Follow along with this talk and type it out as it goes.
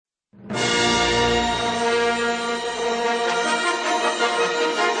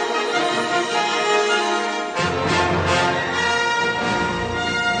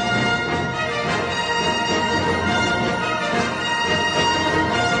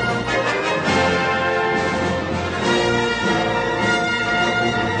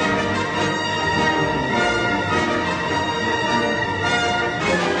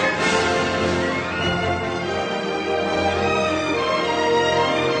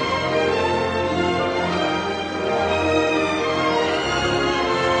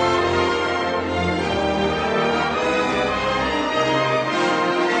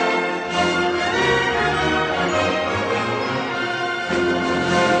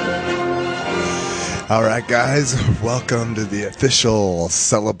All right, guys, welcome to the official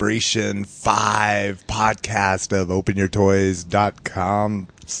Celebration 5 podcast of OpenYourToys.com.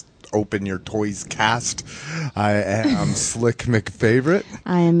 Open Your Toys Cast. I am Slick McFavorite.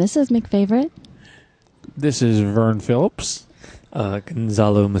 I am Mrs. McFavorite. This is Vern Phillips.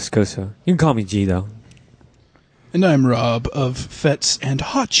 Gonzalo Moscoso. You can call me G, though. And I'm Rob of Fets and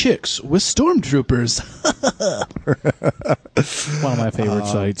Hot Chicks with Stormtroopers. One of my favorite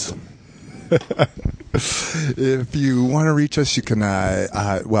sites. If you want to reach us, you can,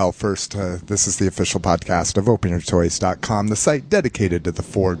 first, this is the official podcast of OpenYourToys.com, the site dedicated to the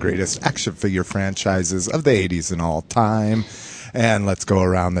 4 greatest action figure franchises of the 80s and all time. And let's go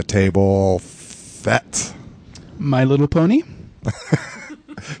around the table. Fet. My Little Pony.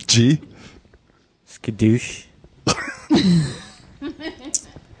 G. Skadoosh.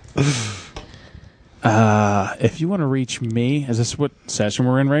 If you want to reach me, is this what session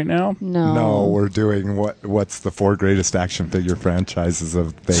we're in right now? No, we're doing what's the 4 greatest action figure franchises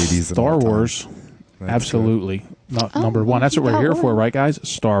of the 80s Star and all Wars. time. Absolutely. Not number one. That's what we're here for, right, guys?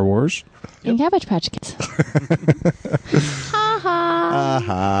 Star Wars. And Cabbage Patch Kids. Ha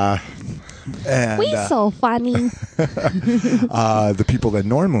ha. And We so funny. the people that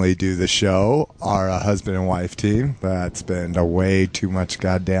normally do the show are a husband and wife team that spend way too much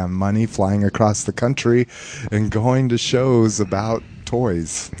goddamn money flying across the country and going to shows about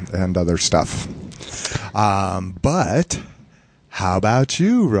toys and other stuff. But how about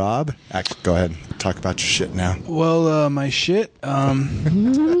you, Rob? Actually, go ahead and talk about your shit now. Well, my shit,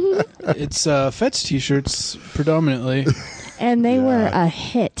 it's Fets t-shirts predominantly. And they were a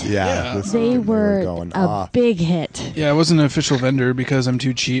hit. Yeah. Yeah. They were going a off. big hit. Yeah, I wasn't an official vendor because I'm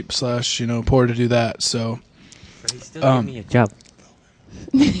too cheap / poor to do that. So, But he still gave me a job.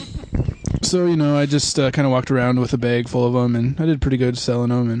 I just kind of walked around with a bag full of them, and I did pretty good selling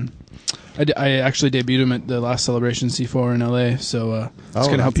them. And I actually debuted them at the last Celebration C4 in LA. So that's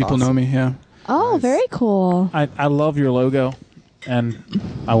kind of how that's people know awesome. me. Yeah. Oh, very cool. I love your logo, and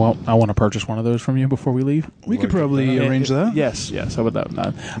I want to purchase one of those from you before we leave. We could probably arrange that. Yes. I would love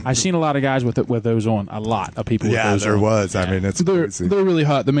that. I've seen a lot of guys with those on. A lot of people with Yeah, those there on. was. I mean, it's They're crazy. really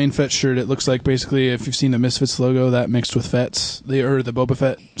hot. The main Fett shirt, it looks like basically if you've seen the Misfits logo, that mixed with Fets, the Boba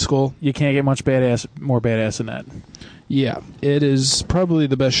Fett skull. You can't get much more badass than that. Yeah, it is probably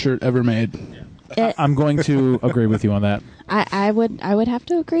the best shirt ever made. I'm going to agree with you on that. I would have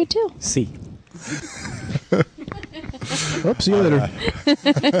to agree too. C. Oops, see you later.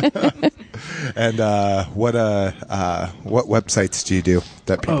 And what websites do you do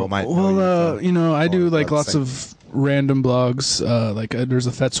that people might know you from? I do Or like lots website? of random blogs. There's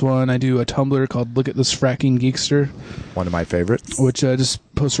a Fets one. I do a Tumblr called Look at This Fracking Geekster, One of my favorites. which just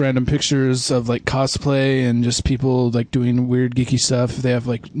posts random pictures of like cosplay and just people like doing weird geeky stuff. They have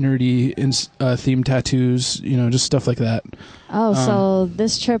like nerdy themed tattoos, just stuff like that. Oh, so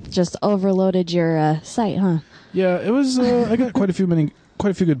this trip just overloaded your site, huh? Yeah, it was. I got quite a few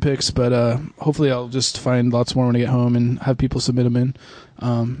good picks, but hopefully I'll just find lots more when I get home and have people submit them in.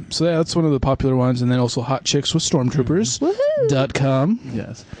 So yeah, that's one of the popular ones, and then also Hot Chicks with Stormtroopers.com.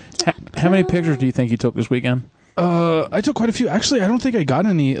 Yes. How many pictures do you think you took this weekend? I took quite a few. Actually, I don't think I got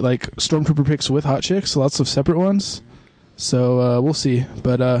any like Stormtrooper pics with Hot Chicks. Lots of separate ones. So we'll see.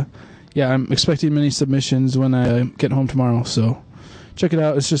 But yeah, I'm expecting many submissions when I get home tomorrow. So check it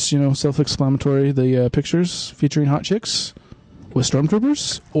out. It's just self-explanatory. The pictures featuring Hot Chicks with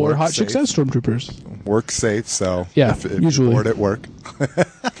Stormtroopers or Work Hot Chicks safe. as Stormtroopers. Work safe, so Yeah, if usually. you're bored at work.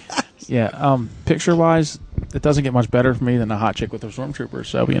 Yeah. Picture-wise, it doesn't get much better for me than a hot chick with a stormtrooper.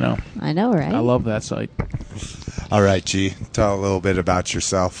 So I know, right? I love that site. All right, G, tell a little bit about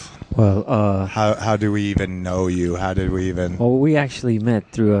yourself. Well, How do we even know you? How did we even... we actually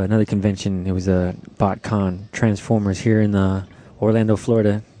met through another convention. It was a BotCon Transformers here in Orlando,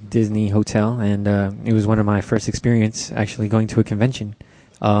 Florida, Disney Hotel, and it was one of my first experience actually going to a convention.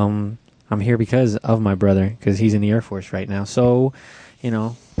 I'm here because of my brother, because he's in the Air Force right now. So,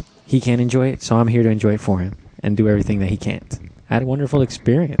 he can't enjoy it, so I'm here to enjoy it for him and do everything that he can't. I had a wonderful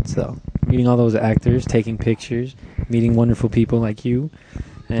experience, though, meeting all those actors, taking pictures, meeting wonderful people like you,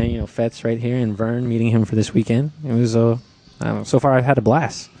 and Fets right here, and Vern, meeting him for this weekend. It was so far I've had a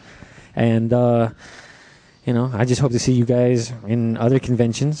blast, and I just hope to see you guys in other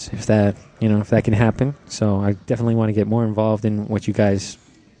conventions if that can happen. So I definitely want to get more involved in what you guys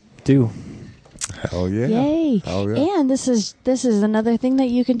do. Hell yeah. Yay. Hell yeah. And this is another thing that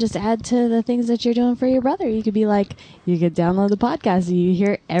you can just add to the things that you're doing for your brother. You could be like, you could download the podcast and you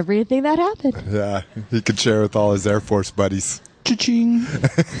hear everything that happened. Yeah, he could share with all his Air Force buddies. Cha-ching.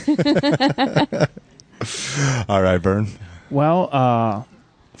 All right, Vern. Well,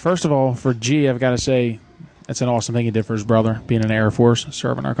 First of all, for G, I've got to say it's an awesome thing he did for his brother, being in the Air Force,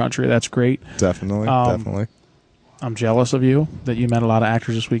 serving our country. That's great. Definitely. Definitely. I'm jealous of you that you met a lot of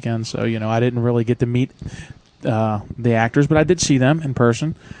actors this weekend. So, I didn't really get to meet the actors, but I did see them in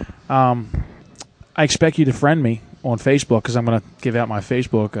person. I expect you to friend me on Facebook because I'm going to give out my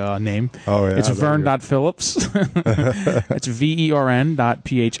Facebook name. Oh, yeah. It's Vern.Phillips. It's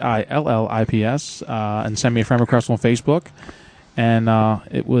VERN.PHILLIPS. And send me a friend request on Facebook. And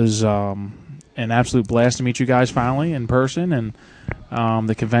it was an absolute blast to meet you guys finally in person. And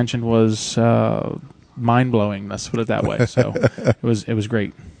the convention was mind-blowing, let's put it that way. So it was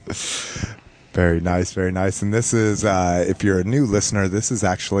great. Very nice, very nice. And this is, if you're a new listener, this is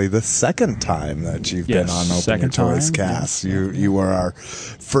actually the second time that you've been on Open Your Toys Cast. Yes. You were our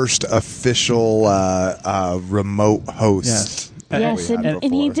first official remote host. Yes. Yes, and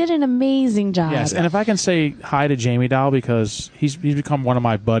he did an amazing job. Yes, and if I can say hi to Jamie Dow because he's become one of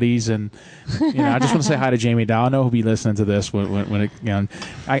my buddies, and I just want to say hi to Jamie Dow. I know he'll be listening to this when it.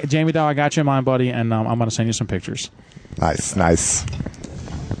 Jamie Dow, I got you in mind, buddy, and I'm going to send you some pictures. Nice.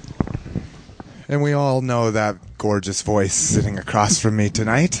 And we all know that gorgeous voice sitting across from me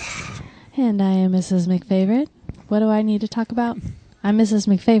tonight. And I am Mrs. McFavorite. What do I need to talk about? I'm Mrs.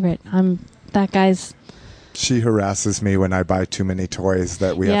 McFavorite. I'm that guy's... She harasses me when I buy too many toys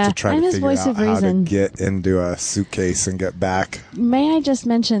that we have to try to figure out how to get into a suitcase and get back. May I just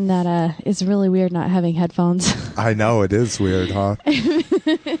mention that it's really weird not having headphones? I know, it is weird, huh?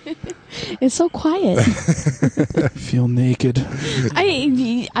 It's so quiet. I feel naked.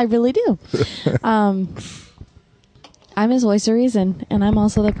 I really do. I'm his voice of reason, and I'm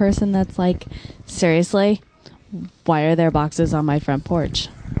also the person that's like, seriously, why are there boxes on my front porch?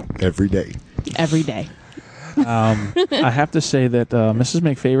 Every day. Every day. I have to say that Mrs.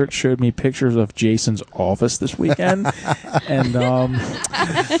 McFavorite showed me pictures of Jason's office this weekend, and I'm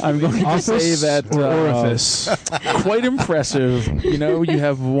going to say that orifice, quite impressive. You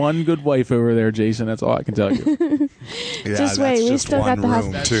have one good wife over there, Jason. That's all I can tell you. Yeah, Just wait, we still got the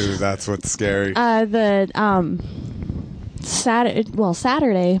room house too. That's what's scary.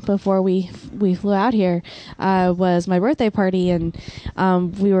 Saturday before we flew out here was my birthday party, and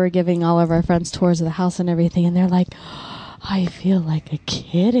we were giving all of our friends tours of the house and everything, and they're like, I feel like a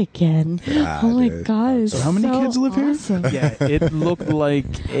kid again. Yeah, oh my god! So how many kids live awesome. Yeah, it looked like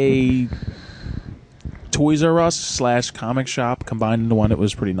a Toys R Us / comic shop combined into one. It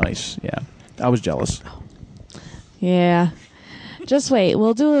was pretty nice. Yeah, I was jealous. Yeah. Just wait.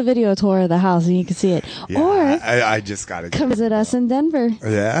 We'll do a video tour of the house and you can see it. Yeah, or I just got to come visit us in Denver.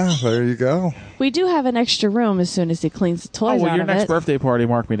 Yeah, there you go. We do have an extra room as soon as he cleans the toys out your of next it. birthday party,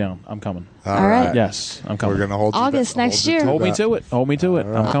 mark me down. I'm coming. All right. Yes, I'm coming. We're going to hold August you next year. Hold me to it. Hold me to it.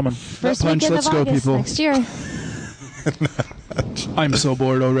 I'm coming. First Punch, weekend let's of go, August people. next year. I'm so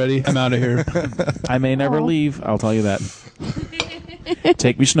bored already. I'm out of here. I may never Aw. leave. I'll tell you that.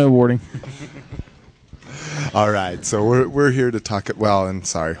 Take me snowboarding. All right, so we're here to talk. Well, and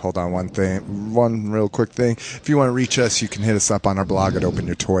sorry, hold on one real quick thing. If you want to reach us, you can hit us up on our blog at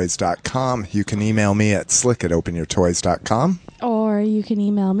openyourtoys.com. You can email me at slick@openyourtoys.com. Or you can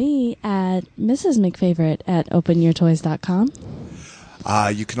email me at Mrs. McFavorite at openyourtoys.com.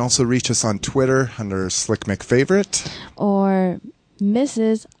 You can also reach us on Twitter under Slick McFavorite. Or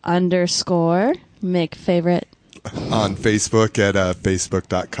Mrs. _McFavorite. On Facebook at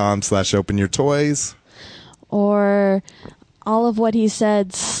facebook.com/openyourtoys. Or all of what he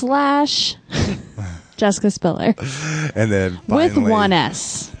said / Jessica Spiller. And then finally, With one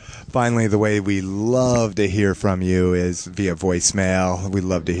S. Finally, the way we love to hear from you is via voicemail. We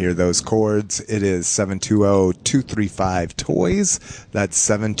love to hear those chords. It is 720-235-TOYS. That's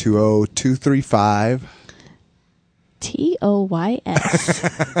 720-235 TOYS.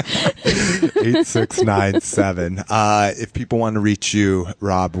 8697. If people want to reach you,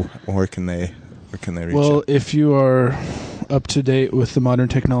 Rob, where can they reach you? Well, if you are up to date with the modern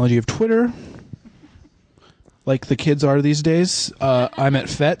technology of Twitter, like the kids are these days, I'm at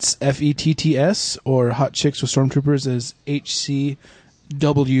FETS, FETTS, or Hot Chicks with Stormtroopers is HCWTK.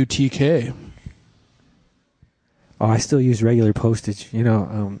 Oh, I still use regular postage.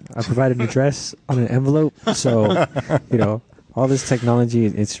 I provide an address on an envelope, so all this technology,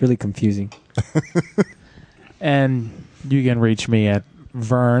 it's really confusing. And you can reach me at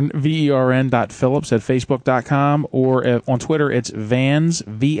VERN.Phillips at Facebook.com, or on Twitter it's Vans,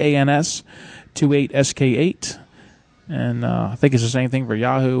 VANS 28SK8. And I think it's the same thing for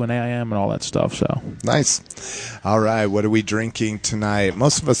Yahoo and AIM and all that stuff. So nice. All right, what are we drinking tonight?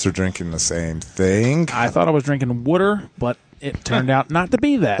 Most of us are drinking the same thing. I thought I was drinking water, but It turned out not to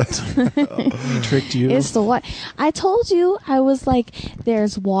be that. He tricked you. It's the what? I told you. I was like,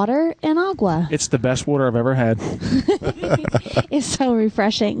 there's water and agua. It's the best water I've ever had. It's so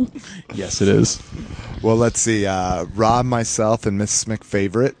refreshing. Yes, it is. Well, let's see. Rob, myself, and Mrs.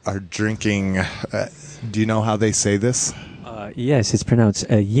 McFavorite are drinking. Do you know how they say this? Yes, it's pronounced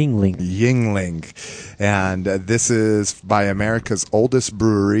Yingling. Yingling. And this is by America's oldest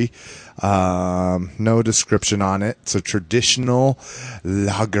brewery. No description on it. It's a traditional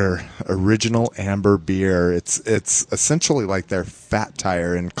lager, original amber beer. It's essentially like their Fat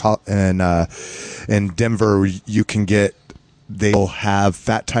Tire in Denver. You can get. They'll have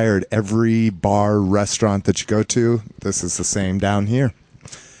Fat Tire at every bar, restaurant that you go to. This is the same down here.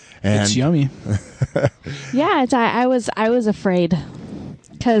 And It's yummy. Yeah, I was afraid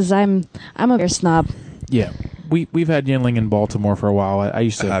because I'm a beer snob. Yeah, we've had Yingling in Baltimore for a while. I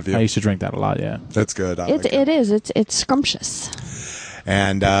used Have you? to drink that a lot. Yeah, That's good. I like It is. It's scrumptious.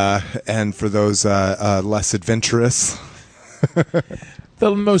 And for those less adventurous,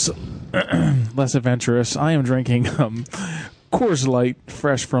 the most less adventurous. I am drinking Coors Light,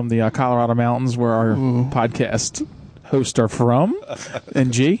 fresh from the Colorado mountains, where our podcast hosts are from.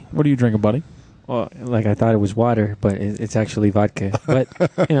 And G, what are you drinking, buddy? Well, like I thought it was water, but it's actually vodka. But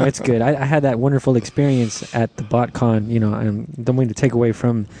it's good. I had that wonderful experience at the BotCon. Don't mean to take away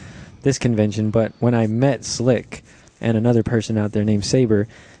from this convention, but when I met Slick and another person out there named Saber,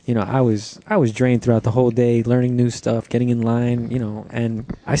 I was drained throughout the whole day, learning new stuff, getting in line, and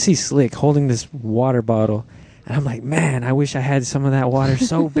I see Slick holding this water bottle. And I'm like, man, I wish I had some of that water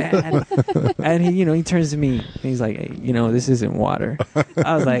so bad. And he turns to me and he's like, hey, this isn't water.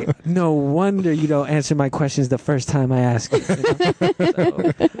 I was like, no wonder you don't answer my questions the first time I ask you. So,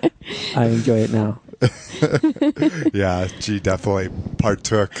 I enjoy it now. yeah, G definitely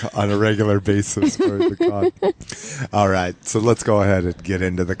partook on a regular basis for the con. All right, so let's go ahead and get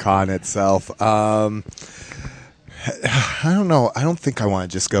into the con itself. I don't know. I don't think I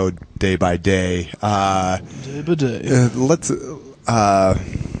want to just go day by day. Day by day. Let's.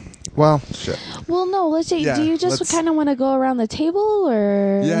 Well, shit. Well, no. Let's say. Yeah, do you just let's- kind of want to go around the table,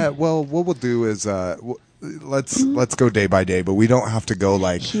 or? Yeah. Well, what we'll do is let's go day by day, but we don't have to go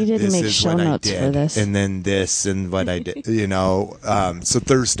like He didn't this make is show what notes I for did, this. and then this and what I did. So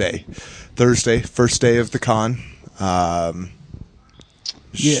Thursday, first day of the con.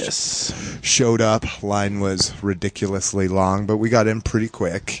 Yes. Showed up. Line was ridiculously long, but we got in pretty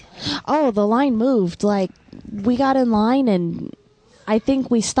quick. Oh, the line moved. Like we got in line, and I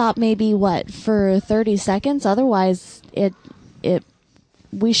think we stopped maybe for 30 seconds. Otherwise,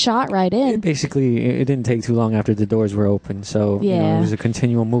 we shot right in. Basically, it didn't take too long after the doors were open. So Yeah. it was a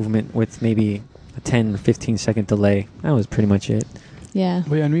continual movement with maybe a 10 or 15 second delay. That was pretty much it. Yeah.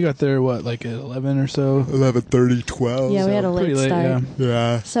 Well, yeah, and we got there, at 11 or so? 11:30, 12. Yeah, we had a Pretty late late, start. yeah.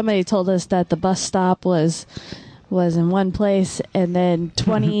 Yeah. Somebody told us that the bus stop was in one place, and then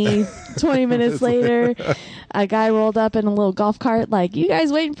 20 minutes later, a guy rolled up in a little golf cart like, you guys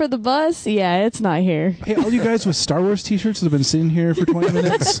waiting for the bus? Yeah, it's not here. Hey, all you guys with Star Wars t-shirts that have been sitting here for 20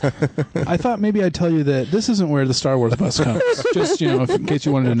 minutes, I thought maybe I'd tell you that this isn't where the Star Wars bus comes. Just, in case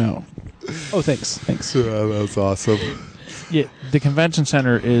you wanted to know. Oh, thanks. Yeah, that was awesome. Yeah, the convention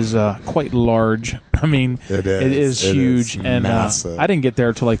center is quite large. I mean, It is. It is It huge, is and massive. I didn't get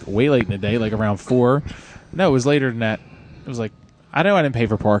there till way late in the day, like around 4. No, it was later than that. It was like I know I didn't pay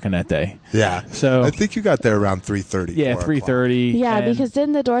for parking that day. Yeah. So- I think you got there around 3:30. Yeah, 4 o'clock. 3:30. Yeah, and because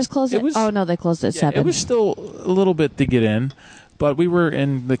didn't the doors close It was- oh, no, they closed at 7. it was still a little bit to get in, but we were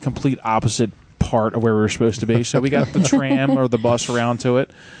in the complete opposite part of where we were supposed to be. So we got the tram or the bus around to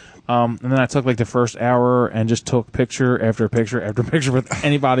it. And then I took the first hour and just took picture after picture after picture with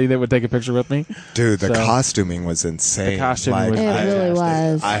anybody that would take a picture with me. Dude, the So- costuming was insane. The costuming was It really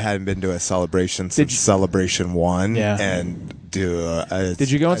was. I hadn't been to a celebration Did since you- Celebration 1. Yeah. And, dude.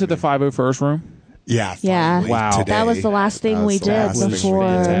 Did you go into the 501st room? Yeah. Yeah. finally, Wow. today. That was the last thing That we was the did last thing we before.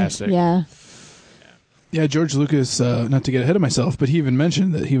 did. Fantastic. Yeah. Yeah, George Lucas, not to get ahead of myself, but he even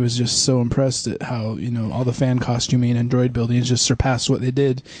mentioned that he was just so impressed at how, all the fan costuming and droid building has just surpassed what they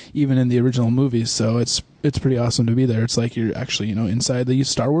did even in the original movies. So it's pretty awesome to be there. It's like you're actually, inside the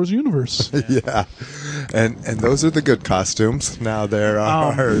Star Wars universe. Yeah, and those are the good costumes. Now there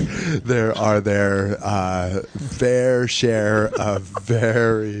are their fair share of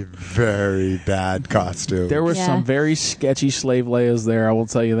very, very bad costumes. There were Yeah. some very sketchy slave Leias there, I will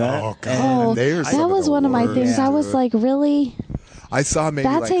tell you that. Oh god, Oh, they are some that of was the one of my worst. things. I was like, really? I saw maybe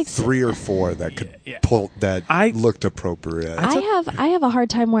That like takes- 3 or 4 that could Yeah. pull that I- looked appropriate. I have a hard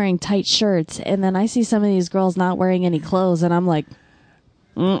time wearing tight shirts, and then I see some of these girls not wearing any clothes, and I'm like,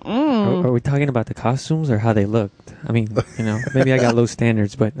 Are we talking about the costumes or how they looked? I mean, maybe I got low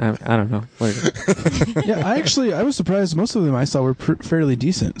standards, but I don't know. Yeah, I was surprised. Most of them I saw were fairly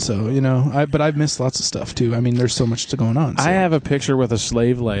decent. So but I've missed lots of stuff too. I mean, there's so much going on. So. I have a picture with a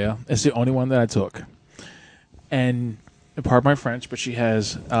slave Leia. It's the only one that I took, and pardon my French, but she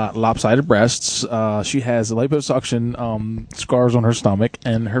has lopsided breasts. She has liposuction scars on her stomach,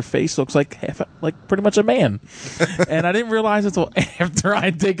 and her face looks like pretty much a man. And I didn't realize until after I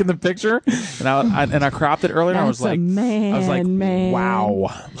had taken the picture, and I cropped it earlier. And I was like,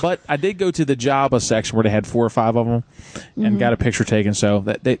 wow. But I did go to the Jabba section where they had 4 or 5 of them, and got a picture taken. So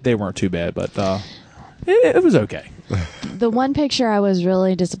that they weren't too bad, but it was okay. The one picture I was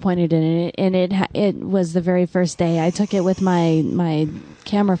really disappointed in, and it was the very first day. I took it with my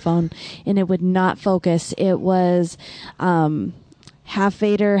camera phone, and it would not focus. It was half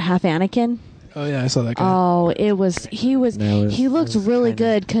Vader, half Anakin. Oh yeah, I saw that guy. Oh, he looked really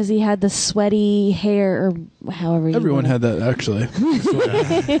good because he had the sweaty hair, or however. Everyone had that actually.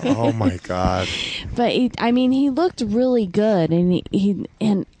 Oh my God! But he looked really good,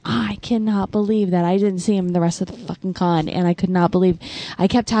 and I cannot believe that I didn't see him the rest of the fucking con, and I could not believe. I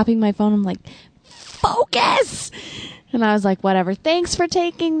kept tapping my phone. I'm like, focus. And I was like, whatever. Thanks for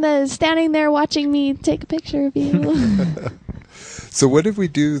standing there watching me take a picture of you. So what did we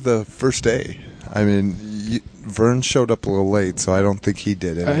do the first day? I mean, Vern showed up a little late, so I don't think he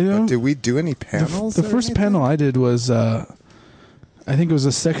did it. But did we do any panels? The first panel I did was, I think it was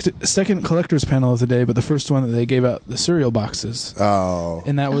a second collector's panel of the day, but the first one that they gave out the cereal boxes. Oh.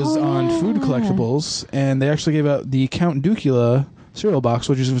 And that was on food collectibles, and they actually gave out the Count Ducula cereal box,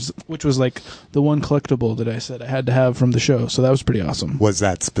 which was like the one collectible that I said I had to have from the show. So that was pretty awesome. Was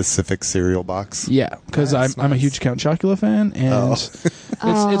that specific cereal box? Yeah, because I'm a huge Count Chocula fan, and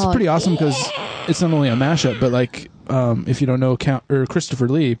it's pretty awesome because it's not only a mashup, but like if you don't know, Christopher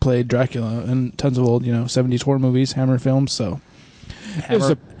Lee played Dracula in tons of old 70s horror movies, Hammer films. So it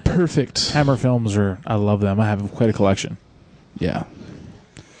was a perfect Hammer films I love them. I have quite a collection. Yeah.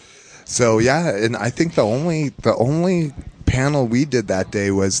 So yeah, and I think the only panel we did that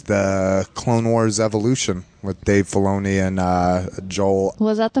day was the Clone Wars Evolution with Dave Filoni and Joel.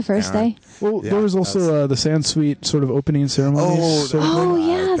 Was that the first day? Well, there was also the Sansweet sort of opening ceremonies.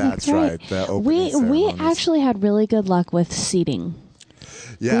 Yeah, that's right. The opening we ceremonies. actually had really good luck with seating.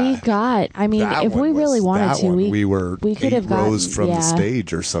 Yeah. We got. I mean, if we really wanted to, we could have gotten rows from the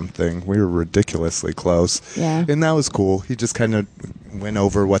stage or something. We were ridiculously close. Yeah, and that was cool. He just kind of went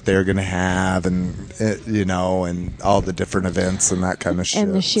over what they were going to have, and and all the different events and that kind of shit.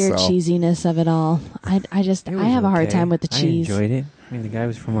 And the sheer cheesiness of it all. I have a hard time with the cheese. I enjoyed it. I mean, the guy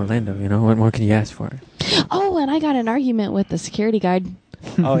was from Orlando. What more can you ask for? Oh, and I got an argument with the security guard.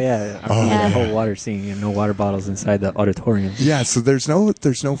 Oh yeah, the whole water scene and no water bottles inside the auditorium. Yeah, so there's no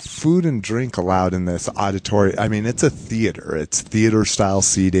food and drink allowed in this auditorium. I mean, it's a theater. It's theater style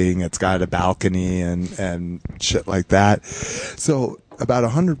seating. It's got a balcony and shit like that. So about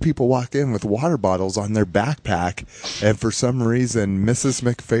 100 people walk in with water bottles on their backpack, and for some reason, Mrs.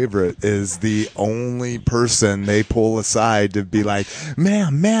 McFavorite is the only person they pull aside to be like,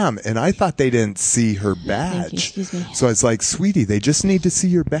 ma'am, and I thought they didn't see her badge. Excuse me. So I was like, sweetie, they just need to see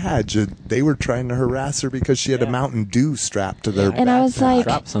your badge. And they were trying to harass her because she had a Mountain Dew strapped to their backpack. And I was like,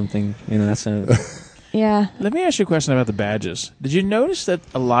 drop something. That's a... Yeah. Let me ask you a question about the badges. Did you notice that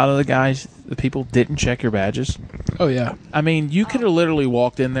a lot of the people didn't check your badges? Oh, yeah. I mean, you could have literally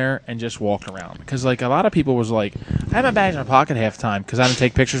walked in there and just walked around. Because, a lot of people was like, I have my badge in my pocket half the time. Because I didn't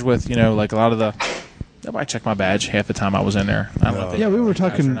take pictures with, a lot of the... Nobody checked my badge half the time I was in there. I don't know if they we were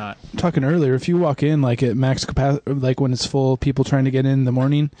checked talking earlier. If you walk in, at max capacity, when it's full, people trying to get in the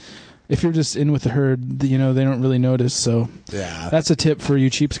morning... If you're just in with the herd, they don't really notice. So yeah, that's a tip for you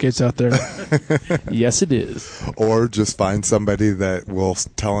cheapskates out there. Yes, it is. Or just find somebody that will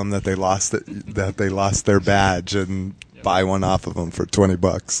tell them that they lost their badge and buy one off of them for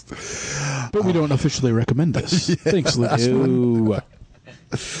 $20. But we don't officially recommend this. Yeah. Thanks, Lucas.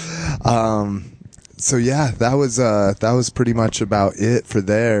 So yeah, that was pretty much about it for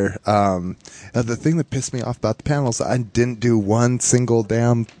there. The thing that pissed me off about the panels, I didn't do one single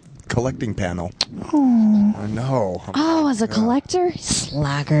damn collecting panel. Oh no! Oh, as a collector,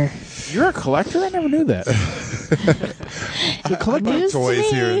 slacker. You're a collector? I never knew that. The collector toys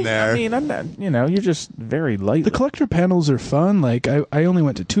here and there. I mean, I'm not. You're just very light. The collector panels are fun. I only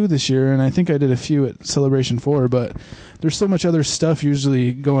went to 2 this year, and I think I did a few at Celebration 4. But there's so much other stuff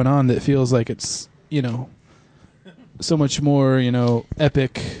usually going on that feels like it's so much more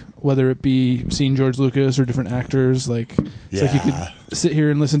epic. Whether it be seeing George Lucas or different actors, it's like you could sit here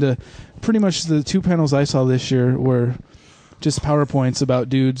and listen to pretty much the 2 panels I saw this year were just PowerPoints about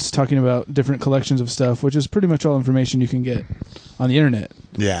dudes talking about different collections of stuff, which is pretty much all information you can get on the internet.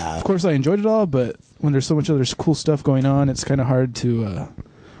 Yeah. Of course, I enjoyed it all, but when there's so much other cool stuff going on, it's kind of hard to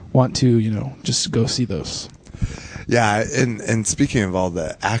want to, just go see those. Yeah, and speaking of all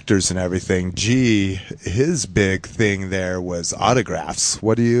the actors and everything, his big thing there was autographs.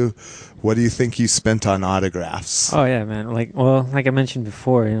 What do you think you spent on autographs? Oh yeah, man. Like I mentioned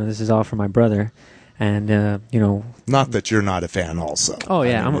before, this is all for my brother, and Not that you're not a fan, also. Oh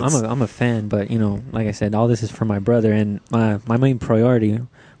yeah, I'm a fan, but like I said, all this is for my brother, and my main priority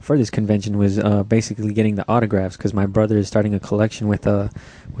for this convention was basically getting the autographs, because my brother is starting a collection with a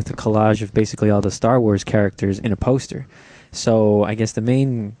collage of basically all the Star Wars characters in a poster. So I guess the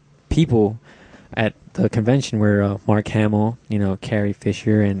main people at the convention were Mark Hamill, Carrie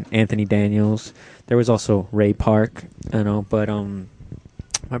Fisher, and Anthony Daniels. There was also Ray Park, but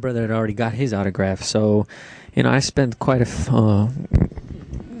my brother had already got his autograph, so I spent quite a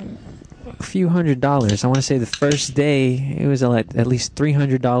few $100s. I want to say the first day it was at least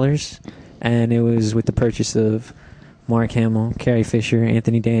 $300, and it was with the purchase of Mark Hamill, Carrie Fisher,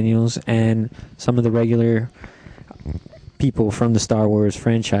 Anthony Daniels, and some of the regular people from the Star Wars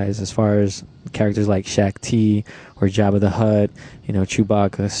franchise, as far as characters like Shaq T or Jabba the Hutt,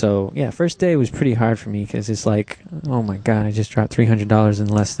 Chewbacca. So yeah, first day was pretty hard for me, because it's like, oh my god, I just dropped $300 in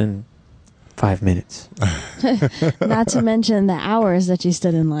less than 5 minutes. Not to mention the hours that you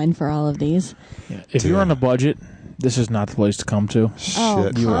stood in line for all of these. Yeah. If you're on a budget, this is not the place to come to.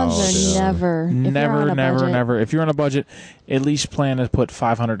 Oh, cons are never. Never. If you're on a budget, at least plan to put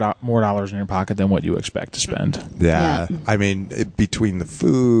 $500 more in your pocket than what you expect to spend. Yeah. I mean, between the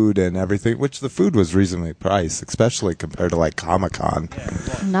food and everything, which the food was reasonably priced, especially compared to like Comic-Con.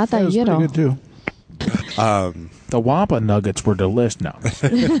 Not that That was pretty good too. The Wampa nuggets were delicious. No. We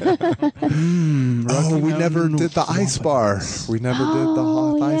never did the ice bar. We never did the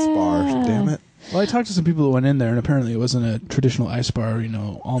hot ice bar. Damn it. Well, I talked to some people that went in there, and apparently it wasn't a traditional ice bar,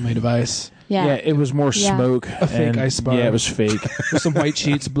 all made of ice. Yeah. It was more smoke. A fake ice bar. Yeah, it was fake. With some white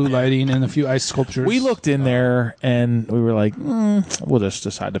sheets, blue lighting, and a few ice sculptures. We looked in there, and we were like, we'll just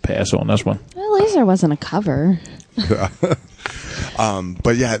decide to pass on this one. At least there wasn't a cover.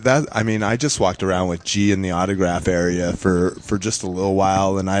 But yeah, I just walked around with G in the autograph area for just a little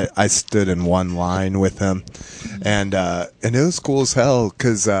while, and I stood in one line with him, and it was cool as hell,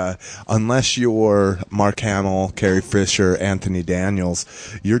 because unless you're Mark Hamill, Carrie Fisher, Anthony Daniels,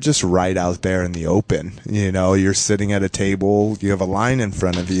 you're just right out there in the open. You're sitting at a table, you have a line in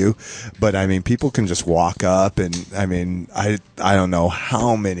front of you, but I mean, people can just walk up, and I mean, I don't know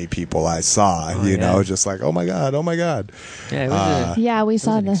how many people I saw, just like, oh my god. Yeah, it was we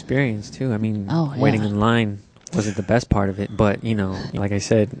saw an experience too. I mean, Oh, yeah. waiting in line wasn't the best part of it, but like I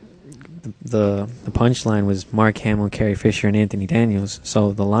said, the punchline was Mark Hamill, Carrie Fisher, and Anthony Daniels.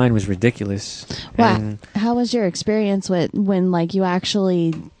 So the line was ridiculous. Wow. And How was your experience when you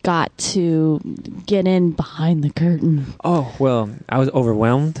actually got to get in behind the curtain? oh well, I was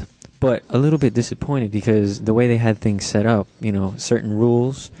overwhelmed, but a little bit disappointed, because the way they had things set up, certain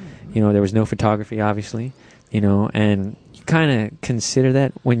rules. There was no photography, obviously. And you kind of consider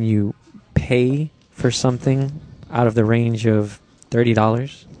that when you pay for something out of the range of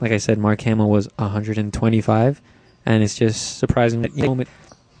 $30. Like I said, Mark Hamill was $125, and it's just surprising that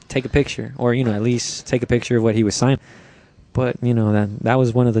take a picture, or at least take a picture of what he was signing. But that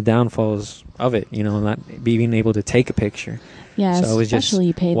was one of the downfalls of it. Not being able to take a picture. Yeah, So it was just especially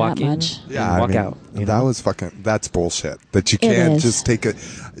you paid walk that in much. Yeah, and walk out. That's bullshit. That you can't is. just they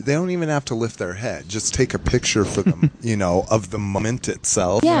don't even have to lift their head. Just take a picture for them, of the moment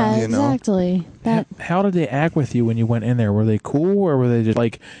itself. Yeah, exactly. How did they act with you when you went in there? Were they cool, or were they just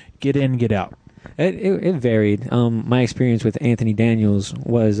like, get in, get out? It varied. My experience with Anthony Daniels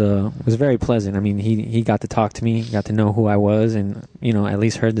was very pleasant. I mean, he got to talk to me, got to know who I was, and at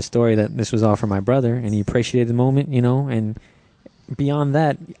least heard the story that this was all for my brother, and he appreciated the moment. And beyond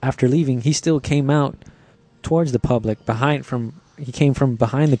that, after leaving, he still came out towards the public he came from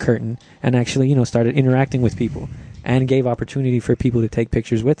behind the curtain, and actually started interacting with people, and gave opportunity for people to take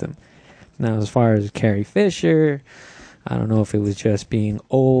pictures with him. Now, as far as Carrie Fisher, I don't know if it was just being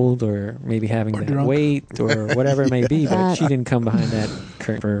old, or maybe having that drunk. weight, or whatever it may be, but she didn't come behind that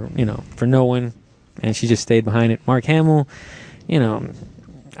curtain for no one, and she just stayed behind it. Mark Hamill, I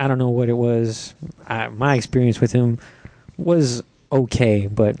don't know what it was. My experience with him was okay,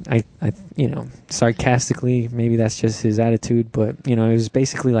 but I sarcastically, maybe that's just his attitude, but it was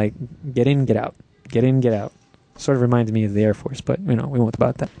basically like, get in, get out, get in, get out. sort of reminded me of the Air Force, but we won't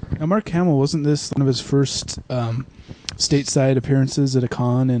about that. Now, Mark Hamill, wasn't this one of his first stateside appearances at a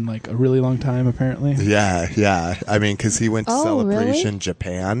con in like a really long time, apparently? Yeah. I mean, because he went to Celebration really?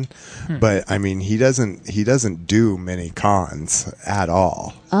 Japan, but I mean, he doesn't do many cons at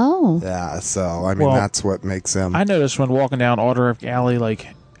all. Oh. Yeah, so I mean, that's what makes him. I noticed when walking down Alderac Alley, like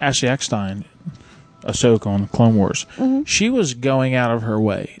Ashley Eckstein, Ahsoka on Clone Wars, she was going out of her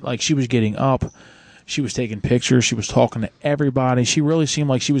way. Like, she was getting up, she was taking pictures, she was talking to everybody. She really seemed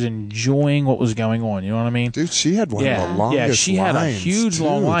like she was enjoying what was going on. You know what I mean? Dude, she had one of the longest Yeah, she had a lines, huge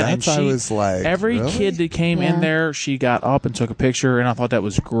long line. That's and I was like, every really? kid that came in there, she got up and took a picture, and I thought that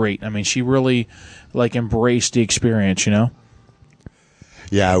was great. I mean, she really like embraced the experience.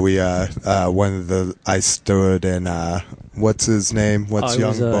 Yeah, we I stood in what's his name? What's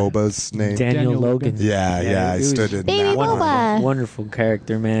young Boba's name? Daniel Logan. Yeah, I stood in Baby that one. Boba. Wonderful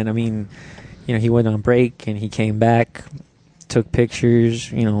character, man. I mean, he went on break and he came back, took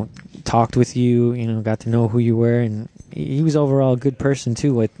pictures, talked with you, got to know who you were, and he was overall a good person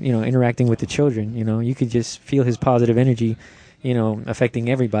too with, interacting with the children. You could just feel his positive energy, affecting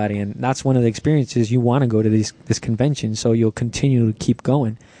everybody, and that's one of the experiences you want to go to this convention, so you'll continue to keep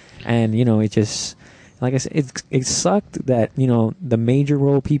going. And it just, like I said, it sucked that the major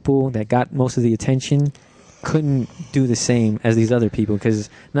role people that got most of the attention couldn't do the same as these other people, because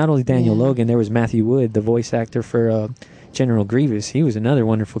not only Daniel Logan, there was Matthew Wood, the voice actor for General Grievous. He was another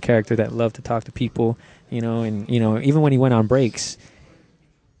wonderful character that loved to talk to people, and even when he went on breaks,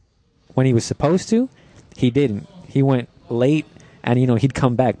 when he was supposed to, he didn't. He went late, and he'd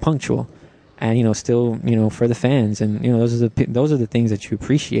come back punctual, and still for the fans, and those are the things that you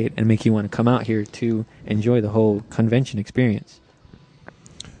appreciate and make you want to come out here to enjoy the whole convention experience.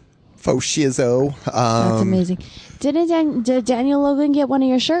 Faux shizzo. That's amazing. Did Daniel Logan get one of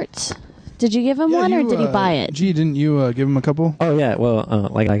your shirts? Did you give him one, or did he buy it? Gee, didn't you give him a couple? Oh yeah,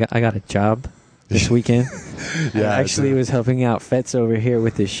 well, I got a job this weekend. I actually was helping out Fetz over here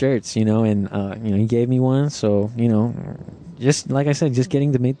with his shirts, and he gave me one. So just like I said, just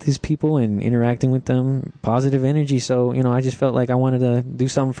getting to meet these people and interacting with them, positive energy. So I just felt like I wanted to do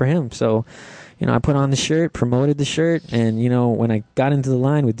something for him. So I put on the shirt, promoted the shirt, and when I got into the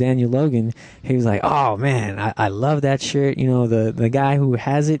line with Daniel Logan, he was like, "Oh man, I love that shirt." The guy who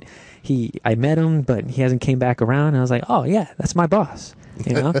has it, I met him, but he hasn't came back around. And I was like, "Oh yeah, that's my boss."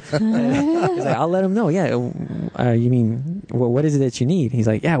 He's like, "I'll let him know." Yeah, you mean what is it that you need? He's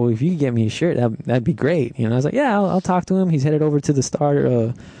like, "Yeah, well, if you could get me a shirt, that'd be great." I was like, "Yeah, I'll talk to him." He's headed over to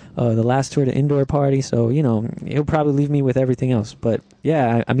the the last tour, the indoor party, so he'll probably leave me with everything else. But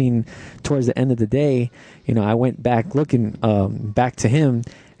yeah, I mean, towards the end of the day, I went back looking back to him,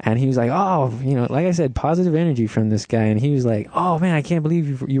 and he was like, "Oh, like I said, positive energy from this guy." And he was like, "Oh man, I can't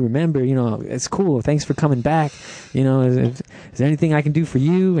believe you remember. It's cool. Thanks for coming back. Is there anything I can do for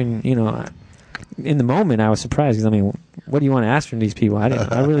you?" And in the moment, I was surprised, because I mean, what do you want to ask from these people? I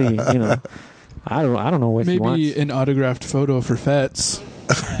really, I don't know what he wants. Maybe an autographed photo for Fetz.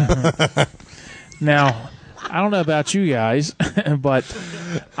 Now, I don't know about you guys, but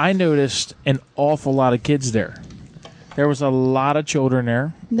I noticed an awful lot of kids there. There was a lot of children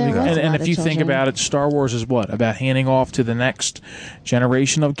there. And if you think about it, Star Wars is what? About handing off to the next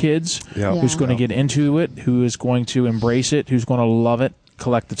generation of kids who's going to get into it, who is going to embrace it, who's going to love it,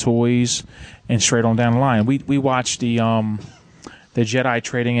 collect the toys, and straight on down the line. We watched the Jedi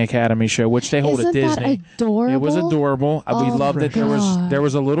Trading Academy show, which they hold at Disney. Isn't that adorable? It was adorable. We loved it. There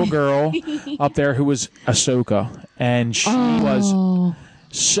was a little girl up there who was Ahsoka, and she was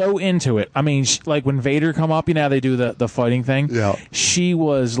so into it. I mean, like when Vader come up, they do the fighting thing. Yeah. She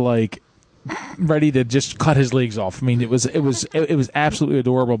was like ready to just cut his legs off. I mean, it was absolutely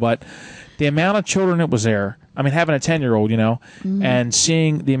adorable. But the amount of children that was there, I mean, having a 10-year-old, and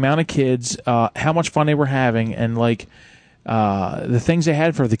seeing the amount of kids, how much fun they were having, and like the things they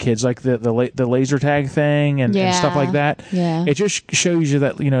had for the kids, like the laser tag thing and stuff like that. Yeah. It just shows you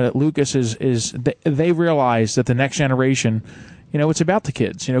that that Lucas is they realize that the next generation, it's about the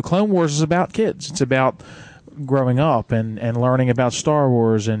kids. Clone Wars is about kids. It's about growing up and learning about Star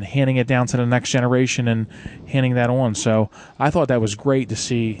Wars and handing it down to the next generation and handing that on. So I thought that was great to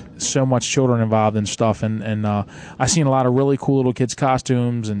see so much children involved in stuff. And I seen a lot of really cool little kids'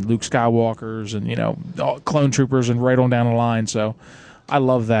 costumes and Luke Skywalkers and, clone troopers and right on down the line. So I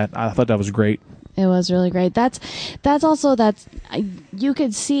love that. I thought that was great. It was really great. That's you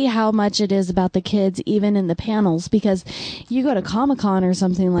could see how much it is about the kids even in the panels, because you go to Comic-Con or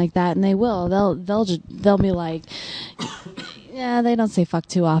something like that and they'll be like, Yeah, they don't say fuck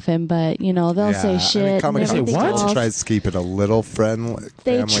too often, but they'll say shit. I mean, and Comic everything What? else. tries to keep it a little friendly.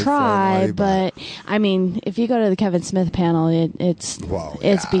 They family try, friendly, but I mean, if you go to the Kevin Smith panel, it's Whoa,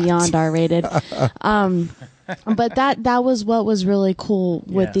 it's yeah. beyond R-rated. But that was what was really cool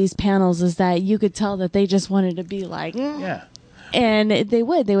with Yeah. these panels is that you could tell that they just wanted to be like, Yeah. and they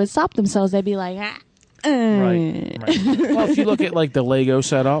would stop themselves. They'd be like, Right. Well, if you look at like the Lego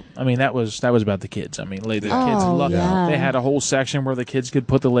setup, I mean that was about the kids. I mean, the kids loved. yeah. They had a whole section where the kids could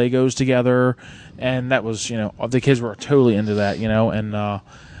put the Legos together, and that was the kids were totally into that. And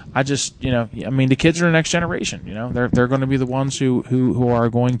I just I mean the kids are the next generation. They're going to be the ones who are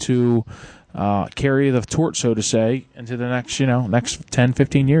going to carry the torch, so to say, into the next 10,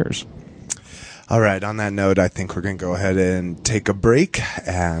 15 years. All right, on that note, I think we're going to go ahead and take a break,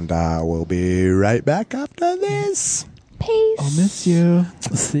 and we'll be right back after this. peace. I'll miss you.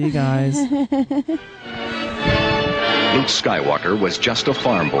 See you guys. Luke Skywalker was just a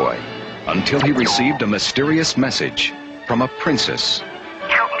farm boy until he received a mysterious message from a princess.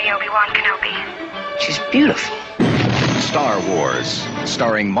 Help me, Obi-Wan Kenobi. She's beautiful. Star Wars,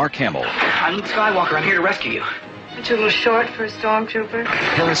 starring Mark Hamill, I'm Luke Skywalker. I'm here to rescue you. Aren't you a little short for a stormtrooper?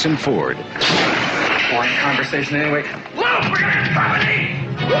 Harrison Ford, Boring conversation anyway. Luke, we're gonna get somebody!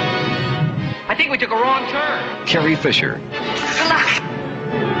 I think we took a wrong turn. Carrie Fisher, Good luck.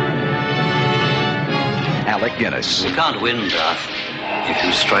 Alec Guinness, You can't win, Darth. If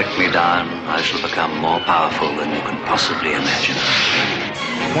you strike me down, I shall become more powerful than you can possibly imagine.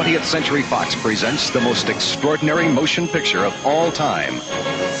 20th Century Fox presents the most extraordinary motion picture of all time,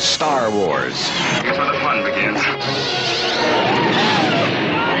 Star Wars. Here's where the fun begins.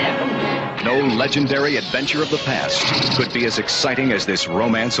 No legendary adventure of the past could be as exciting as this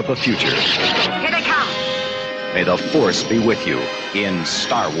romance of the future. Here they come. May the Force be with you in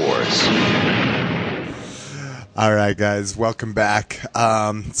Star Wars. All right, guys, welcome back.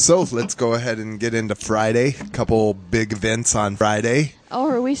 So let's go ahead and get into Friday. A couple big events on Friday. Oh,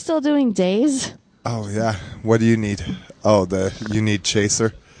 are we still doing days? Oh, yeah. What do you need? Oh, you need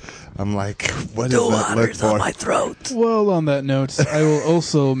Chaser. I'm like, what does that look for? throat. Well, on that note, I will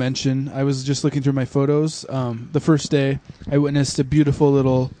also mention, I was just looking through my photos. The first day, I witnessed a beautiful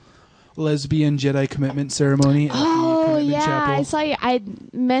little lesbian Jedi commitment ceremony at the Oh, commitment yeah. chapel. I saw you. I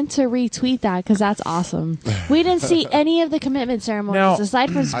meant to retweet that because that's awesome. We didn't see any of the commitment ceremonies Now- aside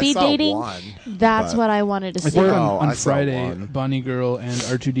from I speed saw dating. one, That's but- what I wanted to I see. think Oh, on I saw Friday, one. Bonnie Girl and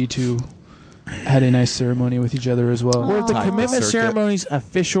R2D2 had a nice ceremony with each other as well. Were the Aw. commitment Circuit. ceremonies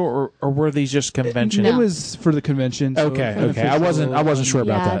official, or were these just convention? No. It was for the convention. so Okay, an okay. I wasn't sure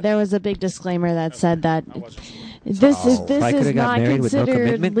about Yeah, that. there was a big disclaimer that said that this Oh. is I coulda got not married with no considered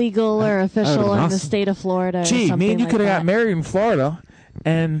commitment. legal or official been in the awesome. state of Florida. or Gee, me something and you like could have got that. married in Florida,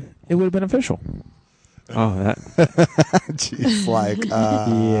 and it would have been official. Oh, that. She's like, She's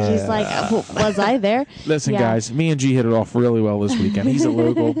like, was I there? Listen, Yeah. guys, me and G hit it off really well this weekend. He's a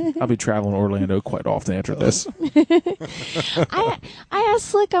local. I'll be traveling to Orlando quite often after this. I asked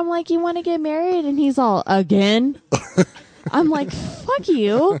Slick, I'm like, you want to get married? And he's all, again? I'm like, fuck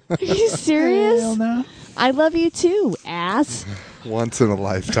you. Are you serious? Hell no. I love you too, ass. once in a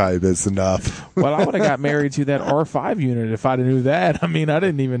lifetime is enough. Well, I would have got married to that R5 unit if I'd have knew that. I mean, I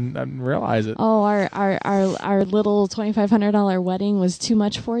didn't realize it. Oh, our little $2,500 wedding was too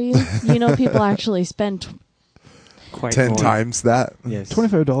much for you? You know, people actually spend Quite 10 more. times that. Yes.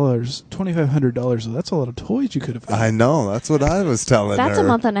 $2,500. That's a lot of toys you could have. I know. That's what I was telling That's her. a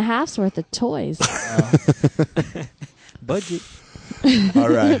month and a half's worth of toys. Budget. All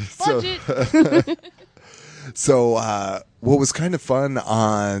right. So what was kind of fun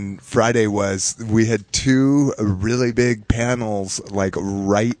on Friday was we had two really big panels like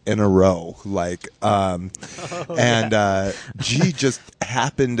right in a row, like G just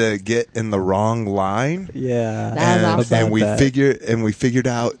happened to get in the wrong line. Yeah. That was awesome. And we figured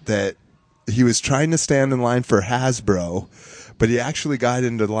out that he was trying to stand in line for Hasbro, but he actually got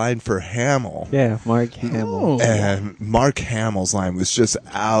into line for Hamill. Yeah, Mark Hamill. Oh. And Mark Hamill's line was just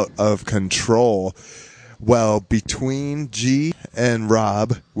out of control. Well, between G and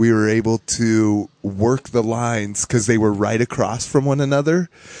Rob, we were able to work the lines because they were right across from one another.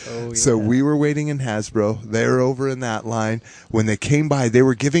 Oh, yeah. So we were waiting in Hasbro. They were over in that line. When they came by, they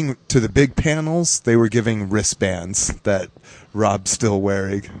were giving, to the big panels, they were giving wristbands that Rob's still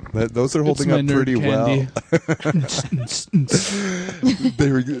wearing. Those are holding my up nerd pretty candy. well.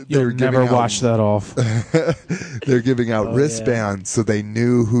 They were You'll never giving out- wash that off. They're giving out Oh, wristbands so they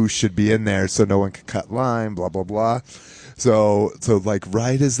knew who should be in there so no one could cut line, blah, blah, blah. So like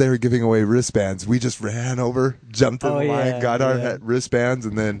right as they were giving away wristbands, we just ran over, jumped in Oh, the line, yeah, got our yeah. wristbands,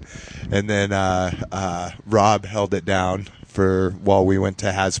 and then Rob held it down for while we went to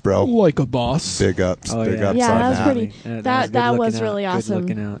Hasbro. Like a boss. Big ups. Oh, Big yeah. ups Yeah, on that was that. pretty. Yeah, that good was looking really out. awesome.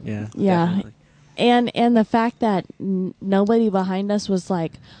 Good looking out. Yeah. Yeah. Definitely. And the fact that nobody behind us was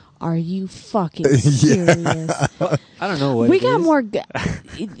like, "Are you fucking Yeah. serious?" I don't know what We it got is. more,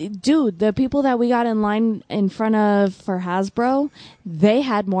 dude. The people that we got in line in front of for Hasbro, they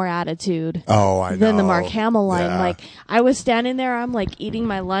had more attitude Oh, I know. than the Mark Hamill line. Yeah. Like I was standing there, I'm like eating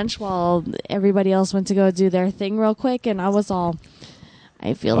my lunch while everybody else went to go do their thing real quick, and I was all,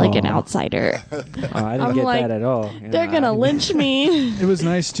 I feel like an outsider. Oh, I didn't I'm get like, that at all. Yeah, They're gonna I- lynch me. It was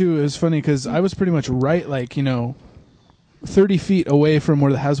nice too. It was funny because I was pretty much right, 30 feet away from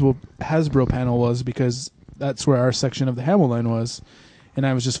where the Hasbro panel was, because that's where our section of the Hamill line was. And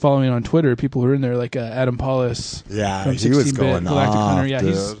I was just following on Twitter. People who were in there, like Adam Paulus. Yeah, from he was 16-bit, going Galactic off, Hunter. Yeah,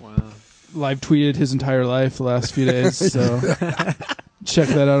 he's dude. live tweeted his entire life the last few days. So check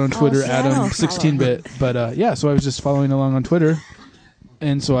that out on Twitter, see, I don't Adam follow 16-bit. But yeah, so I was just following along on Twitter.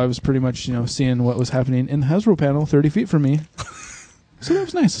 And so I was pretty much, seeing what was happening in the Hasbro panel 30 feet from me. So that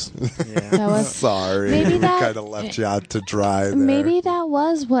was nice. Yeah. That was Sorry, Maybe we that- kind of left you out to dry there. maybe that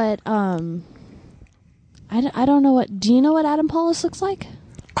was what. I don't know what. Do you know what Adam Paulus looks like?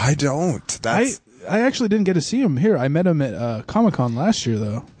 I don't. That's I actually didn't get to see him here. I met him at Comic-Con last year,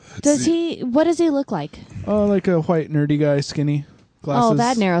 though. Does he? What does he look like? Oh, like a white nerdy guy, skinny glasses. Oh,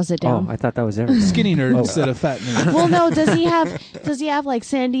 that narrows it Oh, down. I thought that was everything. Skinny nerd Oh. instead of fat nerd. Well, no. Does he have like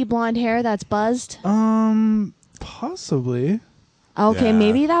sandy blonde hair that's buzzed? Possibly. Okay, Yeah.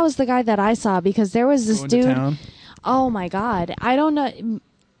 maybe that was the guy that I saw, because there was this Going to dude. town. Oh my god, I don't know.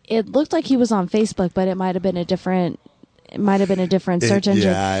 It looked like he was on Facebook, but it might have been a different. It might have been a different search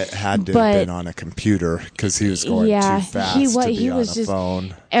engine. Yeah, it had to But- have been on a computer because he was going Yeah, too fast he to be he on was a just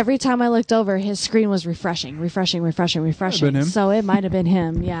phone. every time I looked over, his screen was refreshing. been him. So it might have been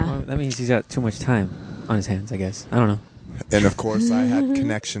him. Yeah. Well, that means he's got too much time on his hands, I guess. I don't know. And of course, I had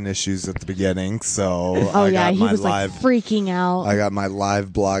connection issues at the beginning, so Oh I yeah, got he my was live. like freaking out. I got my live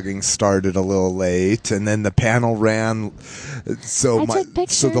blogging started a little late, and then the panel ran. So I my took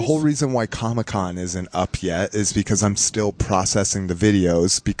so the pictures. whole reason why Comic-Con isn't up yet is because I'm still processing the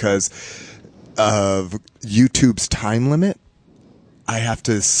videos because of YouTube's time limit. I have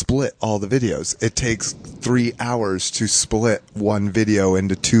to split all the videos. It takes 3 hours to split one video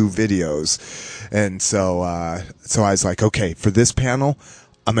into 2 videos. And so I was like, okay, for this panel,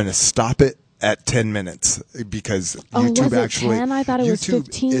 I'm going to stop it at 10 minutes because Oh, YouTube was it actually 10? I thought it was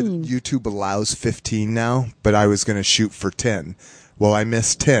 15. YouTube allows 15 now, but I was going to shoot for 10. Well, I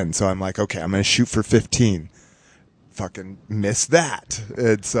missed 10, so I'm like, okay, I'm going to shoot for 15. Fucking missed that.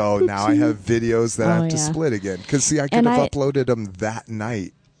 And so now I have videos that I Oh, have to yeah. split again. Because, see, I could And have I- uploaded them that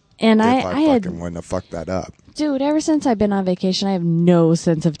night and if I I had, fucking wouldn't have fucked that up. dude, ever since I've been on vacation, I have no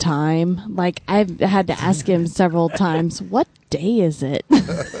sense of time. Like, I've had to ask him several times, what day is it?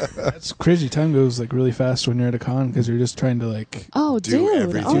 That's crazy. Time goes like really fast when you're at a con because you're just trying to like Oh, Do dude.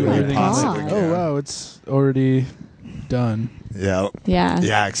 everything Oh, do my everything. It's possibly like, God. can. oh wow, it's already done. Yeah. Yeah.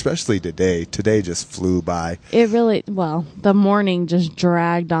 Yeah, especially today. Today just flew by. It really, well, the morning just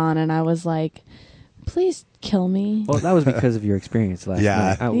dragged on, and I was like, please kill me. Well, that was because of your experience last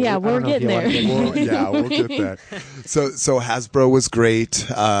Yeah. night. Yeah, I we're don't know if getting you wanna there. get Well, into it. yeah, we'll get there. So Hasbro was great.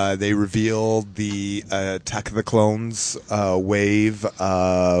 They revealed the Attack of the Clones wave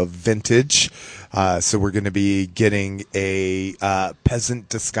vintage. So we're going to be getting a peasant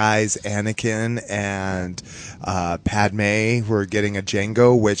disguise Anakin and Padme. We're getting a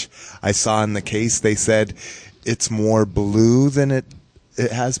Jango, which I saw in the case. They said it's more blue than it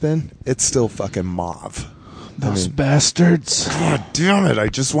has been. It's still fucking mauve. Those bastards. God damn it! I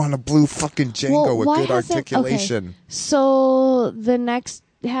just want a blue fucking Django with why good hasn't- articulation. Okay. So the next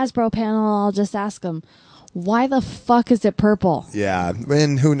Hasbro panel, I'll just ask them, why the fuck is it purple? Yeah,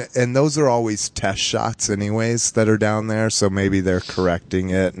 and those are always test shots, anyways, that are down there. So maybe they're correcting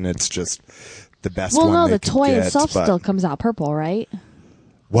it, and it's just the best Well, one. no, they the could toy get, itself but- still comes out purple, right?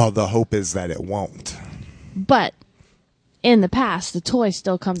 Well, the hope is that it won't. But in the past, the toy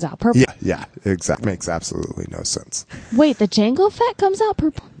still comes out purple. Yeah, exactly. Makes absolutely no sense. Wait, the Jango Fett comes out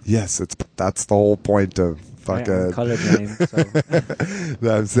purple? Yes, that's the whole point of I'm fucking. colorblind,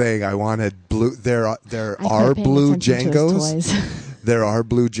 so I'm saying I wanted blue. There I are quit paying blue attention to his Jangos. toys. There are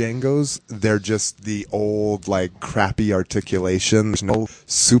blue Jangos. They're just the old, like, crappy articulation. There's no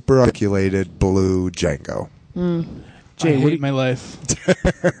super articulated blue Jango. Jay, I what do hate my life.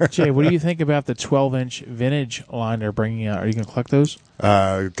 Jay, what do you think about the 12-inch vintage line they're bringing out? Are you going to collect those?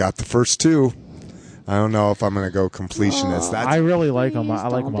 Got the first 2. I don't know if I'm going to go completionist. I really like them. I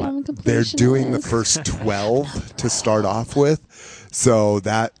like them a lot. They're doing the first 12 to start off with. So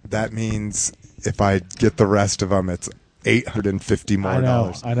that means if I get the rest of them, it's $850 more.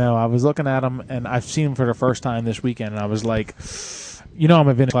 I know. I was looking at them, and I've seen them for the first time this weekend, and I was like, I'm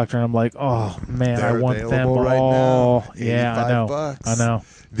a vintage collector, and I'm like, oh man, They're I want them available right all. now. Yeah, I know. $85. I know.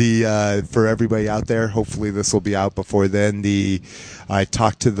 The for everybody out there, hopefully this will be out before then. I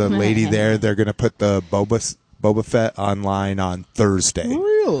talked to the lady there. They're going to put the Boba Fett online on Thursday.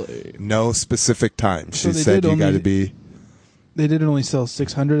 Really? No specific time. So She they said did you got to only- be. They did only sell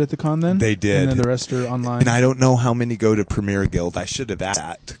 600 at the con then? They did. And then the rest are online. And I don't know how many go to Premier Guild. I should have asked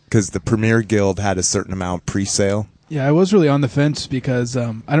that because the Premier Guild had a certain amount pre-sale. Yeah, I was really on the fence because I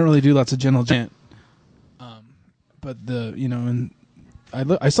don't really do lots of Gentle Giant. But and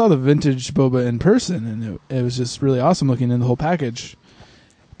I saw the vintage boba in person, and it was just really awesome looking in the whole package.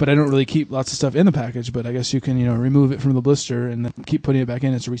 But I don't really keep lots of stuff in the package. But I guess you can remove it from the blister and then keep putting it back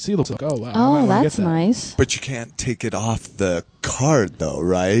in. It's resealable. So, oh wow! I might Oh, wanna get that's that. nice. But you can't take it off the card, though,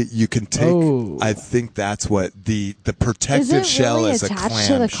 right? You can take. Oh. I think that's what the Is protective it shell really is a attached clam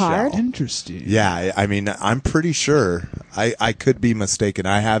to the shell. card? Interesting. Yeah, I mean, I'm pretty sure. I could be mistaken.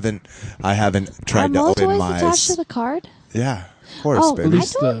 I haven't tried to Are open toys my. attached to the card? Yeah, of course, Oh, baby. I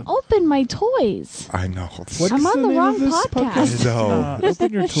don't open my toys. I know. What I'm is on the name wrong of this podcast. I know.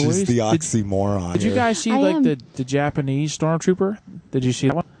 Open your She's toys. the oxymoron. Did you here. guys see I am. the Japanese stormtrooper? Did you see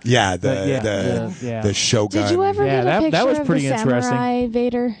that one? Yeah, Yeah. the Shogun. Did you ever Yeah, get a that picture was of pretty the interesting. Samurai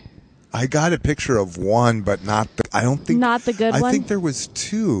Vader? I got a picture of one, but not the. I don't think Not the good I one? think there was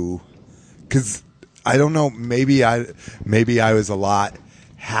two, because I don't know. Maybe I was a lot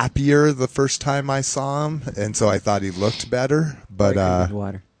happier the first time I saw him, and so I thought he looked better. But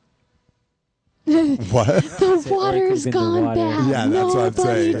water. what? The water's been the gone water. bad. Yeah, that's what I'm Nobody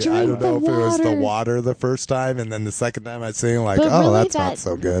saying. I drink don't know the if it was the water. water the first time, and then the second time I seen like, But oh, really that's not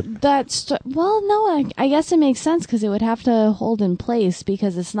so good. Well, no, I guess it makes sense because it would have to hold in place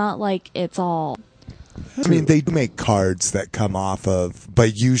because it's not like it's all. I mean, they do make cards that come off of,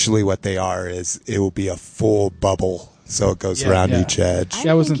 but usually what they are is it will be a full bubble, so it goes around yeah. each edge.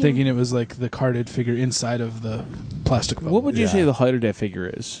 Yeah, I wasn't thinking- thinking it was like the carded figure inside of the plastic bubble. What would you Yeah. say the height of that figure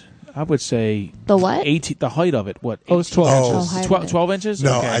is? I would say The what? 18. The height of it. What? Oh, it's 12 Oh. inches. height of 12, it. 12 inches.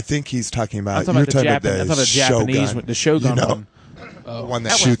 No, Okay. I think he's talking I'm about. talking You're about the talking Japan. about I'm talking the Japanese Shogun. one, the Shogun one. The one that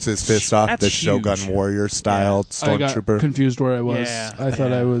That shoots his fist off, that's the Shogun huge. Warrior style I got stormtrooper. confused where I was. Yeah, I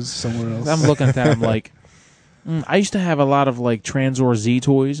thought yeah. I was somewhere else. I'm looking at that. I'm like, I used to have a lot of like Transor Z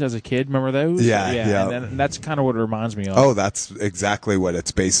toys as a kid. Remember those? Yeah, yeah. And that's kind of what it reminds me of. Oh, that's exactly what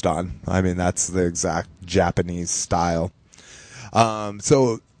it's based on. I mean, that's the exact Japanese style.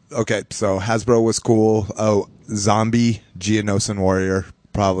 So Hasbro was cool. Oh, Zombie Geonosian Warrior,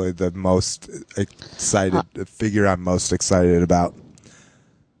 probably the most excited figure I'm most excited about.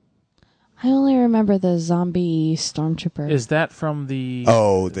 I only remember the zombie stormtrooper. Is that from the?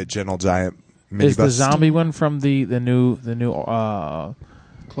 Oh, the Gentle Giant minibus. Is the zombie one from the new Clone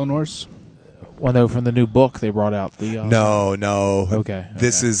Wars. one though from the new book they brought out? The No. Okay.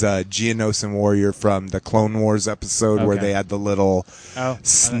 This is Geonosian Warrior from the Clone Wars episode where Okay. they had the little Oh,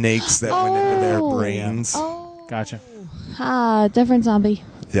 snakes that went into their brains. Oh, gotcha. different zombie.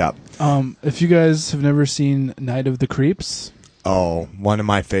 Yeah. If you guys have never seen Night of the Creeps, Oh, one of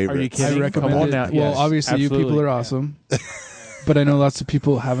my favorites. Are you kidding? I recommend Come on it. now. Well, Yes, obviously you absolutely. people are awesome, but I know lots of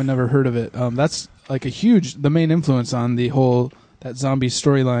people haven't never heard of it. That's like the main influence on the whole that zombie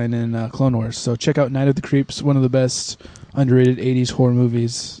storyline in Clone Wars. So check out Night of the Creeps, one of the best underrated '80s horror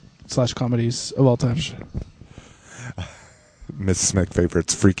movies / comedies of all time. Mrs.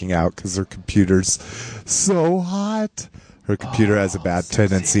 McFavorite's freaking out because her computer's so hot. Her computer has a bad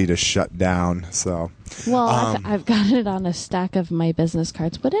tendency to shut down. So, Well, I've got it on a stack of my business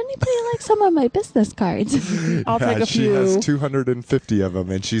cards. Would anybody like some of my business cards? I'll take a she few. has 250 of them,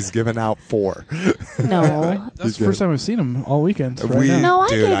 and she's given out 4. No. That's the first time I've seen him all weekend. Right We, now. No, I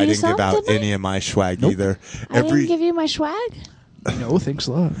dude, gave I you didn't some, give out didn't I? any of my swag either. I didn't give you my swag? No, thanks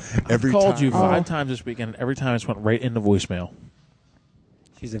a lot. every Called time, you 5 times this weekend. Every time it's went right into voicemail.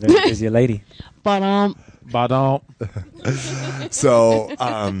 She's a very busy lady. But Badon. So,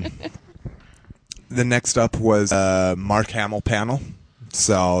 the next up was Mark Hamill panel.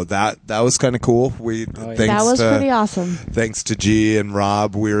 So that was kind of cool. that was pretty awesome. Thanks to G and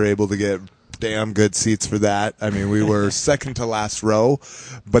Rob, we were able to get damn good seats for that. I mean, we were second to last row,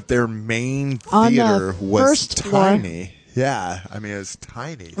 but their main On the theater was first floor. tiny. Yeah, I mean, it was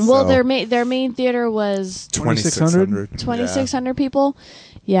tiny. Well, so their main theater was 2,600. 2,600 people.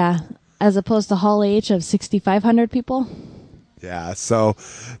 Yeah, as opposed to Hall H of 6,500 people. Yeah, so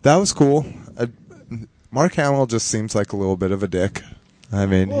that was cool. Mark Hamill just seems like a little bit of a dick. I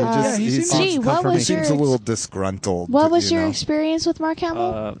mean, he seems a little disgruntled. What was you your know? experience with Mark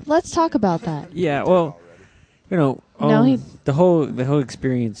Hamill? Let's talk about that. Yeah, well, No, the whole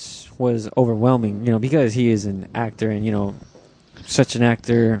experience was overwhelming. Because he is an actor and such an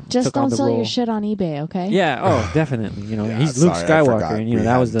actor. Just took on don't the sell role. your shit on eBay, okay? Yeah. Oh, definitely. Yeah, He's Luke sorry, I Skywalker, forgot. and We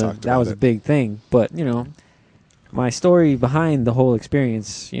that was hadn't talked that was about a it. big thing. But my story behind the whole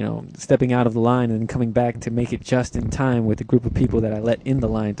experience, stepping out of the line and coming back to make it just in time with the group of people that I let in the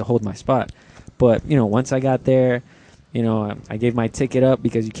line to hold my spot. But once I got there, I gave my ticket up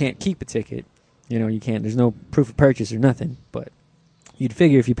because you can't keep a ticket. You can't. There's no proof of purchase or nothing. But you'd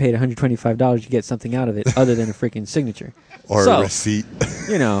figure if you paid $125, you get something out of it other than a freaking signature Or a receipt.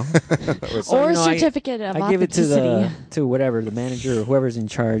 Or a certificate of I give it authenticity. to whatever, the manager or whoever's in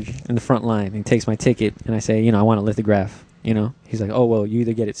charge in the front line. He takes my ticket and I say, I want a lithograph. He's like, oh, well, you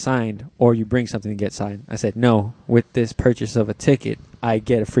either get it signed or you bring something to get signed. I said, no, with this purchase of a ticket, I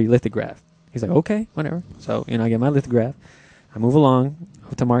get a free lithograph. He's like, okay, whatever. So, I get my lithograph. I move along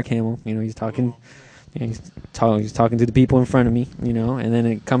up to Mark Hamill. He's talking. He's talking to the people in front of me, and then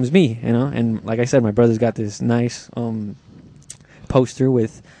it comes me, and like I said, my brother's got this nice poster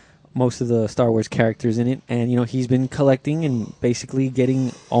with most of the Star Wars characters in it, and he's been collecting and basically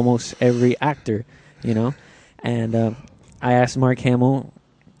getting almost every actor, and I asked Mark Hamill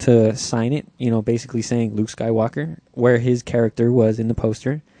to sign it, basically saying Luke Skywalker, where his character was in the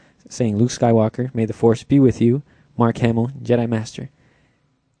poster, saying Luke Skywalker, may the Force be with you, Mark Hamill, Jedi Master.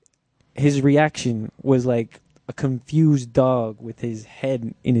 His reaction was like a confused dog with his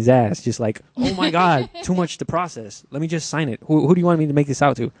head in his ass, just like, oh my God, too much to process. Let me just sign it. Who do you want me to make this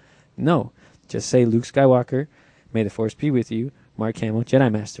out to? No, just say Luke Skywalker, may the Force be with you, Mark Hamill,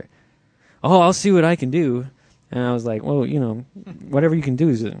 Jedi Master. Oh, I'll see what I can do. And I was like, well, whatever you can do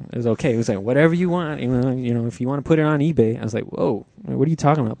is okay. It was like, whatever you want, if you want to put it on eBay. I was like, whoa, what are you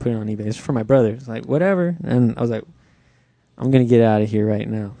talking about putting it on eBay? It's for my brother. It's like, whatever. And I was like, I'm going to get out of here right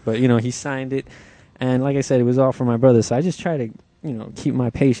now. But, he signed it. And like I said, it was all for my brother. So I just try to, keep my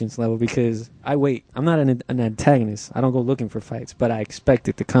patience level because I wait. I'm not an antagonist. I don't go looking for fights, but I expect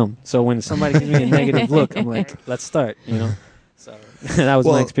it to come. So when somebody gives me a negative look, I'm like, let's start, So that was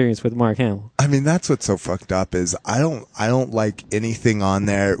my experience with Mark Hamill. I mean, that's what's so fucked up is I don't like anything on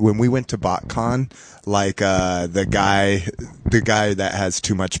there. When we went to BotCon, like the guy that has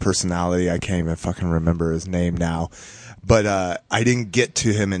too much personality, I can't even fucking remember his name now. But I didn't get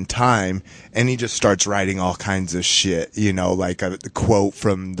to him in time, and he just starts writing all kinds of shit, like a quote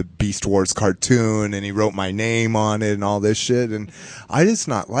from the Beast Wars cartoon, and he wrote my name on it and all this shit. And I just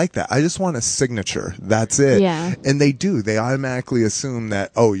not like that. I just want a signature. That's it. Yeah. And they do. They automatically assume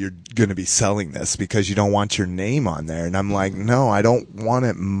that, oh, you're going to be selling this because you don't want your name on there. And I'm like, no, I don't want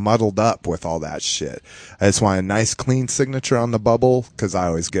it muddled up with all that shit. I just want a nice, clean signature on the bubble because I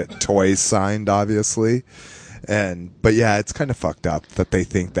always get toys signed, obviously. But yeah, it's kind of fucked up that they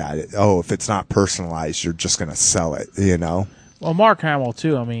think that, if it's not personalized, you're just going to sell it, Well, Mark Hamill,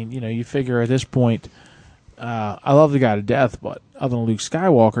 too. I mean, you figure at this point, I love the guy to death, but other than Luke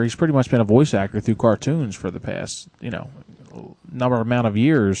Skywalker, he's pretty much been a voice actor through cartoons for the past, amount of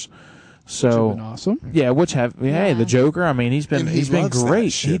years. So Which have been awesome. Yeah, hey, the Joker. I mean, he's been loves great. that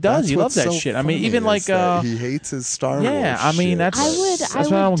shit. He does. That's He loves what's that so shit. I mean, funny even is like that he hates his Star Wars. Yeah, I mean, shit. that's I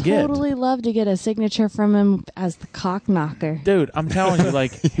what I would don't get. totally love to get a signature from him as the cock knocker. Dude, I'm telling you,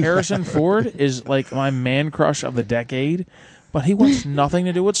 like Harrison Ford is like my man crush of the decade, but he wants nothing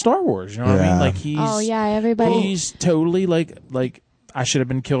to do with Star Wars. You know what I mean? Like everybody. He's totally like I should have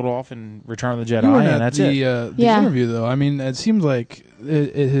been killed off in Return of the Jedi, You weren't and at that's the, it. the interview, though. I mean, it seemed like at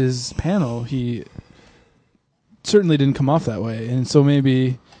his panel, he certainly didn't come off that way. And so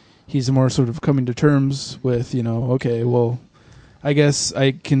maybe he's more sort of coming to terms with, okay, well, I guess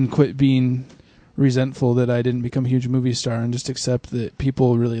I can quit being resentful that I didn't become a huge movie star and just accept that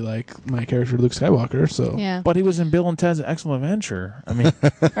people really like my character, Luke Skywalker. So Yeah. But he was in Bill and Ted's Excellent Adventure. I mean,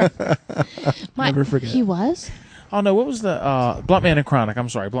 never forget. He was? oh no, what was the Blunt Man and Chronic? I'm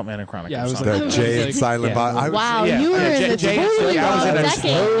sorry, Blunt Man and Chronic. Yeah, I'm I was sorry. The Jay and Silent Bob. I was- Wow, you were in the totally I was in wrong a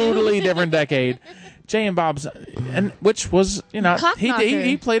decade. totally different decade. Jay and Bob's, and which was Cock he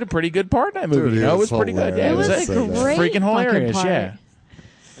knocker. played a pretty good part in that movie. Dude, It it was was pretty good. Yeah, It was like, a great freaking hilarious. fucking Yeah.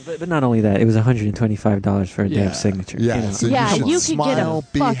 part. But not only that, it was $125 for a Yeah. damn signature. Yeah, so Yeah, you you should could get a smile,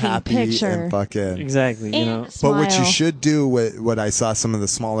 be fucking happy, picture. and fucking. Exactly. And But what you smile. should do, what I saw some of the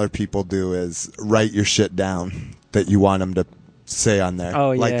smaller people do, is write your shit down that you want them to say on there.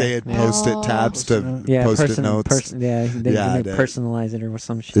 Oh, like yeah. they had Yeah. post-it tabs to Yeah, post-it notes. they Yeah, they they- personalize it or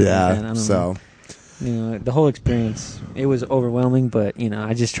some shit like that. I Yeah, don't so know. The whole experience, it was overwhelming, but,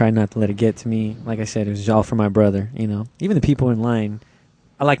 I just tried not to let it get to me. Like I said, it was all for my brother, Even the people in line,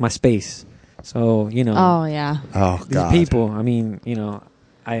 I like my space. So, Oh, yeah. oh these god, people, I mean,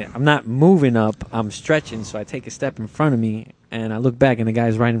 I'm not moving up. I'm stretching, so I take a step in front of me, and I look back, and the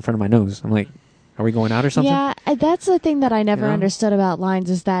guy's right in front of my nose. I'm like, are we going out or something? Yeah, that's the thing that I never You know? understood about lines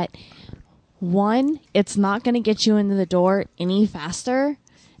is that, one, it's not going to get you into the door any faster,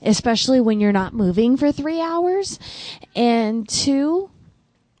 especially when you're not moving for 3 hours. And two,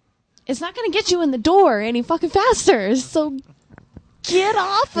 it's not going to get you in the door any fucking faster. So get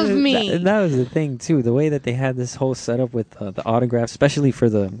off of me. That was the thing, too. The way that they had this whole setup with the autographs, especially for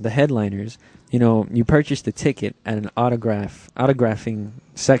the headliners. You know, you purchased the ticket at an autographing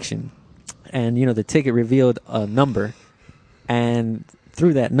section. And, you know, the ticket revealed a number. And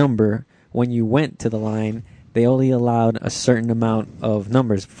through that number, when you went to the line, they only allowed a certain amount of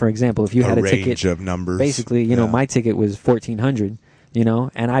numbers. For example, if you had a range ticket of numbers. Basically, you know, my ticket was 1,400, you know,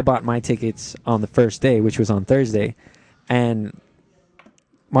 and I bought my tickets on the first day, which was on Thursday. And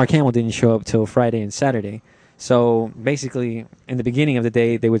Mark Hamill didn't show up till Friday and Saturday. So basically, in the beginning of the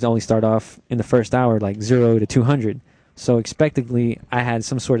day, they would only start off in the first hour, like 0 to 200. So expectedly, I had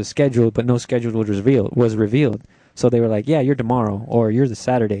some sort of schedule, but no schedule was revealed. So they were like, yeah, you're tomorrow, or you're the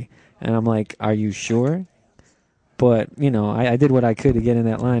Saturday. And I'm like, are you sure? But, you know, I did what I could to get in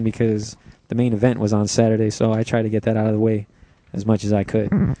that line because the main event was on Saturday, so I tried to get that out of the way as much as I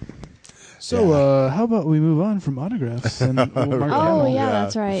could. So, how about we move on from autographs? And Mark Oh, Hamill? yeah,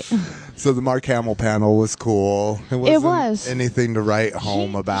 that's right. So the Mark Hamill panel was cool. Wasn't was. anything to write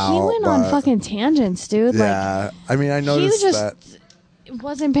home about. He went on but- fucking tangents, dude. Yeah, I mean, I Like, noticed he that. just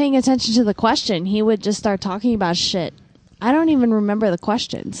wasn't paying attention to the question. He would just start talking about shit. I don't even remember the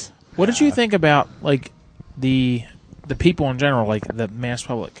questions. What did you think about like the people in general, like the mass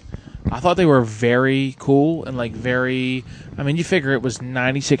public? I thought they were very cool and like very. I mean, you figure it was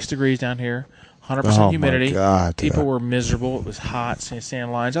 96 degrees down here, 100% Oh, my humidity. God, People yeah. were miserable. It was hot,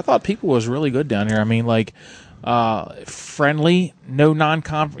 stand lines. I thought people was really good down here. I mean, like friendly, no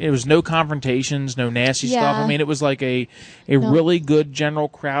It was no confrontations, no nasty Yeah. stuff. I mean, it was like a really good general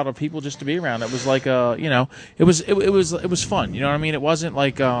crowd of people just to be around. It was like it was fun. You know what I mean? It wasn't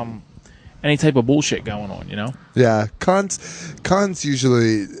like any type of bullshit going on. You know? Yeah, cons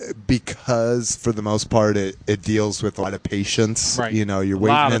usually, because for the most part it deals with a lot of patience. Right. You know, you're A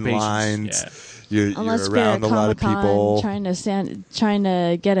lot waiting of in patience, lines. yeah. You're Unless around a lot of people. trying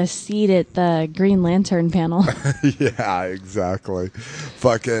to get a seat at the Green Lantern panel. Yeah, exactly.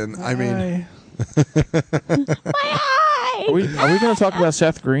 Fucking, I mean, Are we going to talk about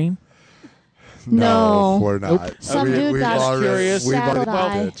Seth Green? No. we're not. Some dude we've got already- curious. we've already Well,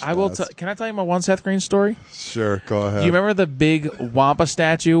 bitched I will. this. Can I tell you my one Seth Green story? Sure, go ahead. Do you remember the big Wampa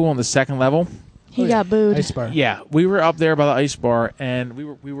statue on the second level? He got booed. Ice bar. Yeah, we were up there by the ice bar, and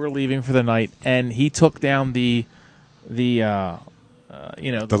we were leaving for the night, and he took down the the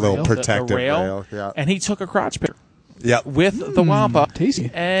little rail, protective the rail, rail, yeah. and he took a crotch picture Yeah. with the Wampa. Tasty.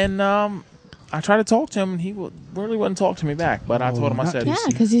 And I tried to talk to him, and he really wouldn't talk to me back. But I told him, I not said, Yeah,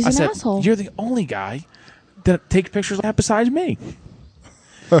 because he's I an said, asshole. "You're the only guy that takes pictures like that besides me."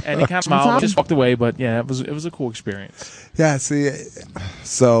 And he kind of smiled and just walked away. But yeah, it was a cool experience. Yeah, see,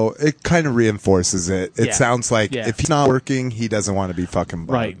 so it kind of reinforces it. It Yeah. sounds like Yeah. if he's not working, he doesn't want to be fucking bugged.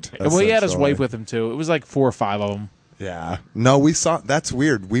 Right. Well, he had his essentially. wife with him too. It was like 4 or 5 of them. Yeah. No, we saw. That's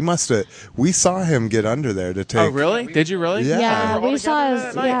weird. We saw him get under there to take. Oh, really? Did you really? Yeah. Yeah, Were we all we saw together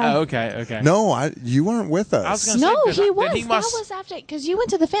his. that night? Yeah. Oh, okay. No, you weren't with us. I was gonna say, No, 'cause he then was. he must- That was after because you went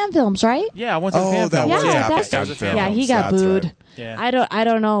to the fan films, right? Yeah, I went to the Oh, fan that film. was Yeah, after that's fan That was a film. yeah. He got That's booed. right. Yeah. I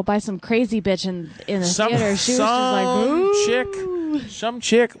don't know by some crazy bitch in the theater. She was just like, "Boo." some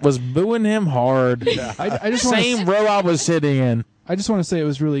chick was booing him hard. I just want Same row I was sitting in. I just want to say it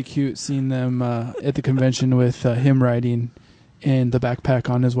was really cute seeing them at the convention with him riding in the backpack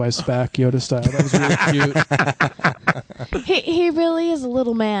on his wife's back, Yoda style. That was really cute. He really is a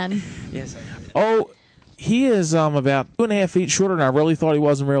little man. Yes. Oh, he is about 2.5 feet shorter than I really thought he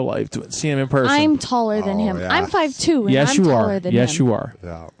was in real life. Seeing him in person. I'm taller than Oh, him. yeah. I'm 5'2", and yes, I'm you taller are. than Yes, him. you are.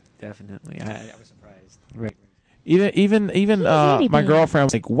 Yeah. Definitely. I was surprised. Right. Even itty my bitty. girlfriend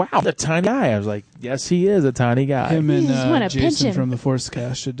was like, "Wow, a tiny guy." I was like, "Yes, he is a tiny guy." Him You just wanna and pinch Jason him. from the Force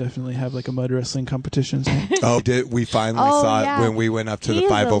Cast should definitely have like a mud wrestling competition. Oh, did we finally Oh, saw yeah. it when we went up to He the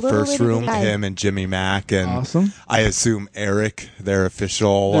is a little 501st bitty room? guy. Him and Jimmy Mack and Awesome. I assume Eric, their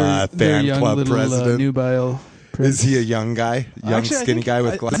official Their fan young club little, president. nubile Is he a young guy, Actually, I skinny think- guy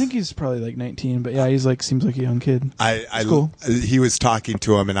with I glasses? think he's probably like 19, but yeah, he's like seems like a young kid. I cool. He was talking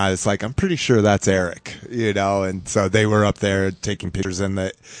to him, and I was like, I'm pretty sure that's Eric, and so they were up there taking pictures, and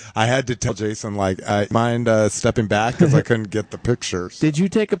I had to tell Jason, like, mind stepping back because I couldn't get the pictures. Did you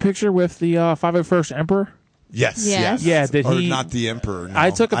take a picture with the 501st Emperor? Yes, Yes. Yeah, did or he- not the Emperor? No. I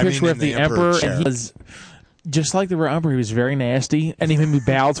took a I mean picture in with the Emperor, chair. and he was just like the Emperor, he was very nasty, and he made me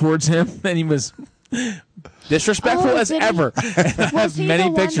bow towards him, and he was disrespectful as did he? ever. And I Was have he many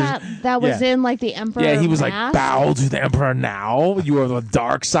the pictures. one that was in like the Emperor? Yeah, he was like, mask? bow to the Emperor now. You are the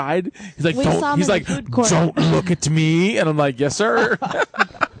dark side. He's like, We saw him he's in like, the food court. don't look at me. And I'm like, yes, sir.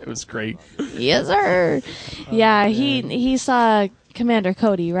 It was great. Yes, sir. Yeah, he saw Commander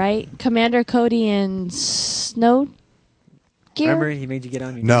Cody, right? Commander Cody in snow gear. Remember, he made you get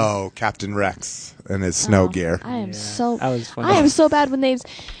on your No, Captain Rex and his snow gear. I am Yeah, so that was funny. I am so bad with names.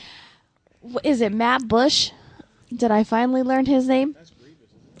 Is it Matt Bush? Did I finally learn his name?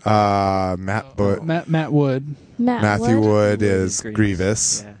 Matt Matt Wood. Matthew Wood is Grievous.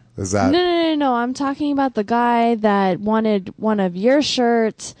 Grievous. Yeah. Is that? No. I'm talking about the guy that wanted one of your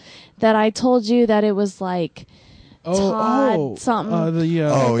shirts. That I told you that it was like Todd something. Oh, and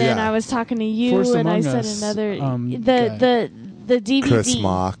then yeah. I was talking to you, Force and I Among said Us, another guy. the DVD. Chris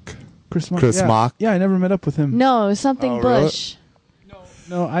Mock. Chris yeah. Mock. Yeah, I never met up with him. No, it was something Oh, really? Bush.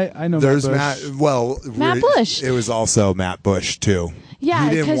 No, I know. There's Matt Bush. Matt. Well, Matt Bush. It was also Matt Bush too. Yeah, he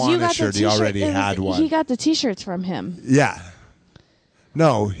didn't because want you a got shirt. the He t-shirt. already had one. He got the T-shirts from him. Yeah.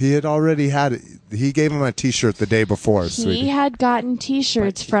 No, he had already had it. He gave him a T-shirt the day before. He sweetie. had gotten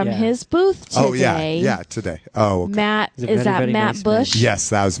T-shirts But, from yeah. his booth today. Oh yeah, today. Oh, okay. Matt, He's a is very, that very Matt nice Bush? Yes,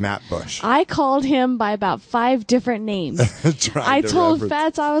 that was Matt Bush. I called him by about 5 different names. Trying I to told reference-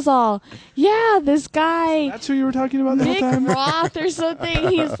 Fats, I was all, yeah, this guy, That's who you were talking about the whole Nick time. Roth or something.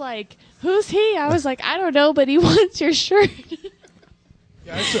 He's like, who's he? I was like, I don't know, but he wants your shirt.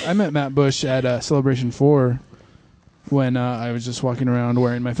 I met Matt Bush at Celebration 4 when I was just walking around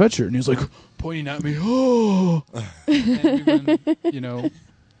wearing my Fed shirt, and he was like pointing at me. Oh, and we've been,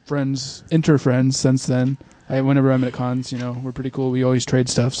 friends, inter-friends since then. Whenever I'm at cons, we're pretty cool. We always trade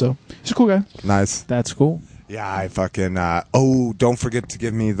stuff, so he's a cool guy. Nice. That's cool. Yeah, I fucking. Don't forget to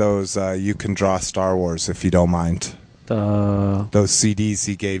give me those. You can draw Star Wars if you don't mind. Those CDs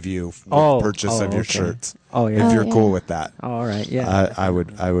he gave you with purchase of your okay. shirts. Oh yeah. If you're yeah. cool with that, All right. Yeah. I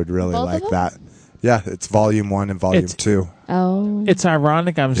would really Both of like them? that. Yeah, it's Volume 1 and Volume It's- 2. Oh. It's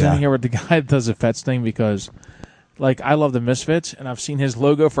ironic I'm sitting Yeah. here with the guy that does the Fets thing because, like, I love the Misfits, and I've seen his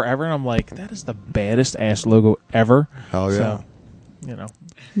logo forever, and I'm like, that is the baddest ass logo ever. Hell yeah. So,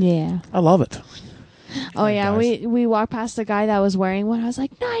 Yeah. I love it. Oh, yeah. guys. We walked past a guy that was wearing one. I was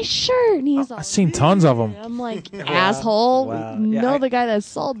like, nice shirt. And he's all, I've seen tons of them. I'm like, asshole. Wow. Know Yeah, the guy that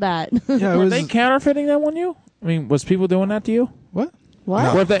sold that. Yeah, it Were was they counterfeiting that on you? I mean, was people doing that to you? what?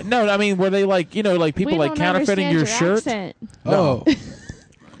 What? Were they, no, I mean, were they like, like people We like don't counterfeiting understand your shirt? accent. Oh,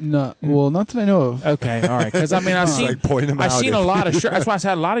 no. Well, not that I know of. Okay, all right. Because I mean, I've He's seen, like, point him I've out seen if- a lot of shirts. That's why I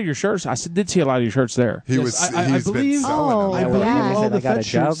said a lot of your shirts. did see a lot of your shirts there. He Yes, was. I He's believe- been selling Oh, them. I believe yeah. all I the got a Fed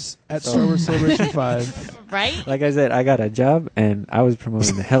job. shirts at Star Wars Celebration 5. Right? Like I said, I got a job, and I was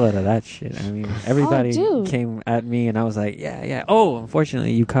promoting the hell out of that shit. I mean, everybody dude. came at me, and I was like, yeah. Oh,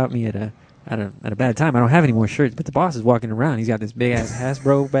 unfortunately, you caught me at a bad time. I don't have any more shirts, but the boss is walking around. He's got this big ass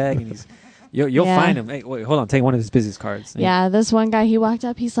Hasbro bag, and you'll Yeah. find him. Hey, wait, hold on, take one of his business cards. Yeah, this one guy, he walked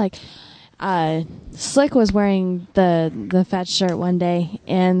up, he's like, Slick was wearing the Fat shirt one day,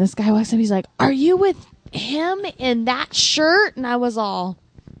 and this guy walks up, he's like, are you with him in that shirt? And I was all,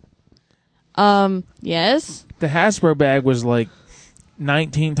 yes. The Hasbro bag was like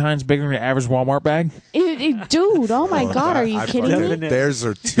 19 times bigger than the average Walmart bag. Dude, oh my God, are you I kidding fucking- me? Theirs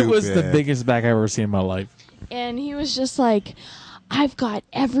are too It was the big. biggest bag I've ever seen in my life. And he was just like, I've got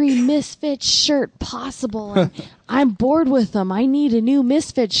every Misfits shirt possible, and I'm bored with them. I need a new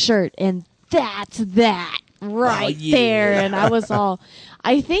Misfits shirt, and that's that right there. And I was all,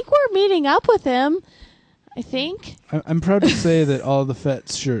 I think we're meeting up with him. I think. I'm proud to say that all the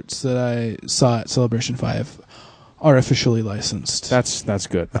Fets shirts that I saw at Celebration 5 are officially licensed. That's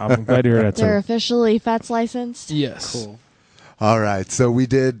good. I'm glad to hear that They're too. officially Fats licensed. Yes. Cool. All right, so we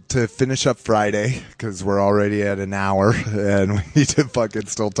did to finish up Friday because we're already at an hour and we need to fucking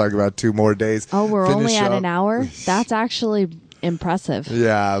still talk about 2 more days. Oh, we're only Finish at up- an hour? That's actually impressive.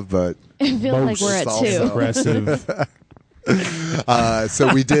 Yeah, but It feels like we're at also- 2. Impressive.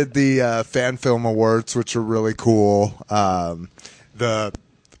 so we did the fan film awards, which were really cool. The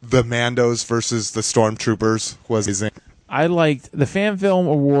Mandos versus the Stormtroopers was amazing. I liked the fan film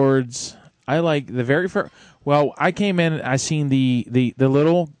awards. I like the very first. Well, I came in and I seen the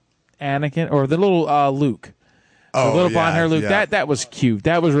little Anakin or the little Luke, the little blonde hair Luke. yeah. That was cute.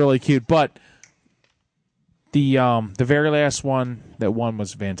 That was really cute. But the very last one that won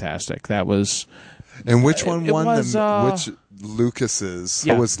was fantastic. That was And which one it won? was, Which Lucas's?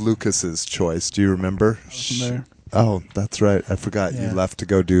 Yeah. What was Lucas's choice? Do you remember? From there. Oh, that's right. I forgot you Yeah. left to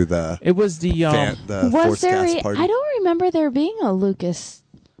go do the it was the the Was Force there? Cast party. I don't remember there being a Lucas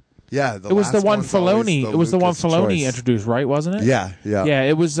Yeah, It was the last one one's always Filoni. the It was the one Lucas Filoni choice. introduced, right? Wasn't it? Yeah. Yeah,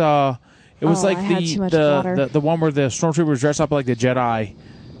 it was. It was Oh, like I had too much water. the one where the stormtroopers dress up like the Jedi.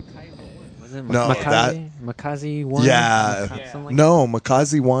 Was it No, Makazi 1? Yeah. Something like No,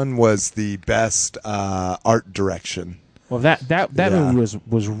 Makazi 1 was the best art direction. Well, that Yeah. movie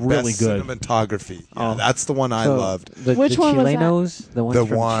was really Best good. cinematography. Yeah, Oh. that's the one I So, loved. Which the one was that? Chilenos, the ones The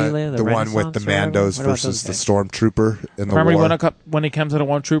from one, Chile, the one with the Renaissance or whatever? Mandos What about versus the those guys? Stormtrooper in the Remember war. when he comes to the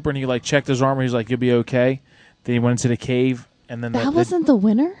one trooper and he like checked his armor, he's like, "You'll be okay." Then he went into the cave, and then That wasn't the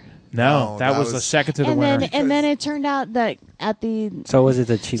winner. no, No, that that was the was- second to the And winner. then it turned out that at the So was it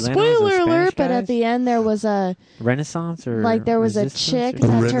the Chilenos? the spoiler Spanish alert, but guys? at the end there was a Renaissance or like there was a Resistance chick or that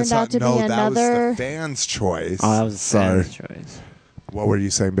something? turned out to no, be that another. was the fans' choice. Oh, that was the Sorry. fans' choice. What were you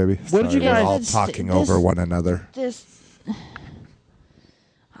saying, baby? What did you Sorry, we're guys- all This- talking this- over one another. This.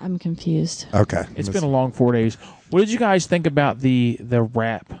 I'm confused. Okay. It's been a long 4 days. What did you guys think about the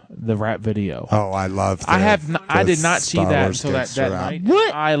rap video? Oh, I love. I did not see that until that night.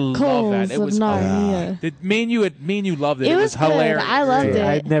 What? I love Coals that. It of was Narnia. me and you loved it. It It was was hilarious. good. I loved it.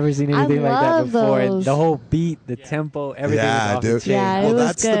 I'd never seen I anything like that love before. And those. the whole beat, the tempo, everything was Yeah, off dude. the chain. Yeah, it Well, was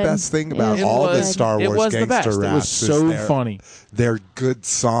that's the good. best thing It about was all the good. Star Wars It was the gangster best. It raps. was so is funny. They're good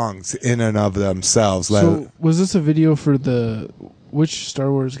songs in and of themselves. So was this a video for which Star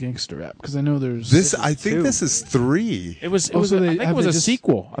Wars gangster rap? Because I know there's I think two. this is 3. It was. It Oh, was. so I they- think it have was they a just-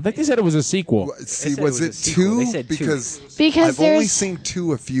 sequel. I think they said it was a sequel. See, said was it it was a sequel. 2? They said 2. Because Because I've only there's seen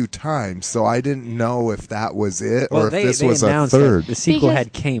 2 a few times, so I didn't know if that was it Well, or if they this was a announced that third. the sequel Because-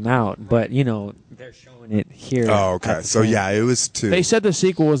 had came out, but they're showing it here. Oh, at okay. the So same- yeah, it was 2. They said the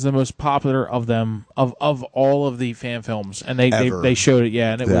sequel was the most popular of them of all of the fan films, and they Ever. showed it.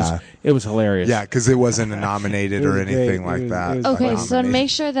 Yeah, and Yeah. it was hilarious. Yeah, because it wasn't nominated It or was anything great. like It was- that. it was okay. fun. So to make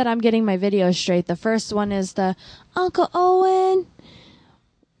sure that I'm getting my video straight, the first one is the Uncle Owen.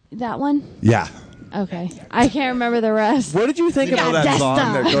 That one. Yeah. Okay, I can't remember the rest. What did you think You know about that song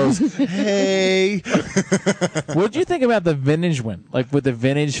Desta. that goes, hey. What did you think about the vintage one, like with the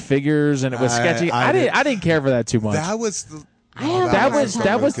vintage figures and it was sketchy? I didn't care for that too much. That was the. I have That a hard was- time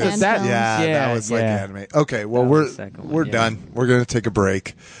that with was the- fan that- films. Yeah, Yeah, that was like yeah. anime. Okay, well That we're was the second one, we're yeah. done. We're gonna take a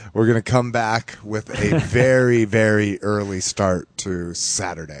break. We're gonna come back with a very very early start to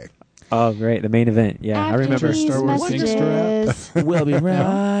Saturday. Oh, great! The main event. Yeah, I After remember. these Star Wars gangster messages. We'll be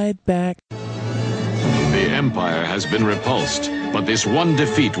right back. The Empire has been repulsed, but this one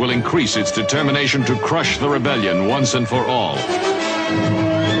defeat will increase its determination to crush the rebellion once and for all.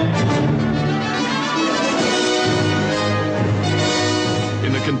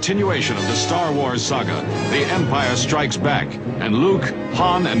 In the continuation of the Star Wars saga, the Empire strikes back, and Luke,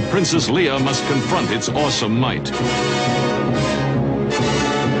 Han, and Princess Leia must confront its awesome might.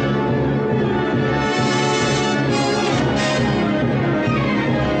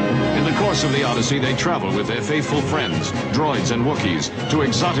 In the course of the Odyssey, they travel with their faithful friends, droids and Wookiees, to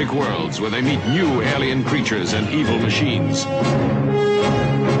exotic worlds where they meet new alien creatures and evil machines.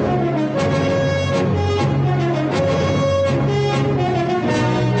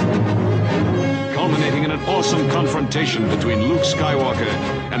 Culminating in an awesome confrontation between Luke Skywalker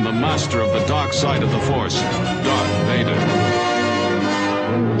and the master of the dark side of the Force, Darth Vader.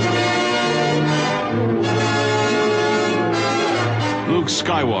 Luke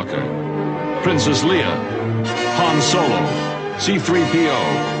Skywalker, Princess Leia, Han Solo, C-3PO,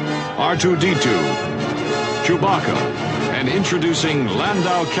 R2-D2, Chewbacca, and introducing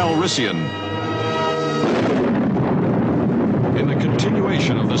Landau Calrissian. In the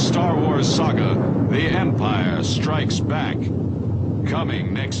continuation of the Star Wars saga, The Empire Strikes Back.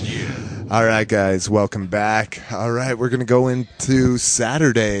 Coming next year. All right, guys, welcome back. All right, we're going to go into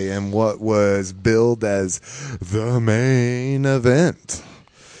Saturday and what was billed as the main event.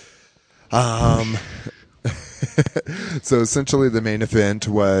 So essentially the main event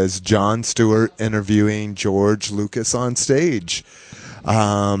was Jon Stewart interviewing George Lucas on stage.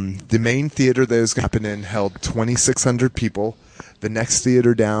 The main theater that was going to happen in held 2,600 people. The next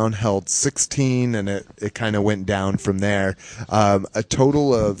theater down held 16, and it kind of went down from there. A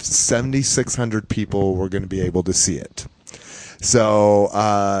total of 7,600 people were going to be able to see it. So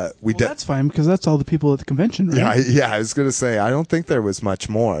that's fine because that's all the people at the convention, right? I was going to say, I don't think there was much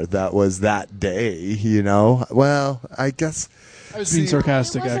more that was that day, you know? Well, I guess. I was being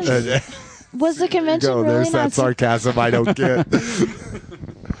sarcastic, It actually. wasn't- Was the convention really There's not? that sarcasm I don't get.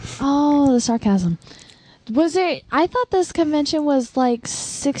 Oh, the sarcasm. Was there? I thought this convention was like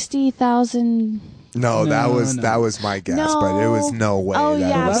 60,000. No, that No, was no. that was my guess, No. but it was no way. Oh, that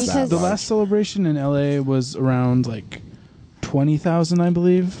yeah, it was because- that The much. last celebration in LA was around like 20,000, I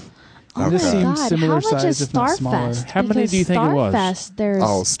believe. Oh This my seems God! similar How much size, is if not smaller. Starfest? How many Because do you think it was? Starfest, there's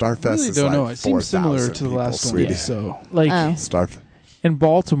Starfest I really is don't like know. It seems similar 4,000 to the people, last one. sweetie. So Like Oh. Starf. in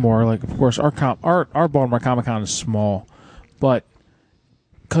Baltimore, like of course our Baltimore Comic Con is small, but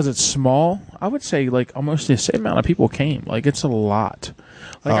because it's small, I would say like almost the same amount of people came. Like it's a lot.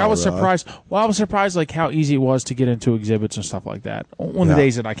 Like I was really? surprised. Well, I was surprised like how easy it was to get into exhibits and stuff like that on the Yeah.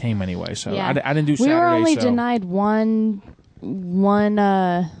 days that I came anyway. So Yeah. I didn't do Saturday. we were only so. denied one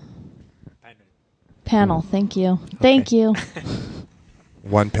panel. Thank you. Thank you.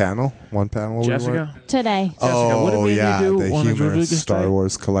 One panel. We were? Jessica. Today Jessica, what did Oh we yeah, do the on the George humorous Lucas Star Day?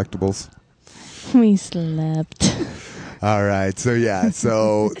 Wars collectibles. we slept. All right,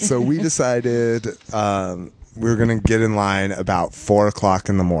 so we decided we were gonna get in line about 4:00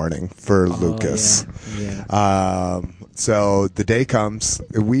 in the morning for Lucas. Yeah. So the day comes.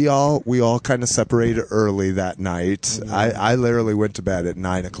 We all kind of separated early that night. I literally went to bed at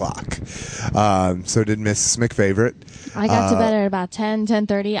 9:00. So did Mrs. McFavorite. I got to bed at about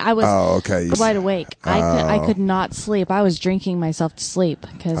 10:30. I was Okay. wide awake. I could not sleep. I was drinking myself to sleep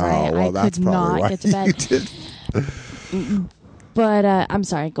because I that's could probably not why get to you bed. did. But I'm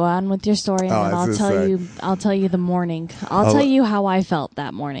sorry. Go on with your story, and then I was I'll gonna tell say. you. I'll tell you the morning. I'll tell you how I felt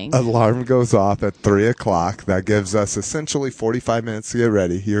that morning. Alarm goes off at 3:00. That gives us essentially 45 minutes to get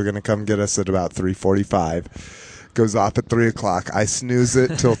ready. You're going to come get us at about 3:45. Goes off at 3:00. I snooze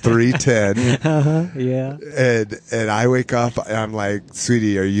it till 3:10. Yeah. And I wake up and I'm like,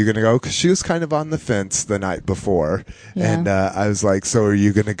 sweetie, are you going to go? Because she was kind of on the fence the night before. Yeah. And I was like, so are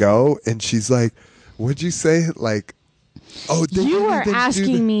you going to go? And she's like, what'd you say? Like, oh, they You didn't are even do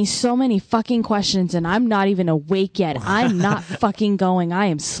asking me so many fucking questions, and I'm not even awake yet. I'm not fucking going. I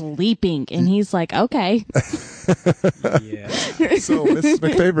am sleeping. And he's like, okay. Yeah. So Mrs.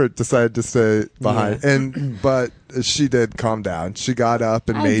 McFavorite decided to stay behind, but she did calm down. She got up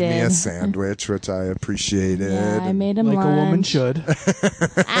and I made me a did. sandwich, which I appreciated. Yeah, I made him like lunch. a woman should.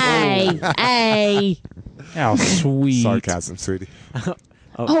 Hey. How sweet. Sarcasm, sweetie.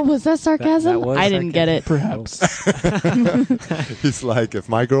 Oh, was that sarcasm? that was I didn't get it. Perhaps. He's like, if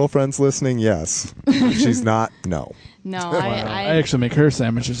my girlfriend's listening, yes. If she's not, no. No, I actually make her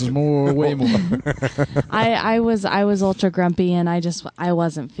sandwiches way more. I was ultra grumpy, and I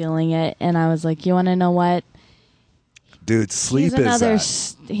wasn't feeling it, and I was like, you want to know what? Dude, sleep He's another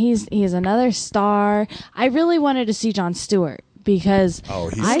is he's another star. I really wanted to see Jon Stewart because Oh,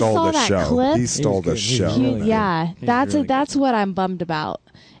 he I stole saw the that show. clip. He stole the good. He show. was really good. Yeah, He's that's really that's what I'm bummed about,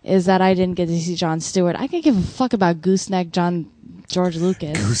 is that I didn't get to see Jon Stewart. I could give a fuck about Gooseneck George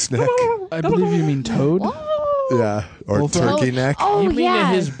Lucas. Gooseneck. I believe you mean Toad. Yeah. Or Both turkey Oh, neck. Oh You mean yeah.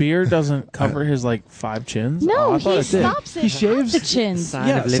 that his beard doesn't cover his like 5 chins? No, Oh, I thought he it did. stops it. He shaves- at the chins. Sign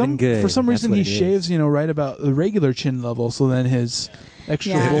of living good. For some That's reason what he it is. shaves, right about the regular chin level, so then his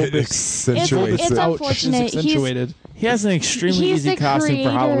extra Yeah. It bulbous accentuates It's it. pouch unfortunate. is accentuated. He has an extremely He's easy the costume for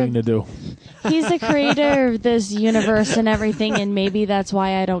creator Halloween to of- do. He's the creator of this universe and everything, and maybe that's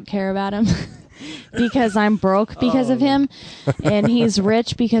why I don't care about him. Because I'm broke because of him, and he's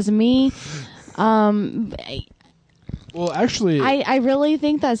rich because of me. Well, actually, I really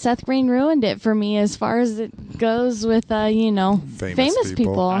think that Seth Green ruined it for me as far as it goes with famous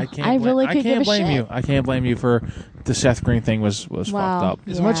people. I can't really I could can't give a blame shit. you. I can't blame you for the Seth Green thing was Wow. fucked up.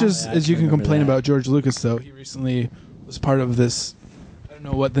 as much Yeah. as you can remember complain that. about George Lucas, though, he recently was part of this. I don't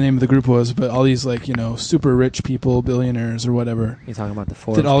know what the name of the group was, but all these super rich people, billionaires or whatever, You're talking about the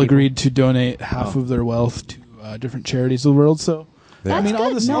four that all people? agreed to donate half of their wealth to different charities of the world. So Yeah. That's I mean, all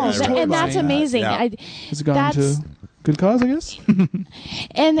good. this- all No, this th- toy and that's buying, amazing. yeah. has it gone That's- to good cause, I guess.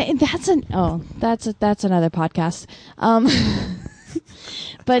 And that's another podcast.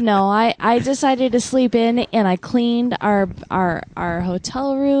 But no, I decided to sleep in, and I cleaned our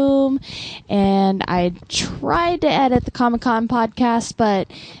hotel room, and I tried to edit the Comic-Con podcast, but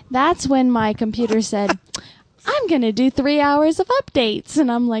that's when my computer said, I'm going to do 3 hours of updates.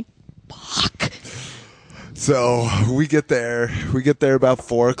 And I'm like, fuck. So we get there about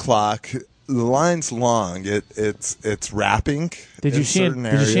 4:00. The line's long. It's wrapping. Did you in see certain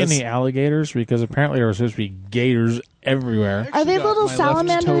Did you see areas. any alligators? Because apparently there were supposed to be gators everywhere. Are they got little my left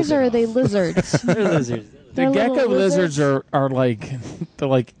salamanders toe or are bit they off. lizards? They're lizards. The They're little gecko lizards? lizards are like they're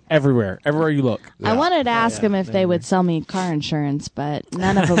like everywhere you look. I wanted to ask yeah, them if they would sell me car insurance, but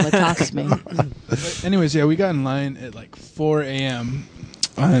none of them would talk to me. Anyways, yeah, we got in line at like 4 a.m.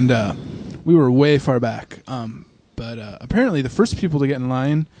 and we were way far back. But apparently, the first people to get in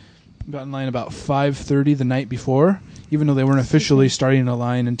line got in line about 5:30 the night before, even though they weren't officially starting a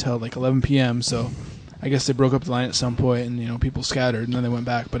line until like 11 p.m. So I guess they broke up the line at some point, and people scattered, and then they went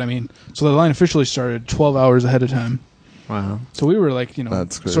back. But I mean, so the line officially started 12 hours ahead of time. Wow. So we were like,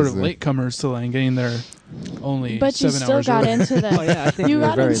 That's sort of crazy. latecomers to line, getting there only But you 7 still hours got early. into the Oh, yeah, I think you we were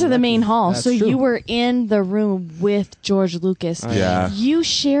got very into the main hall, That's so true. you were in the room with George Lucas. Yeah. You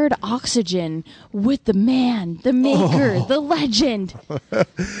shared oxygen with the man, the maker, the legend.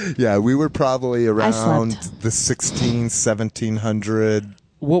 Yeah, we were probably around slept. the 1700.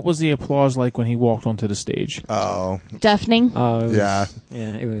 What was the applause like when he walked onto the stage? Oh, Deafening. It was- Yeah.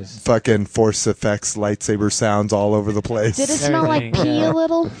 Yeah, it was. fucking Force effects, lightsaber sounds all over the place. Did it smell like Everything, pee yeah. a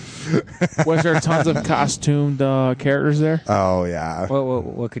little? Was there tons of costumed characters there? Oh, yeah.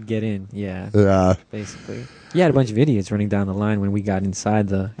 What could get in? Yeah, Yeah. basically. You had a bunch of idiots running down the line when we got inside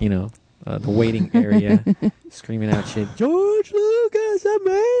the waiting area, screaming out shit. George Lucas, I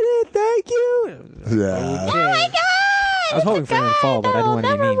made it. Thank you. Yeah. Oh my God! I was hoping for him to fall, but I didn't want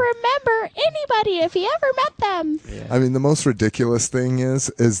to be mean. remember anybody if he ever met them. I mean, the most ridiculous thing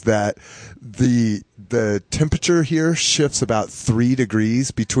is that the temperature here shifts about 3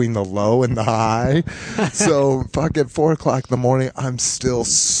 degrees between the low and the high. So fucking 4 o'clock in the morning, I'm still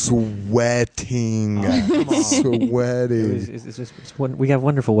sweating. Sweating. We have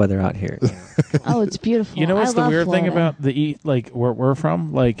wonderful weather out here. Oh, it's beautiful. You know what's I the love weird thing Florida. about where we're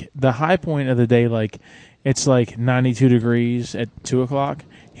from? Like the high point of the day, like it's like 92 degrees at 2 o'clock.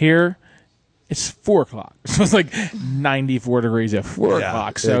 Here, it's 4 o'clock. So it's like 94 degrees at 4 Yeah,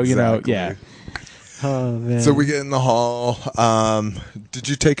 o'clock. So exactly. yeah. Oh man. So we get in the hall. Did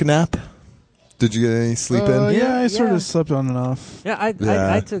you take a nap? Did you get any sleep in? Yeah, I sort Yeah. of slept on and off. Yeah,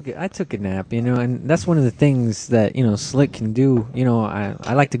 Yeah. I took a nap, and that's one of the things that Slick can do.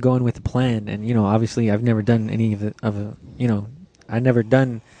 I like to go in with a plan, and obviously I've never done any of I've never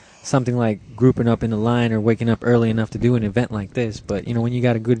done something like grouping up in a line or waking up early enough to do an event like this. But when you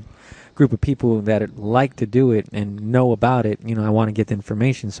got a good group of people that like to do it and know about it, I want to get the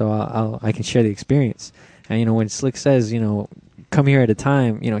information so I can share the experience. And when Slick says, come here at a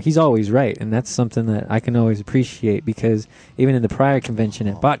time, he's always right, and that's something that I can always appreciate, because even in the prior convention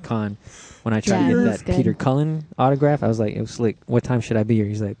at BotCon, when I tried Yeah, to it get was that good. Peter Cullen autograph, I was like, it was Slick, what time should I be here?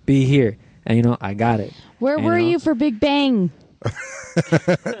 He's like, be here. And I got it. Where were you for Big Bang?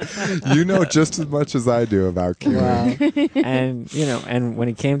 You know just as much as I do about Q. And and when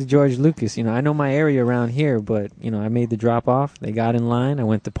it came to George Lucas, I know my area around here, but I made the drop off. They got in line. I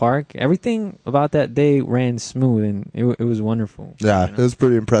went to park. Everything about that day ran smooth, and it was wonderful. Yeah, it was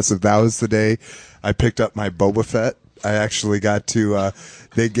pretty impressive. That was the day I picked up my Boba Fett. I actually got to.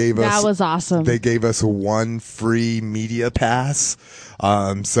 They gave us. That was awesome. They gave us one free media pass,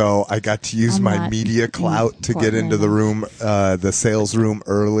 so I got to use I'm my not media clout to get important into the enough. room, the sales room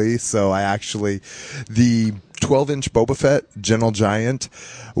early. So I actually, the 12-inch Boba Fett Gentle Giant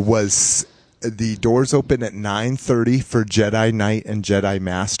was. The doors open at 9:30 for Jedi Knight and Jedi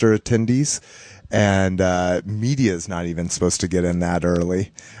Master attendees. And media is not even supposed to get in that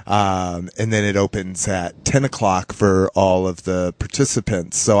early. And then it opens at 10 o'clock for all of the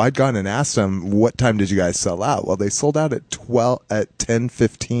participants. So I'd gone and asked them, what time did you guys sell out? Well, they sold out at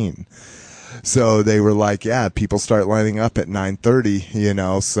 10:15. So they were like, yeah, people start lining up at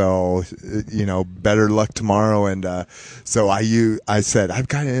 9:30, so, better luck tomorrow. And, so I said, I've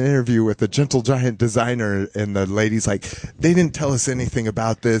got an interview with a Gentle Giant designer. And the lady's like, they didn't tell us anything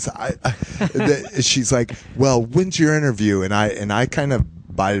about this. She's like, well, when's your interview? And I kind of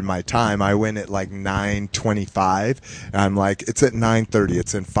bided my time. I went at like 9:25 and I'm like, it's at 9:30.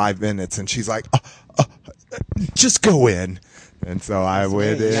 It's in 5 minutes. And she's like, just go in. And so I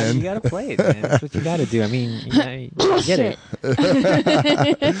went in. You gotta play it, man. That's what you gotta do. I mean, you get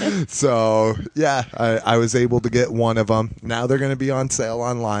it. So, yeah, I was able to get one of them. Now they're going to be on sale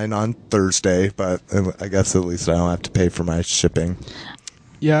online on Thursday, but I guess at least I don't have to pay for my shipping.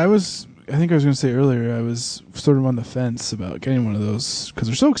 Yeah, I think I was going to say earlier, I was sort of on the fence about getting one of those because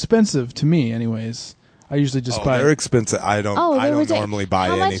they're so expensive to me, anyways. I usually just buy. They're expensive. I don't normally buy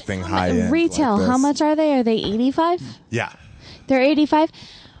How much- anything how high much- end. Retail, like how this. much are they? Are they 85? Yeah. They're 85.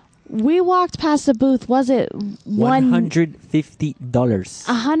 We walked past the booth. Was it $150?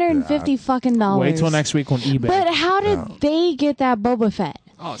 $150 fucking dollars? Wait till next week on eBay. But how did they get that Boba Fett?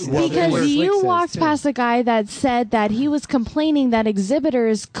 Because you walked past a guy that said that he was complaining that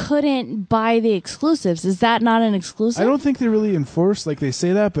exhibitors couldn't buy the exclusives. Is that not an exclusive? I don't think they really enforce, like they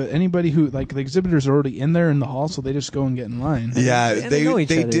say that, but anybody who, like the exhibitors are already in there in the hall, so they just go and get in line. Yeah, And they know each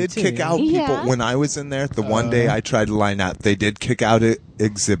they other, did too. kick out people Yeah. when I was in there. The one day I tried to line up, they did kick out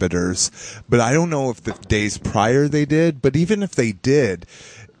exhibitors, but I don't know if the days prior they did. But even if they did,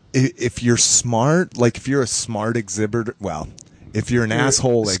 if you're smart, like if you're a smart exhibitor, well, if you're an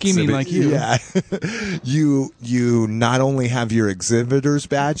asshole scheming like you. yeah, you not only have your exhibitors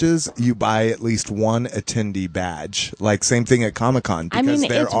badges, you buy at least one attendee badge. Like same thing at Comic-Con, because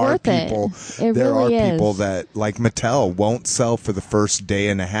there it's are worth people it. there really are people is. that, like Mattel, won't sell for the first day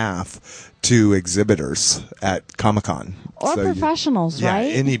and a half to exhibitors at Comic-Con. Or So professionals, yeah,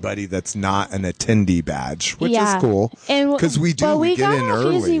 right? anybody that's not an attendee badge, which Yeah. is cool, And because we but we get got in off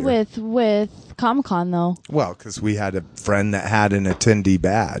early. easy with Comic-Con though. Well, because we had a friend that had an attendee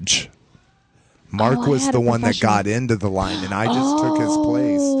badge. Mark Oh, I was had the a one that professional. got into the line, and I just took his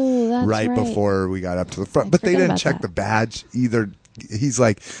place that's right. before we got up to the front. I But they forgot didn't about check that. the badge either. He's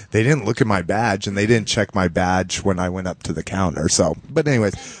like, they didn't look at my badge, and they didn't check my badge when I went up to the counter. So, but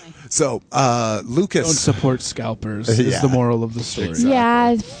anyways, so Lucas. Don't support scalpers is Yeah. the moral of the story. Exactly.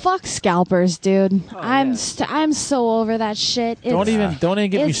 Yeah, fuck scalpers, dude. Oh, I'm yeah. I'm so over that shit. Don't even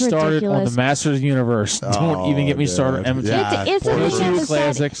get me it's started on ridiculous. the Masters of the Universe. Don't even get me started on dude. MT. Yeah. It's a Those thing two at the start.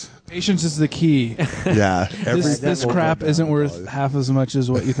 classics. Patience is the key. Yeah, This crap isn't worth half as much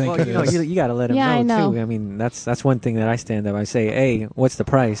as what you think Well, it you know, is. you got to let them Yeah, I know, know. too. I mean, that's one thing that I stand up. I say, hey, what's the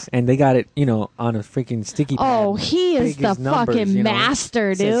price? And they got it, on a freaking sticky pad. Oh, he is Big as the numbers, fucking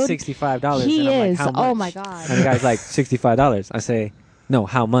master, It says dude. $65. He and I'm is. Like, how much? Oh my god. And the guy's like, $65. I say, no,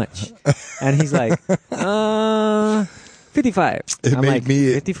 how much? And he's like, 55. It I'm made like,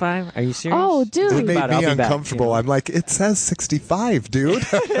 me- 55? Are you serious? Oh, dude. It Think made about it, I'll me be back, uncomfortable. I'm like, it says 65, dude.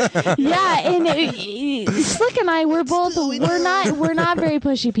 Yeah, and Slick and I, we're not very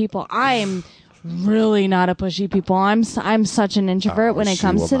pushy people. I'm really not a pushy people. I'm such an introvert when it She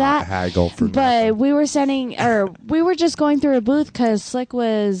comes will to not that. haggle for But we were we were just going through a booth because Slick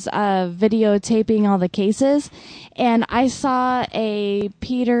was videotaping all the cases, and I saw a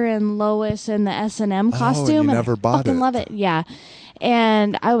Peter and Lois in the S&M costume. you and never I bought fucking it. love it. Yeah.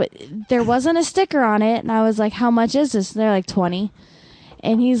 And there wasn't a sticker on it, and I was like, "How much is this?" And they're like 20,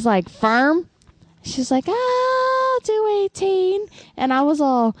 and he's like, "Firm." She's like, "I'll do 18," and I was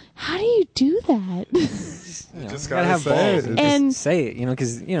all, "How do you do that?" Just gotta have balls. And- Just say it,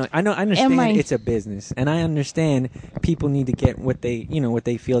 because I understand my- it's a business, and I understand people need to get what they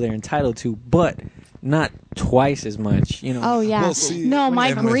feel they're entitled to, but not twice as much. Oh yeah. Well, see, no, my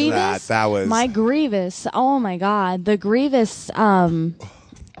and with Grievous. that was- my Grievous. Oh my god, the Grievous.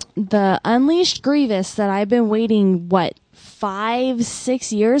 The Unleashed Grievous that I've been waiting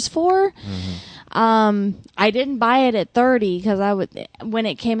 5-6 years for. I didn't buy it at 30 because when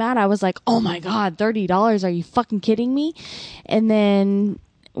it came out, I was like, oh my god, $30? Are you fucking kidding me? And then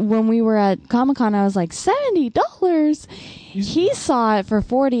when we were at Comic-Con, I was like, $70. He saw it for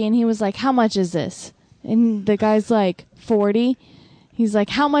 40 and he was like, how much is this? And the guy's like, 40. He's like,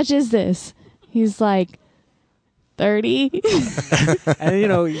 how much is this? He's like, 30.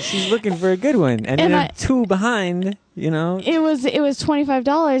 And she's looking for a good one, and And then I- two behind. It was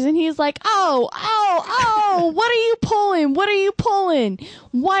 $25, and he's like, oh, what are you pulling? What are you pulling?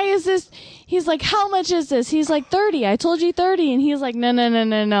 Why is this? He's like, how much is this? He's like, 30. I told you 30. And he's like,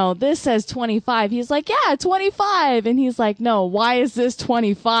 no. This says 25. He's like, yeah, 25. And he's like, no, why is this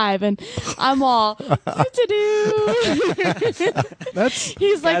 25? And I'm all, That's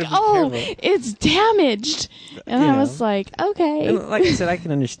he's like, Gotta be oh, careful. it's damaged. And I was like, okay. And like I said, I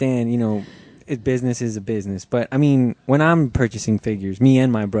can understand, business is a business. But, I mean, when I'm purchasing figures, me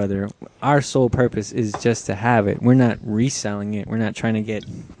and my brother, our sole purpose is just to have it. We're not reselling it. We're not trying to get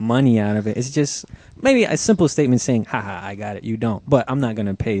money out of it. It's just maybe a simple statement saying, haha, I got it, you don't. But I'm not going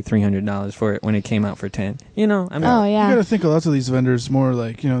to pay $300 for it when it came out for 10. I mean, Oh, you yeah. got to think of lots of these vendors more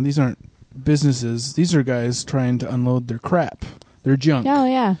like, these aren't businesses. These are guys trying to unload their crap, their junk. Oh,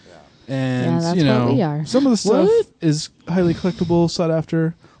 yeah. And, Yeah, that's what we are. some of the stuff What? is highly collectible, sought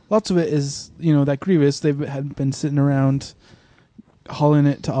after. Lots of it is, that Grievous, they've had been sitting around hauling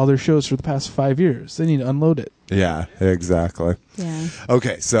it to all their shows for the past 5 years. They need to unload it. Yeah, exactly. Yeah.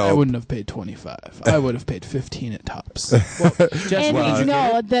 Okay, so I wouldn't have paid 25. I would have paid 15 at tops. And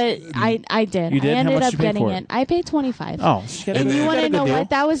Well, I did. You did? I How ended much up you pay getting for it. it? I paid 25. Oh, she got And a you good want to know deal. what?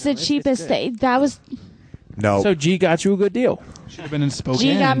 That was the cheapest. That was no. So G got you a good deal. Should have been in Spokane.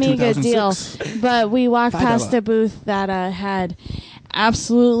 G got me a good deal. 2006. But we walked past $5. a booth that had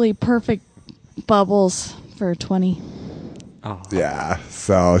absolutely perfect bubbles for 20. oh. Yeah,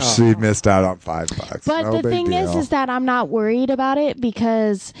 so she missed out on $5. But No the big thing deal. is that I'm not worried about it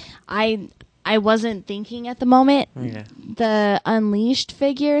because I wasn't thinking at the moment. Yeah. The Unleashed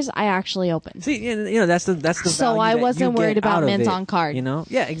figures I actually opened. See, that's the So value I that you wasn't worried get about out of mints it, on card.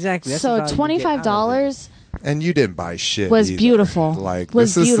 Yeah, exactly. That's the So value you get out of it. $25 And you didn't buy shit. was either. beautiful. Like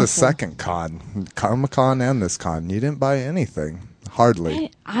Was this is beautiful. the second con, Comic-Con and this con. You didn't buy anything.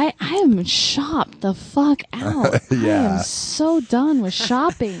 Hardly. I am shopped the fuck out. Yeah. I am so done with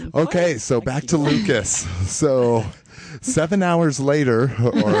shopping. Okay, so back to Lucas. So 7 hours later,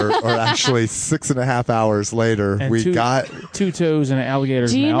 or actually 6.5 hours later, And we got 2 toes and an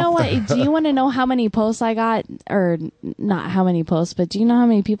alligator's Do you mouth. know what? Do you want to know how many posts I got, or not how many posts, but do you know how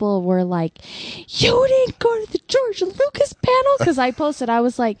many people were like, "You didn't go to the George Lucas panel"? Because I posted, I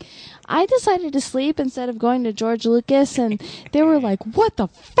was like, I decided to sleep instead of going to George Lucas, and they were like, "What the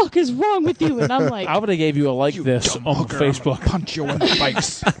fuck is wrong with you?" And I'm like, I would have gave you a like this on Facebook. Punch you in the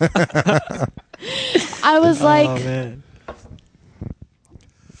face. I was like, Oh man.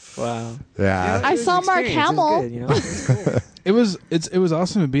 Wow. yeah. I saw Mark Hamill. Good, you know? It's cool. It was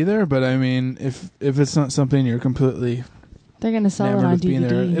awesome to be there, but I mean, if it's not something you're completely They're gonna sell it enamored on with being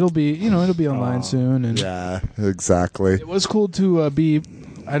there, DVD. it'll be online soon. And Yeah, exactly. it was cool to be.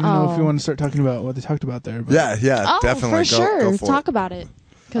 I don't know if you Oh. want to start talking about what they talked about there. But Yeah, Oh, definitely. for Go sure. for Talk it. about it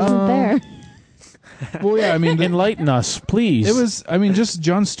because it's there. Well, yeah, I mean, Enlighten us, please. it was. I mean, just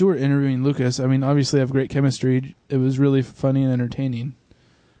Jon Stewart interviewing Lucas. I mean, obviously, they have great chemistry. It was really funny and entertaining.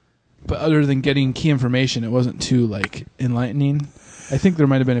 But other than getting key information, it wasn't too like enlightening. I think there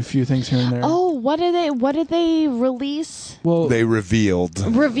might have been a few things here and there. Oh, what did they release? well, They revealed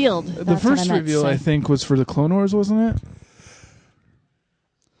Revealed. the That's what first I meant to reveal say. I think was for the Clone Wars, wasn't it?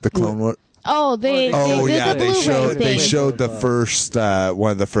 the Clone Wars. Oh, they Oh did yeah, the they Blu-ray showed thing. the first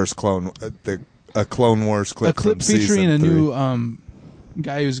one of the first Clone a Clone Wars clip. A clip from featuring a season 3. new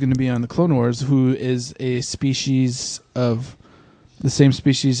guy who's going to be on the Clone Wars, who is a species of the same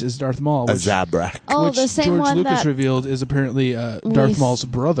species as Darth Maul, a which, Zabrak. Oh, which the same George one Lucas that revealed is apparently Darth We Maul's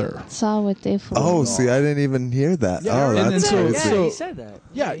brother. saw with Dave Filoni. Oh, see, I didn't even hear that. Yeah, Oh, and that's then crazy. so- he said that.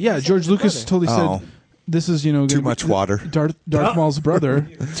 Yeah. George Lucas totally Oh. said this is gonna Too be much water. Darth Maul's brother.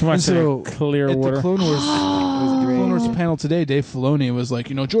 Too much And so clear at water. the Clone Wars panel today, Dave Filoni was like,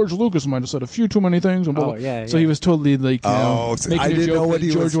 George Lucas might have said a few too many things. And blah, blah. Oh, yeah, So yeah. he was totally like, Oh, making I a didn't joke know what that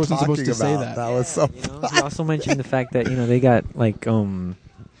he George was wasn't talking supposed to say about. that. Was so. You know, he also mentioned the fact that they got like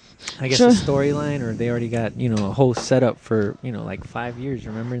I guess Sure. a storyline, or they already got a whole setup for like 5 years.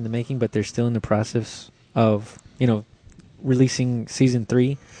 Remember, in the making, but they're still in the process of releasing season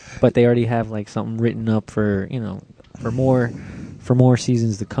 3, but they already have like something written up for for more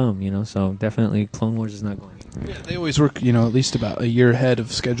seasons to come. So definitely Clone Wars is not going. Yeah, they always work, at least about a year ahead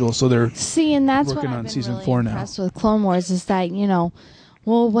of schedule. So they're See, and that's what working I've on been season really 4 now. impressed with Clone Wars is that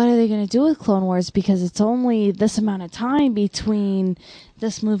well, what are they going to do with Clone Wars? Because it's only this amount of time between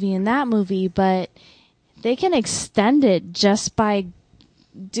this movie and that movie, but they can extend it just by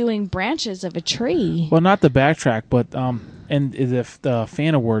doing branches of a tree. Well, not the backtrack, but and the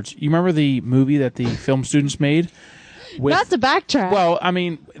fan awards. You remember the movie that the film students made? Not to backtrack. Well, I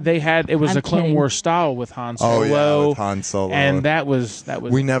mean, it was I'm a Clone kidding. Wars style with Han Solo. Oh yeah, with Han Solo. and that was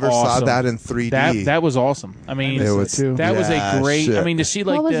we never saw awesome. that in 3D. That was awesome. I mean, I it missed was that too. that was yeah, a great. shit. I mean, to see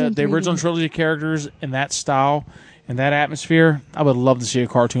like What was in the original 3D? trilogy characters in that style and that atmosphere, I would love to see a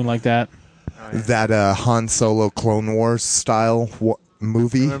cartoon like that. that Han Solo Clone Wars style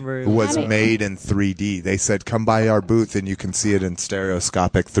movie Remember- was How did- made in 3D. They said, "Come by our booth and you can see it in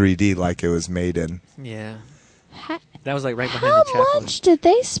stereoscopic 3D, like it was made in." Yeah, Ha- that was like right behind How the chapel. much did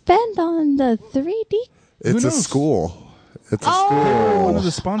they spend on the 3D? It's a knows? school. It's a Oh. school. one of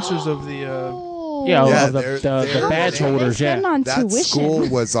the sponsors of the. Oh. Yeah, Yeah, the they're- the badge they're- holders. They spend Yeah, on That tuition. school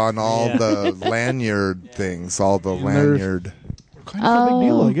was on all Yeah. the lanyard things, all the And they're- lanyard. Kind of a big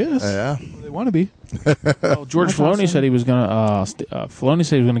deal, I guess. Yeah. They want to be. well, George That's Filoni awesome. said he was gonna. Filoni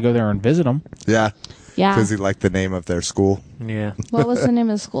said he was gonna go there and visit them. Yeah. Yeah. Because he liked the name of their school, Yeah, What was the name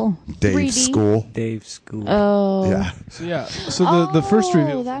of the school? Dave 3D? School. Dave School. Oh. Yeah. So the first Oh,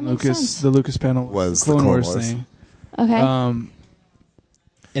 reveal that from makes Lucas, sense. the Lucas panel Was the the Clone Clone Wars Wars. thing. Okay.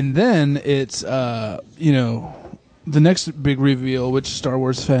 And then it's the next big reveal, which Star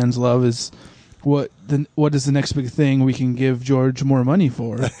Wars fans love, is what is the next big thing we can give George more money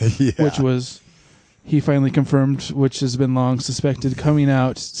for? Yeah. Which was he finally confirmed, which has been long suspected, coming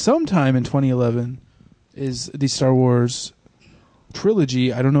out sometime in 2011, is the Star Wars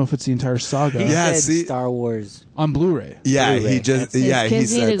trilogy. I don't know if it's the entire saga He Yeah, said see- Star Wars. on Blu-ray. Yeah, Blu-ray. he just His yeah he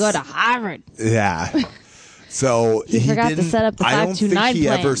kids need to said go to Harvard. yeah. So He forgot to didn't, set up the I don't think 529 he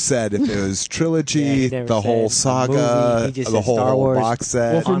plan. ever said if it was trilogy, Yeah, he never the whole said movie. saga, He just the said Star whole Wars box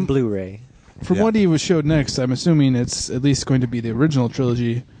set. Well, on Blu-ray. From Yeah. what he was showed next, I'm assuming it's at least going to be the original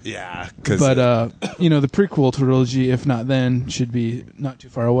trilogy. Yeah, because But the prequel trilogy, if not then, should be not too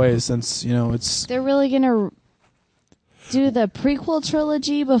far away, since it's They're really gonna do the prequel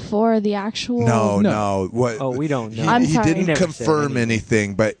trilogy before the actual? No. What? Oh, we don't know. I'm He sorry. He didn't never confirm said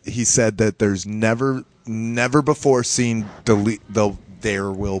anything, but he said that there's never before seen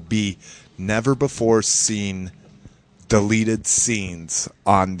there will be never before seen deleted scenes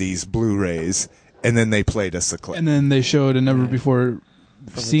on these Blu-rays, and then they played us a clip. And then they showed a never before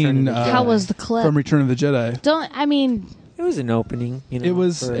seen. Return of the Jedi. How was the clip? From Return of the Jedi? It was an opening. You know, It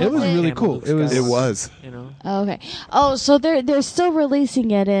was for really Luke cool. Skywalker, It was. You know. Oh, okay. Oh, so they're still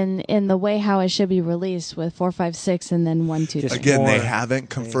releasing it in the way how it should be released with 4, 5, 6, and then 1, 2, 3. Just Again, they more. haven't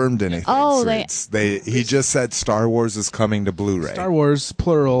confirmed anything. Oh, so he just said Star Wars is coming to Blu-ray. Star Wars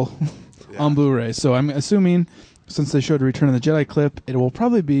plural on Blu-ray. So I'm assuming since they showed a Return of the Jedi clip, it will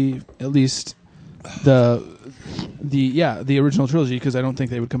probably be at least the original trilogy, because I don't think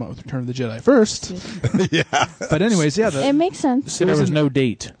they would come out with Return of the Jedi first. Yeah. But anyways, It makes sense. So there was no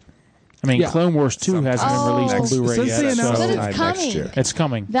date. I mean, Yeah. Clone Wars 2 hasn't been released on Oh. Blu-ray Since yet. they announced But it- it's Next coming. year. It's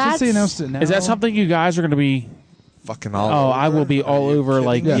coming. That's since they announced it now, Is that something you guys are going to be? Fucking all Oh, over. I will be all Are you over. kidding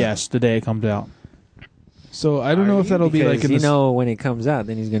Like me? yes, the day it comes out. So I don't know if that'll be like in you the know, when it comes out,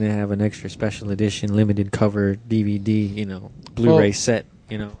 then he's going to have an extra special edition, limited cover DVD, Blu-ray Well- set,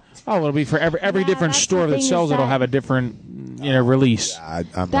 Oh, it'll be for every Yeah, different that's store the that thing sells is it'll that- have a different release. I'm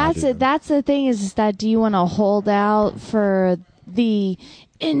not That's even- it. That's the thing is that do you want to hold out for the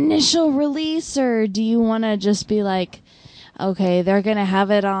initial release, or do you want to just be like, okay, they're gonna have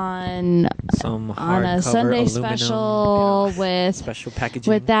it on some a hardcover Sunday aluminum, special with special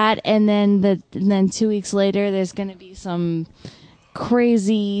packaging. with that, and then 2 weeks later there's gonna be some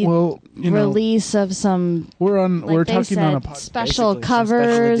crazy release of some. We're like they talking on a said, podcast. special Basically, some special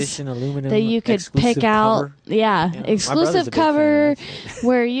covers edition aluminum that you could exclusive pick out. cover. Yeah, Yeah, my brother's a exclusive big cover fan,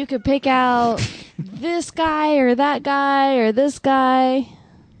 where you could pick out this guy or that guy or this guy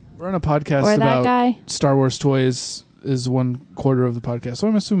We're on a podcast or that about guy Star Wars toys. Is 1/4 of the podcast, so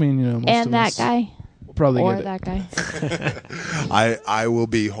I'm assuming most and of that us guy will probably or get it. that guy. I will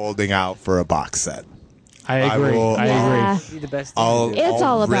be holding out for a box set. I agree. will- I Yeah. agree. Be the best. I'll- thing to do. It's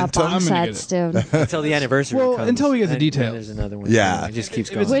all about rent 'em. box I'm gonna sets, dude. Until the anniversary Well, comes. until we get the Then details. There's another one. Yeah. It just keeps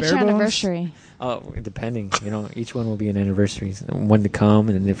If it's going. Which bare bones? anniversary? Oh, depending. Each one will be an anniversary. One to come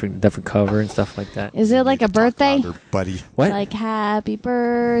and a different cover and stuff like that. Is it like a birthday? Louder, buddy. What? Like happy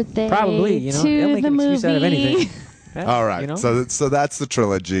birthday Probably. to They'll make the an movie. excuse out of anything. Yeah, All right. So that's the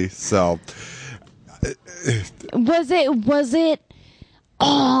trilogy. So Was it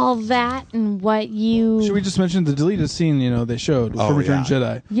all that and what you? Should we just mention the deleted scene? They showed Oh, for Return of yeah.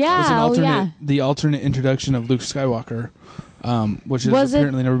 Jedi. Yeah, It was an oh, alternate, yeah. the alternate introduction of Luke Skywalker, which has Was it-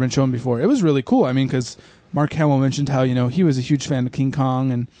 apparently never been shown before. It was really cool. I mean, because Mark Hamill mentioned how he was a huge fan of King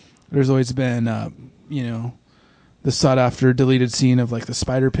Kong, and there's always been the sought after deleted scene of like the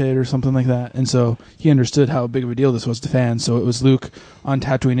spider pit or something like that, and so he understood how big of a deal this was to fans. So it was Luke on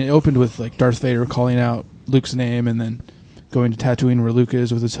Tatooine. It opened with like Darth Vader calling out Luke's name, and then going to Tatooine where Luke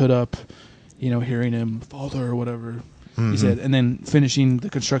is with his hood up, hearing him, Father, or whatever he said, and then finishing the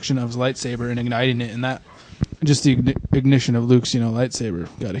construction of his lightsaber and igniting it, and that just the ignition of Luke's lightsaber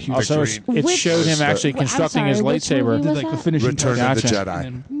got a huge Also, victory. it Which- showed him actually I'm constructing sorry, his which lightsaber. movie Did was like the that? finishing Return touch. of the Gotcha. Jedi.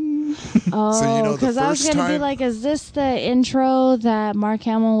 And Oh, So, the because I was first gonna be time- like, is this the intro that Mark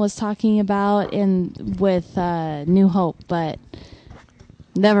Hamill was talking about with New Hope? But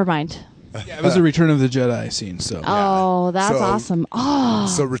never mind. yeah, it was a Return of the Jedi scene. So Oh, that's So- awesome. Oh,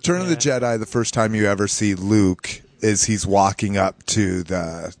 So Return of the Jedi, the first time you ever see Luke is he's walking up to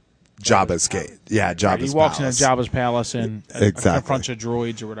the Jabba's gate. Yeah, Jabba's He walks palace. into Jabba's palace and Exactly. confronts the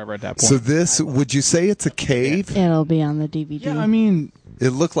droids or whatever at that point. So this, would you say it's a cave? it'll be on the DVD. yeah, I mean, It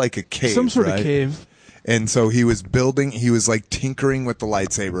looked like a cave, some sort right? of cave. And so he was like tinkering with the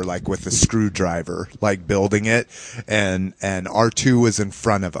lightsaber, like with a screwdriver, like building it, and R2 was in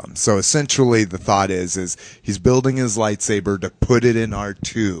front of him. So essentially the thought is he's building his lightsaber to put it in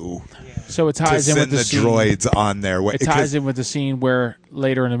R2 So it to ties in with send the the scene. droids on there. It ties in with the scene where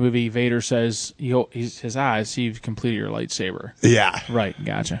later in the movie Vader says his eyes see you've completed your lightsaber. Yeah. Right,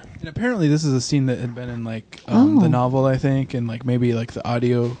 gotcha. And apparently this is a scene that had been in like Oh. the novel, I think, and like maybe like the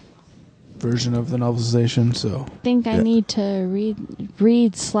audio version of the novelization. So I think I need to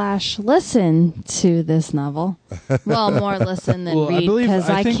read/listen to this novel. Well, more listen than Well, I read believe- because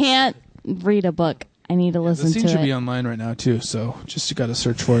I I think- can't read a book. I need to the listen scene to should it. be online right now too. So just you got to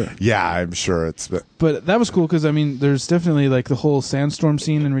search for it. Yeah, I'm sure it's. But that was cool because I mean, there's definitely like the whole sandstorm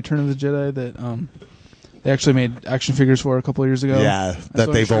scene in Return of the Jedi that they actually made action figures for a couple of years ago. Yeah, So that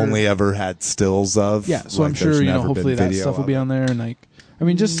I'm they've sure- only ever had stills of. Yeah, so I'm Like, there's sure never hopefully been that video stuff will of be it. on there, and like I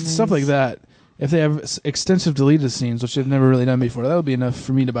mean, just stuff like that. If they have extensive deleted scenes, which they've never really done before, that would be enough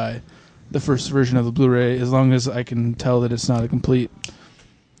for me to buy the first version of the Blu-ray, as long as I can tell that it's not a complete,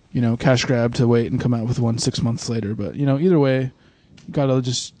 cash grab to wait and come out with one 6 months later. But either way, you gotta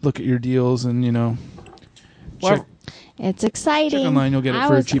just look at your deals and check. It's exciting. Check online, you'll get it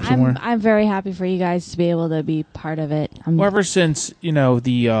for cheap somewhere. I'm very happy for you guys to be able to be part of it. Ever since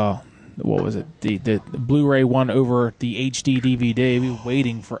the what was it, the Blu-ray won over the HD DVD, we were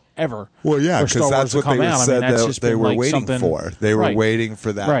waiting forever. Well, yeah, because that's what they said that they were waiting for. They were right. waiting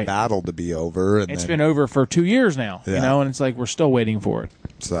for that battle to be over. And it's been over for 2 years now, and it's like we're still waiting for it.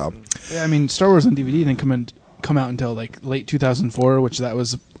 So, yeah, I mean, Star Wars on DVD didn't come out until like late 2004, which that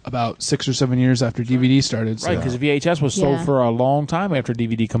was about 6 or 7 years after DVD started. So. Right, because VHS was sold for a long time after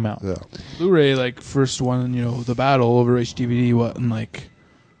DVD come out. Yeah. Blu-ray, first one, the battle over HDVD, in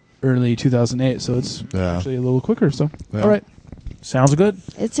early 2008, so it's actually a little quicker. So, all right. Sounds good.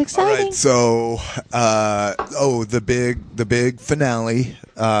 It's exciting. All right, so, the big finale,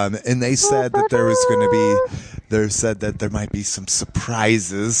 and they said that there was going to be, they said that there might be some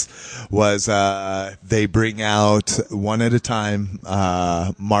surprises, was they bring out one at a time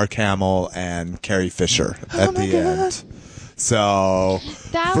Mark Hamill and Carrie Fisher at the end. So,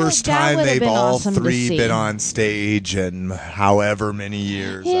 first time they've all three been on stage in however many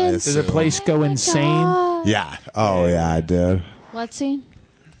years. Does the place go insane? Yeah. Oh, yeah, I did. What scene?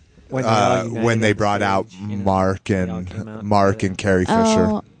 When they brought out Mark and Carrie Fisher.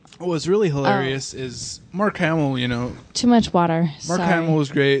 What was really hilarious is Mark Hamill, Too much water. Mark Hamill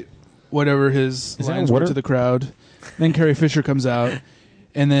was great, whatever his lines were to the crowd. Then Carrie Fisher comes out,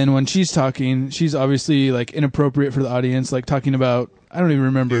 and then when she's talking, she's obviously inappropriate for the audience, talking about, I don't even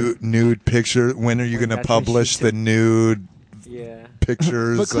remember. Nude picture. When are you going to publish the nude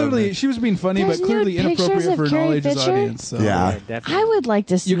pictures? But clearly, she was being funny, but clearly inappropriate for an all-ages audience. So. Yeah. I would like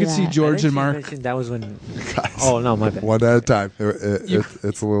to see You could see George and Mark. That was when... Oh, no, my bad. One at a time.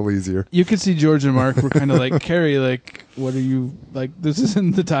 It's a little easier. You could see George and Mark were kind of like, Carrie, what are you... this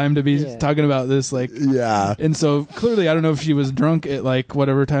isn't the time to be talking about this. Yeah. And so, clearly, I don't know if she was drunk at,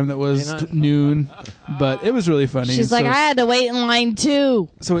 whatever time that was, noon. But it was really funny. She's I had to wait in line, too.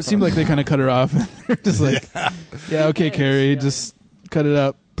 So it seemed like they kind of cut her off. Just yeah, okay, Carrie, just cut it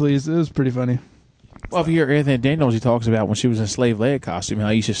up, please. It was pretty funny. Well, if you hear Anthony Daniels, he talks about when she was in Slave Leia costume, how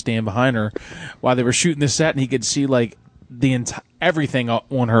he used to stand behind her while they were shooting the set, and he could see the everything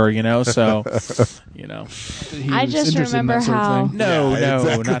on her, So, I just remember how. No,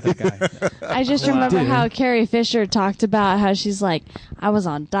 not that guy. I just remember how Carrie Fisher talked about how she's I was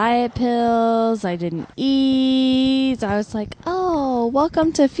on diet pills, I didn't eat. I was like, oh,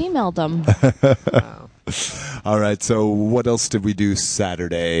 welcome to femaledom. Wow. All right, so what else did we do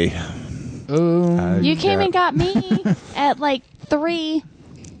Saturday? You came and got me at 3.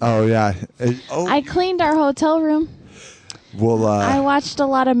 Oh, yeah. I cleaned our hotel room. Well, I watched a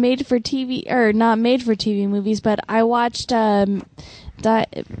lot of made-for-TV, or not made-for-TV movies, but I watched Diary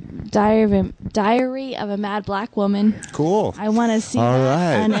of a Mad Black Woman. Cool. I want to see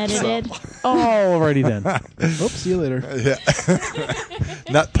that unedited. Alrighty then. Oops, see you later. Yeah.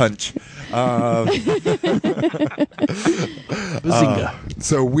 Nut punch.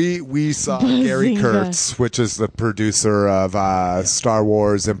 So we saw Gary Kurtz, which is the producer of Star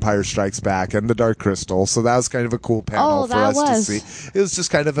Wars, Empire Strikes Back, and The Dark Crystal. So that was kind of a cool panel for us to see. It was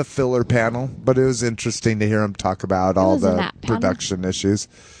just kind of a filler panel, but it was interesting to hear him talk about all the production issues.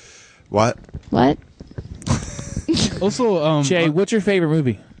 What? Also, Jay, what's your favorite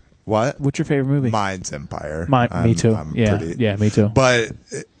movie? What? What's your favorite movie? Mine's Empire. Me too. Yeah, me too. But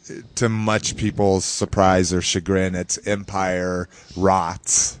to much people's surprise or chagrin, it's Empire,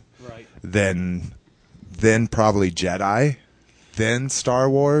 rots, right? Then probably Jedi, then Star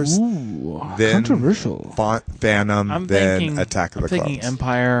Wars, then controversial, Phantom, then Attack of the Clones. I'm thinking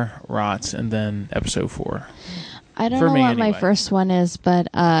Empire, rots, and then Episode 4. I don't know what my first one is, but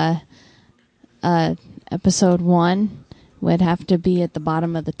Episode 1 would have to be at the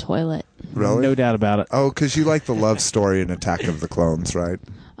bottom of the toilet. Really? No doubt about it. Oh, because you like the love story in Attack of the Clones, right?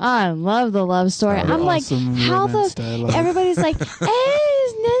 I love the love story. I'm awesome how everybody's like, hey,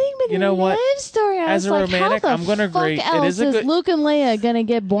 it's nothing but a love story. I As was a romantic, I'm going to agree. It is Luke and Leia going to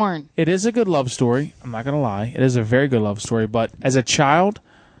get born? It is a good love story. I'm not going to lie. It is a very good love story. But as a child,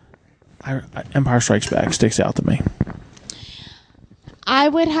 Empire Strikes Back sticks out to me. I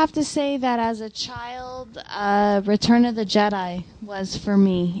would have to say that as a child, Return of the Jedi was for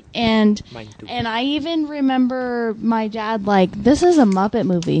me. And I even remember my dad this is a Muppet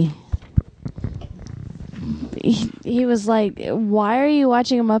movie. He was like, why are you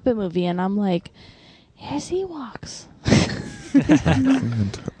watching a Muppet movie? And I'm like, here's Ewoks.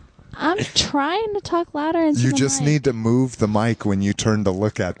 I'm trying to talk louder into You the just mic. need to move the mic when you turn to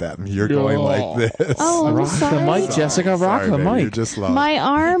look at them. You're going like this. Oh, I'm Rock sorry. the mic, Jessica. Rock Sorry, the baby, mic. You're just low. My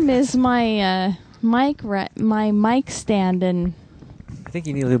arm is my my mic stand, and I think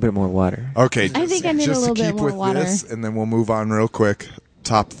you need a little bit more water. Okay, I think I need a just little to bit keep more with water. this, and then we'll move on real quick.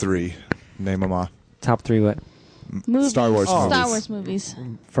 Top 3. Name them all. Top 3 what? movies, Star Wars Star movies. Wars movies.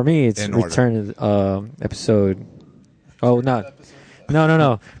 For me, it's In order. Return of episode. Oh, no.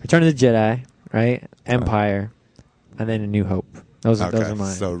 Return of the Jedi, right? Empire, and then A New Hope. Those are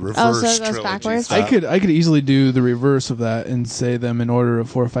mine. So reverse Oh, so it goes trilogy backwards? stuff. I could easily do the reverse of that and say them in order of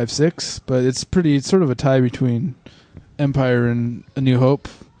 4, 5, 6, but it's sort of a tie between Empire and A New Hope.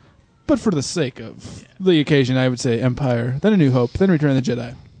 But for the sake of the occasion, I would say Empire, then A New Hope, then Return of the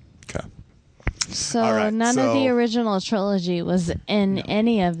Jedi. Okay. So All right, none of the so- original trilogy was in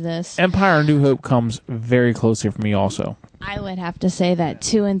any of this. Empire New Hope comes very close here for me also. I would have to say that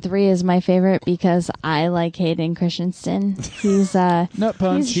 2 and 3 is my favorite because I like Hayden Christensen. He's Nut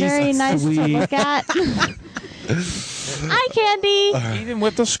punch. he's very nice to sweet. look at. Hi, Candy. Even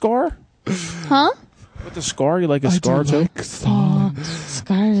with the scar? Huh? With the scar? You like a scar too? Oh,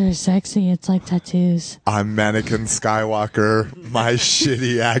 scars are sexy. It's like tattoos. I'm Mannequin Skywalker. My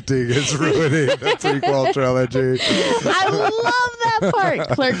shitty acting is ruining the prequel trilogy. I love that part.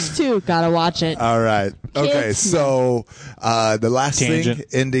 Clerks 2. Gotta watch it. All right. Okay, Kids. so the last Tangent. thing,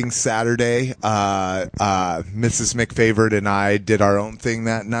 ending Saturday, Mrs. McFavorite and I did our own thing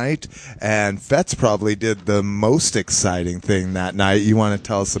that night, and Fetz probably did the most exciting thing that night. You want to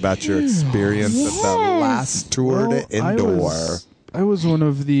tell us about your experience at the Yes. last tour Well, to Endor? I was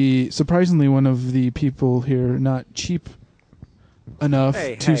surprisingly one of the people here not cheap enough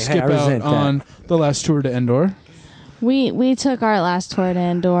to skip I out resent that. on the last tour to Endor. We took our last tour to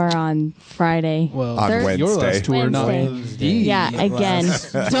Andorra on Friday. Well, On Thir- your Wednesday. last tour, not Wednesday. the Yeah, again,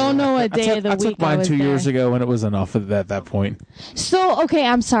 don't know what day of the I week took mine I was 2 years there. ago, and it was enough at that point. So okay,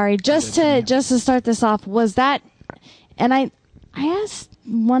 I'm sorry. Just to start this off, was that? And I asked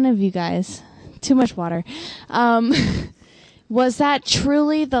one of you guys. Too much water. Was that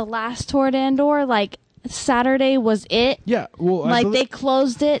truly the last tour to Andor? Like Saturday was it? Yeah, well, Like they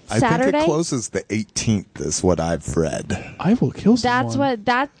closed it I Saturday. think it closes the 18th is what I've read. I will kill someone.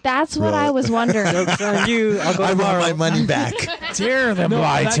 That's what I was wondering. Joke's on you. I'll go I want tomorrow. my money back. Dare them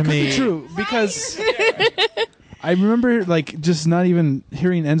lie that to could me. be true because I remember like just not even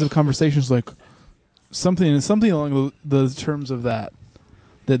hearing ends of conversations like something along the terms of that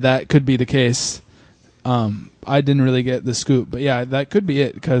could be the case. I didn't really get the scoop, but yeah, that could be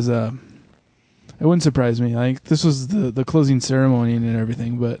it because it wouldn't surprise me. Like this was the closing ceremony and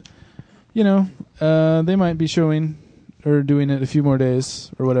everything, but you know, they might be showing or doing it a few more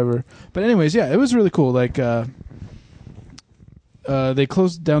days or whatever. But anyways, yeah, it was really cool. Like they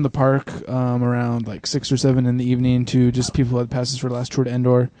closed down the park around like 6 or 7 in the evening to just people who had passes for the last tour to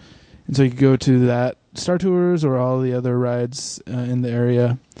Endor, and so you could go to that Star Tours or all the other rides in the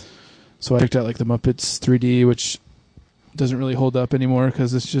area. So I picked out like the Muppets 3D, which doesn't really hold up anymore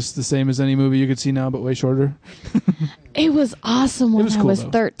because it's just the same as any movie you could see now, but way shorter. It was awesome when was I cool, was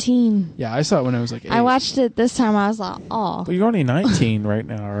though. 13. Yeah, I saw it when I was like 8. I watched it this time. I was like, oh, Well, you're only 19 right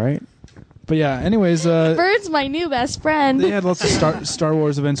now, right? But yeah, anyways, Bird's my new best friend. they had lots of Star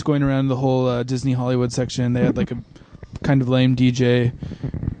Wars events going around the whole Disney Hollywood section. They had like a kind of lame DJ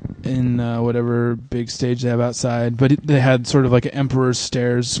in whatever big stage they have outside, but they had sort of like an emperor's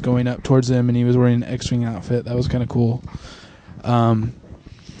stairs going up towards him, and he was wearing an X-wing outfit. That was kind of cool.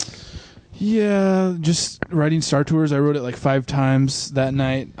 Yeah, just riding Star Tours. I rode it like 5 times that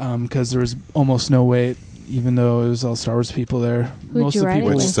night because there was almost no wait, even though it was all Star Wars people there. Who'd you of the ride it people.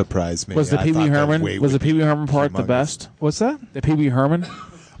 Which with? surprised me. Was the I Pee Wee thought the Herman? wait Was the would Pee Wee be Herman part the humongous. best? What's that? The Pee Wee Herman?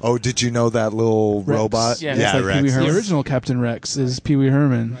 Oh, did you know that little Rex. robot? Yeah, it's like Rex. Pee Wee The Herman. original Captain Rex is Pee Wee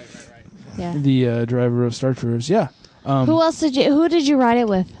Herman, Yeah. the driver of Star Tours. Yeah. Who did you ride it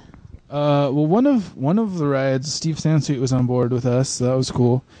with? Well, one of the rides, Steve Sansweet was on board with us. So that was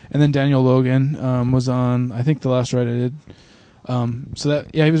cool. And then Daniel Logan was on, I think, the last ride I did. So that,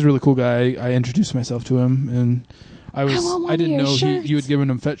 yeah, he was a really cool guy. I introduced myself to him, and I want one didn't of your know shirts. you had given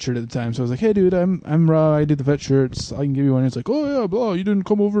him Fetch shirt at the time. So I was like, hey, dude, I'm Raw. I do the Fetch shirts. I can give you one. He's like, oh yeah, blah. You didn't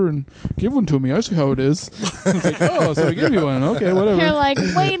come over and give one to me. I see how it is. I was like, oh, so I gave you one. Okay, whatever. You're like,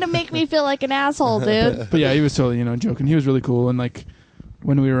 way to make me feel like an asshole, dude. But yeah, he was totally, joking. He was really cool. And like,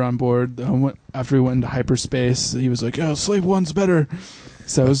 when we were on board, after we went into hyperspace, he was like, "Oh, Slave One's better."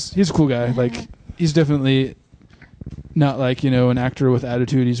 So he's a cool guy. Like, he's definitely not like an actor with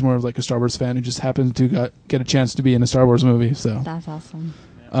attitude. He's more of like a Star Wars fan who just happened to get a chance to be in a Star Wars movie. So, That's awesome.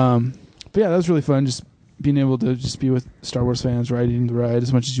 but yeah, that was really fun. Just being able to just be with Star Wars fans, riding the ride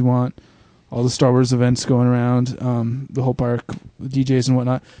as much as you want. All the Star Wars events going around, the whole park, DJs and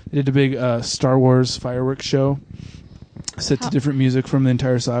whatnot. They did a big Star Wars fireworks show, set to different music from the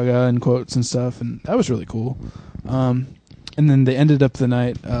entire saga and quotes and stuff, and that was really cool. And then they ended up the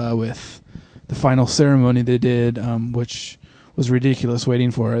night with the final ceremony they did, which was ridiculous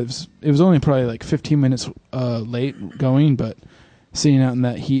waiting for it. It was only probably like 15 minutes late going, but sitting out in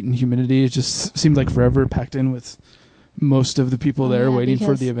that heat and humidity, it just seemed like forever, packed in with most of the people there waiting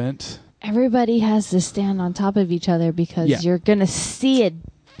for the event. Everybody has to stand on top of each other because you're going to see it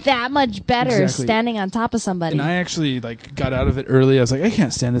that much better standing on top of somebody. And I actually got out of it early. I was like, I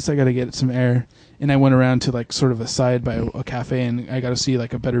can't stand this. I got to get some air. And I went around to sort of a side by a cafe, and I got to see a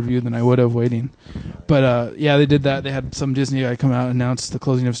better view than I would have waiting. But they did that. They had some Disney guy come out and announce the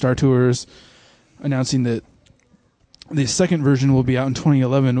closing of Star Tours, announcing that the second version will be out in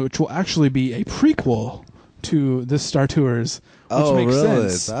 2011, which will actually be a prequel to this Star Tours. Which makes really?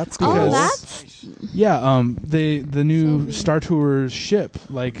 sense. That's cool. The new Star Tours ship,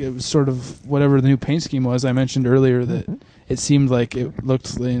 it was sort of whatever the new paint scheme was. I mentioned earlier that it seemed like it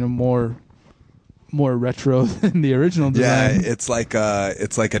looked more retro than the original design. Yeah, it's like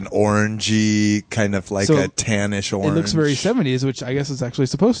an orangey kind of a tannish orange. It looks very 70s, which I guess it's actually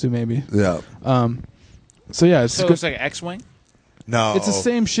supposed to maybe. Yeah. So yeah, it's it's like X-wing. No, it's the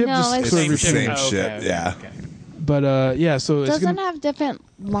same ship. No, just it's the same Oh, ship. okay, Yeah. okay. But so it's doesn't have different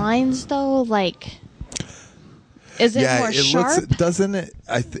lines though. Is it more sharp?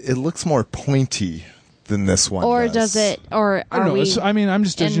 It looks more pointy than this one. Or does it? Or I don't know. we I'm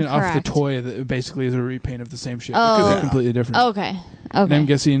just judging it off the incorrect? toy that basically is a repaint of the same ship. Oh. It could Yeah. be completely different. Okay. And I'm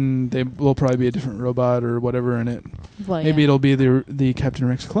guessing they will probably be a different robot or whatever in it. Well, Maybe yeah. it'll be the Captain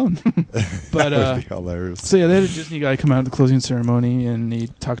Rex clone. But that would be hilarious. so yeah, they had a Disney guy come out at the closing ceremony, and he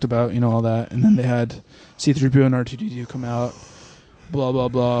talked about all that, and then they had C-3PO and R2-D2 come out, blah blah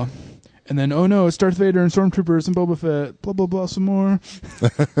blah, and then oh no, it's Darth Vader and Stormtroopers and Boba Fett, blah blah blah, some more.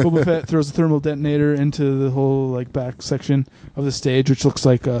 Boba Fett throws a thermal detonator into the whole back section of the stage, which looks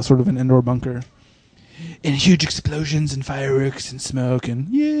like sort of an indoor bunker. And huge explosions and fireworks and smoke and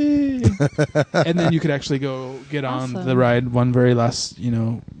yay! And then you could actually go get on the ride one very last,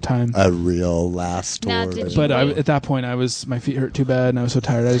 time. A real last Now, tour. did you- But at that point, my feet hurt too bad, and I was so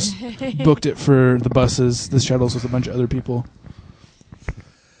tired. I just booked it for the buses, the shuttles with a bunch of other people.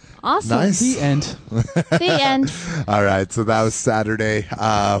 Awesome. Nice. The end. The end. All right, so that was Saturday.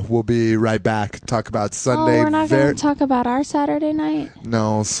 We'll be right back. Talk about Sunday. Oh, we're not going to talk about our Saturday night.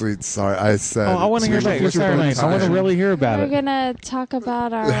 No, sweet. Sorry, I said. Oh, I want to hear about your Saturday night. I want to really hear about We're it. going to talk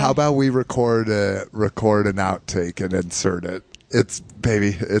about our... How about we record an outtake and insert it?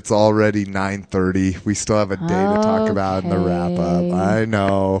 It's already 9:30. We still have a day to talk about in the wrap up. I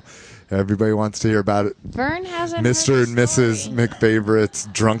know. Everybody wants to hear about it. Vern hasn't Mr. and heard Mrs. McFavorite's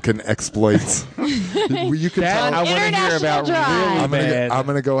drunken exploits. You could That tell I want to hear about really bad. I'm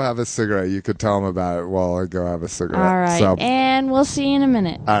gonna go have a cigarette. You could tell them about it while I go have a cigarette. All right, So, and we'll see you in a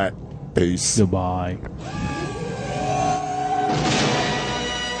minute. all right. Peace. Goodbye.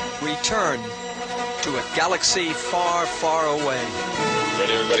 Return to a galaxy far, far away.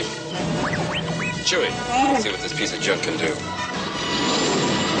 Ready, everybody? Chewie, let's see what this piece of junk can do.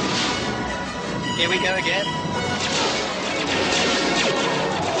 Here we go again.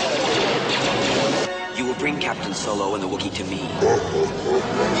 You will bring Captain Solo and the Wookiee to me.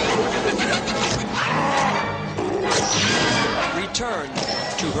 Return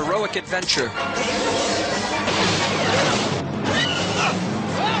to heroic adventure.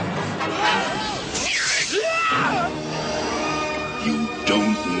 You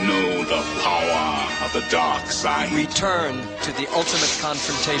don't know the power of the dark side. Return to the ultimate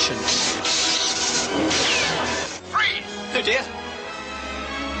confrontation. Freeze! Oh dear.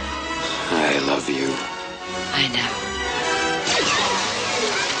 I love you. I know.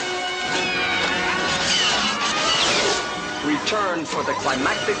 Return for the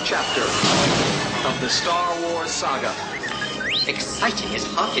climactic chapter of the Star Wars saga. Exciting is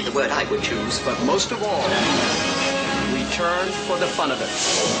hardly the word I would choose. But most of all, return for the fun of it.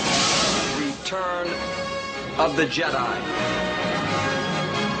 Return of the Jedi.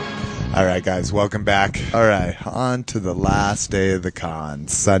 All right, guys, welcome back. All right, on to the last day of the con.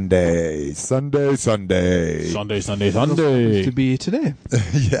 Sunday. To be today.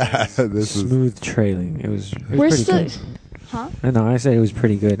 Yeah, this is Smooth trailing. It was We're pretty still... good. Huh? No, I said it was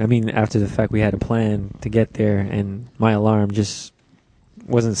pretty good. I mean, after the fact, we had a plan to get there, and my alarm just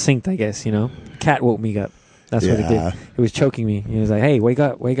wasn't synced, I guess, Cat woke me up. That's what it Yeah. did. It was choking me. He was like, hey, wake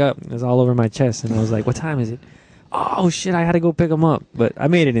up. It was all over my chest. And I was like, what time is it? oh shit, I had to go pick them up, but I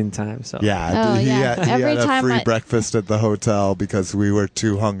made it in time. So Yeah, Oh, he yeah. had Every a time free breakfast at the hotel because we were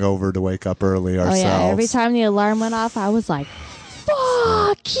too hungover to wake up early Oh ourselves. yeah, every time the alarm went off, I was like,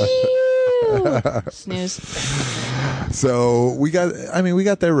 "Fuck you!" Snooze. So we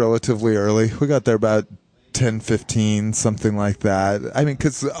got there relatively early. We got there about 10:15, something like that. I mean,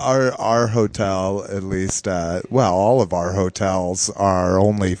 because our hotel, at least, all of our hotels are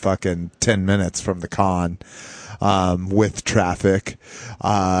only fucking 10 minutes from the con. With traffic.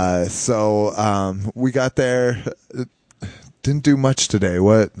 So we got there. Didn't do much today.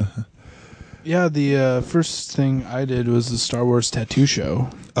 What? Yeah, the first thing I did was the Star Wars tattoo show.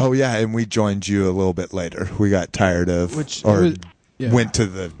 Oh, yeah, and we joined you a little bit later. We got tired of, Yeah. went to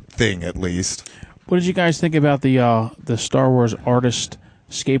the thing at least. What did you guys think about the Star Wars artist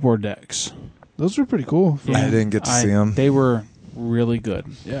skateboard decks? Those were pretty cool. I didn't get to see them. They were really good.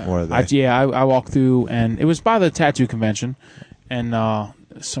 Yeah. Were they? I walked through, and it was by the tattoo convention, and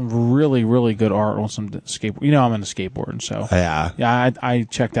some really, really good art on some skateboard. You know, I'm into skateboarding, so yeah. I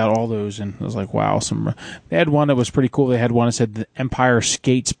checked out all those, and I was like, wow. They had one that was pretty cool. They had one that said "The Empire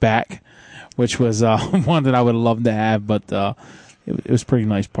Skates Back," which was one that I would love to have, but it was a pretty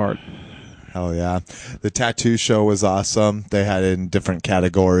nice part. Hell yeah. The tattoo show was awesome. They had it in different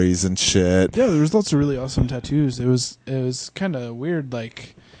categories and shit. Yeah, there was lots of really awesome tattoos. It was kind of weird.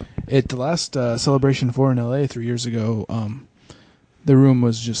 Like at the last Celebration 4 in LA 3 years ago, the room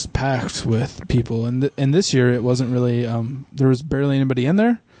was just packed with people, and this year it wasn't really. There was barely anybody in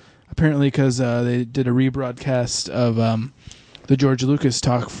there, apparently because they did a rebroadcast of the George Lucas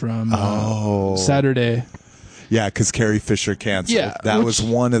talk from Saturday. Yeah, because Carrie Fisher canceled. Yeah, that was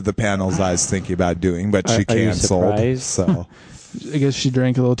one of the panels I was thinking about doing, but she canceled. So I guess she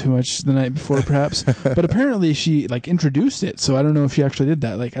drank a little too much the night before, perhaps. But apparently she introduced it, so I don't know if she actually did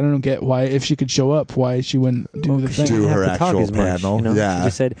that. I don't get why, if she could show up, why she wouldn't do the thing. do her actual much, panel. You know? Yeah, She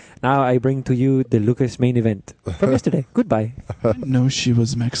just said, "Now I bring to you the Lucas main event from yesterday. Goodbye." I didn't know she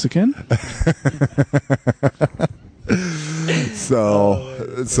was Mexican.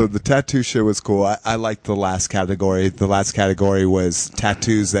 So the tattoo show was cool. I liked the last category. The last category was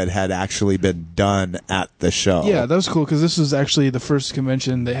tattoos that had actually been done at the show. Yeah, that was cool because this was actually the first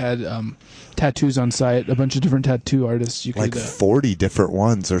convention they had tattoos on site. A bunch of different tattoo artists. You could 40 different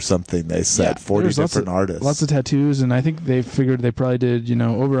ones or something. They said 40 different artists. Lots of tattoos, and I think they figured they probably did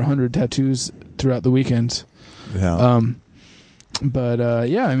over 100 tattoos throughout the weekend. Yeah. But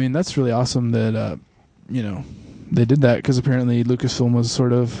yeah, I mean that's really awesome that they did that because apparently Lucasfilm was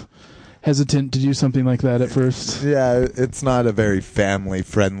sort of hesitant to do something like that at first. Yeah, it's not a very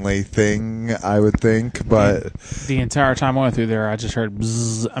family-friendly thing, I would think, but The entire time I went through there, I just heard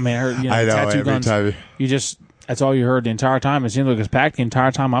bzzz. I mean, I heard I know tattoo every guns. time. That's all you heard the entire time. It seemed like it was packed the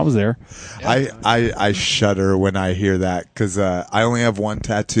entire time I was there. I shudder when I hear that because I only have one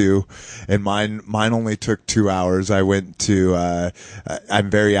tattoo, and mine only took 2 hours. I went to. I'm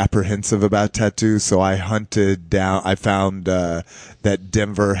very apprehensive about tattoos, so I hunted down. I found that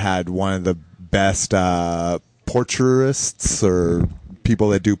Denver had one of the best portraitists or people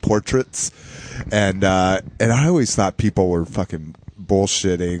that do portraits, and I always thought people were fucking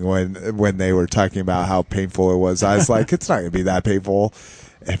bullshitting when they were talking about how painful it was. I was like, it's not gonna be that painful.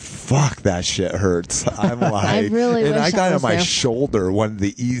 And fuck, that shit hurts. I'm like, and I got on my shoulder, one of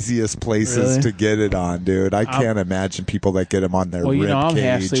the easiest places to get it on, dude. I can't imagine people that get them on their rib I'm cage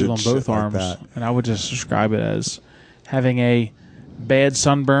half sleeve and on shit both like arms, that. and I would just describe it as having a bad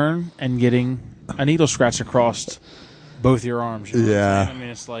sunburn and getting a needle scratch across both your arms. You know what I'm saying? I mean,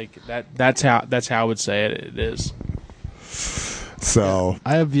 it's like that. That's how I would say it. It is. So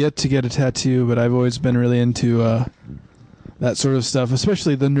I have yet to get a tattoo, but I've always been really into that sort of stuff,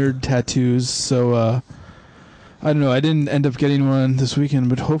 especially the nerd tattoos. So I don't know. I didn't end up getting one this weekend,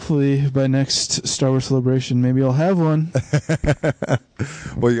 but hopefully by next Star Wars Celebration, maybe I'll have one.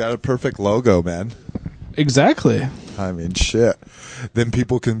 Well, you got a perfect logo, man. Exactly. I mean, shit. Then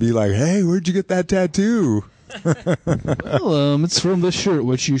people can be like, "Hey, where'd you get that tattoo?" Well, it's from this shirt,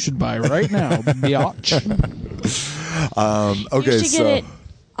 which you should buy right now, biatch. Okay, you should get it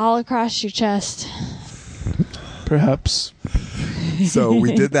all across your chest. Perhaps. So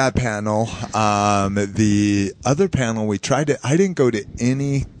we did that panel. The other panel we tried to. I didn't go to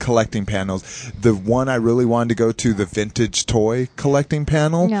any collecting panels. The one I really wanted to go to, the vintage toy collecting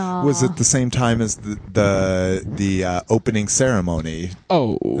panel, was at the same time as the opening ceremony.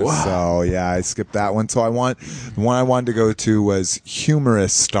 Oh, so yeah, I skipped that one. So the one I wanted to go to was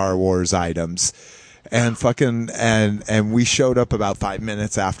humorous Star Wars items. And we showed up about 5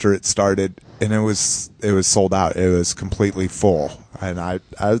 minutes after it started, and it was sold out. It was completely full, and I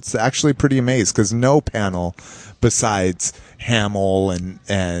was actually pretty amazed because no panel besides Hamill and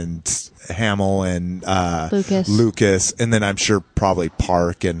Lucas, and then I'm sure probably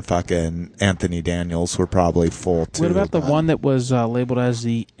Park and fucking Anthony Daniels were probably full too. What about the one that was labeled as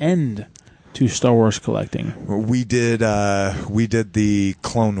the end to Star Wars collecting? We did the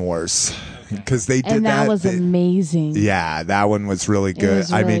Clone Wars because they did and that was amazing. Yeah, that one was really good.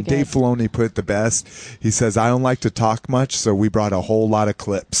 Was really good. Dave Filoni put it the best. He says, "I don't like to talk much, so we brought a whole lot of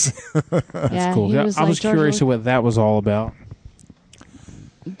clips." That's cool. I was curious to what that was all about.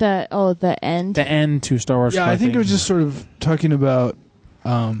 The end. The end to Star Wars. Yeah, collecting. I think it was just sort of talking about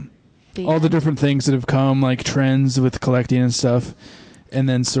all the different things that have come, like trends with collecting and stuff, and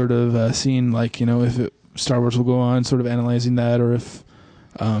then sort of seeing if Star Wars will go on, sort of analyzing that, or if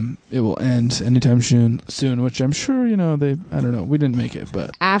it will end anytime soon, which I'm sure I don't know. We didn't make it,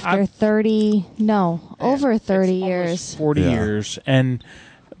 but after over 30 years, 40 years, and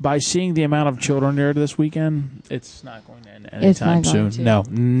by seeing the amount of children there this weekend, it's not going to end anytime soon.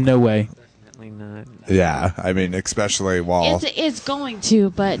 No way. Definitely not. Yeah, especially while it's going to,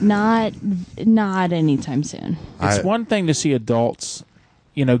 but not anytime soon. It's one thing to see adults,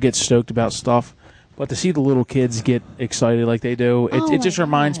 get stoked about stuff, but to see the little kids get excited like they do, it just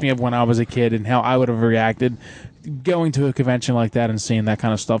reminds me of when I was a kid and how I would have reacted going to a convention like that and seeing that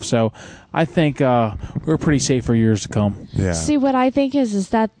kind of stuff. So I think we're pretty safe for years to come. Yeah. See, what I think is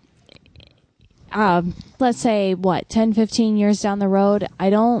that let's say 10, 15 years down the road, I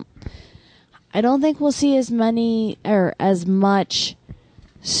don't think we'll see as many or as much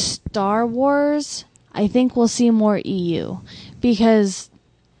Star Wars. I think we'll see more EU because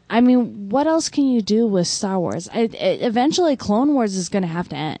what else can you do with Star Wars? Eventually Clone Wars is going to have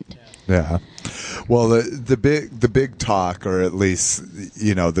to end. Yeah. Well, the big talk, or at least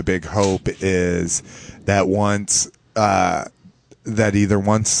the big hope, is that either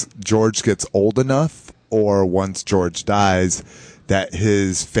once George gets old enough or once George dies, that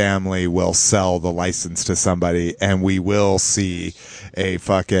his family will sell the license to somebody, and we will see a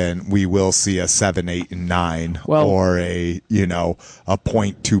 7, 8, and 9, or a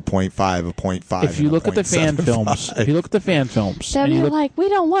 0.2, 0.5, a 0.5. If you look at the fan films, then you're like, we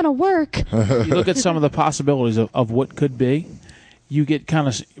don't want to work. You look at some of the possibilities of what could be. You get kind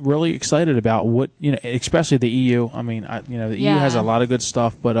of really excited about what especially the EU. The EU has a lot of good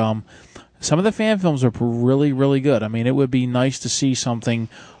stuff, but some of the fan films are really, really good. It would be nice to see something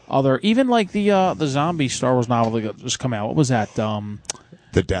other, even like the zombie Star Wars novel that just come out. What was that? The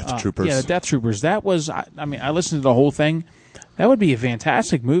Death Troopers. Yeah, the Death Troopers. That was. I listened to the whole thing. That would be a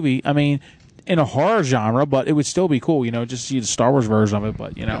fantastic movie. In a horror genre, but it would still be cool. Just see the Star Wars version of it.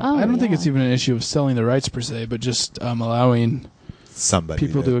 But I don't think it's even an issue of selling the rights per se, but just allowing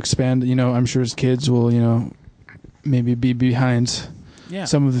people to expand. I'm sure his kids will, maybe be behind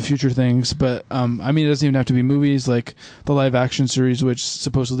some of the future things. But, it doesn't even have to be movies. Like the live action series, which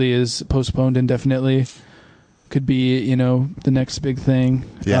supposedly is postponed indefinitely, could be, the next big thing.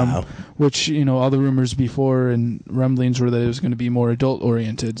 Yeah. Which, all the rumors before and rumblings were that it was going to be more adult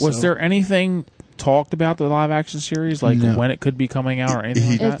oriented. Was there anything talked about the live action series, like when it could be coming out or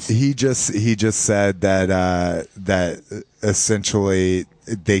anything like that? He just said that essentially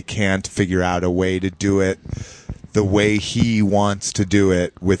they can't figure out a way to do it the way he wants to do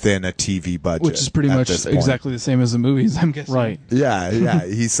it within a TV budget, which is pretty much exactly the same as the movies, I'm guessing. Right? Yeah.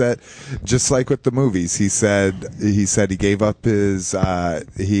 He said, just like with the movies, he said he gave up his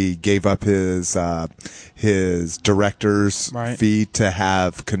director's fee to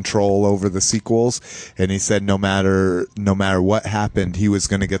have control over the sequels, and he said no matter what happened, he was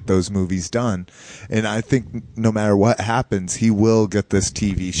going to get those movies done. And I think no matter what happens, he will get this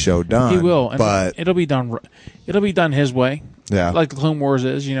TV show done. He will, but it'll be done. It'll be done his way. Yeah, like the Clone Wars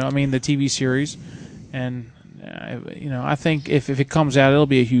is. The TV series, and I think if it comes out, it'll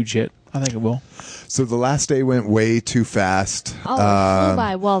be a huge hit. I think it will. So the last day went way too fast. Oh, it flew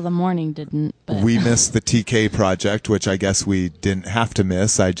by. Well, the morning didn't. But. We missed the TK project, which I guess we didn't have to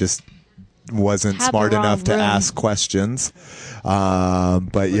miss. I just wasn't smart enough to ask questions.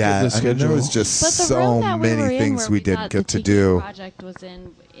 But yeah, there was just so many things we didn't get to do. The project was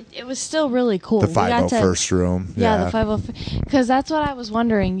in. It was still really cool. The 501st room. Yeah, the 501st. Because that's what I was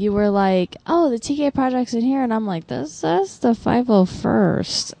wondering. You were like, "Oh, the TK project's in here," and I'm like, "That's the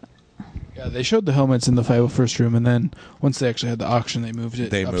 501st." Yeah, they showed the helmets in the 501st room, and then once they actually had the auction, they moved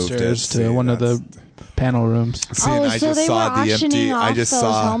it upstairs to one of the panel rooms. See, and I just saw the empty. I just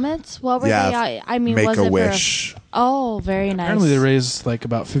saw helmets. What were they? Make was a it Wish. Oh, very nice. Apparently they raised like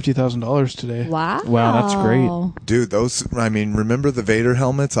about $50,000 today. Wow. Wow, that's great. Dude, remember the Vader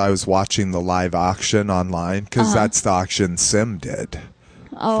helmets? I was watching the live auction online because that's the auction Sim did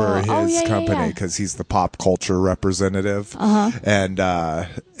for his company because he's the pop culture representative. And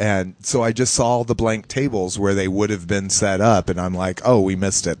so I just saw the blank tables where they would have been set up, and I'm like, oh, we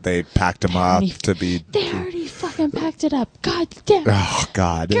missed it. They packed them up to be. They already fucking packed it up. God damn. Oh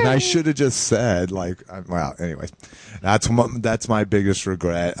God! And I should have just said well. Anyway, that's my biggest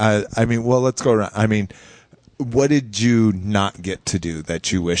regret. I mean, well, let's go around. I mean, what did you not get to do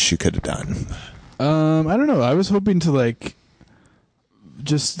that you wish you could have done? I don't know. I was hoping to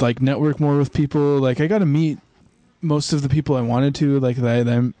just network more with people. Like I got to meet most of the people I wanted to,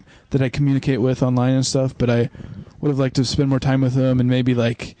 that I communicate with online and stuff. But I would have liked to spend more time with them and maybe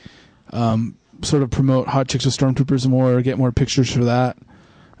sort of promote Hot Chicks with Stormtroopers more, or get more pictures for that.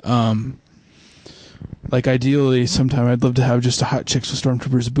 Ideally, sometime I'd love to have just a Hot Chicks with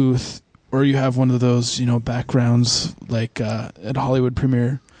Stormtroopers booth, or you have one of those, backgrounds at Hollywood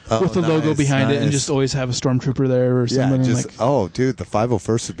premiere. With the logo behind it, and just always have a Stormtrooper there or something. Yeah, dude, the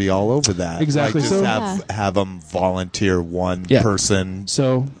 501st would be all over that. Exactly. Have them volunteer one person.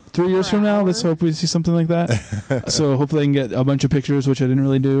 So 3 years from now, let's hope we see something like that. So hopefully I can get a bunch of pictures, which I didn't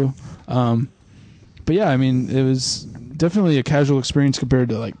really do. But yeah, I mean, it was definitely a casual experience compared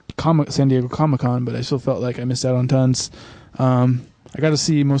to San Diego Comic-Con, but I still felt like I missed out on tons. I got to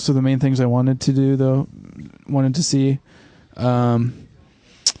see most of the main things I wanted to see.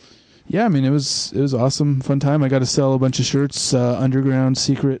 Yeah, I mean, it was awesome, fun time. I got to sell a bunch of shirts, underground,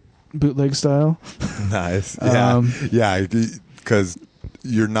 secret, bootleg style. Nice. Yeah, because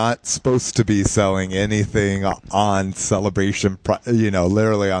you're not supposed to be selling anything on Celebration,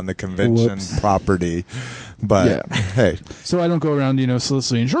 literally on the convention property. But hey, so I don't go around,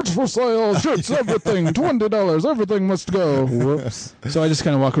 soliciting shirts for sale, shirts, everything, $20, everything must go. Whoops. So I just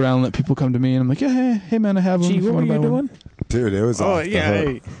kind of walk around and let people come to me, and I'm like, yeah, hey man, I have them. Gee, what were you doing? Dude, it was off the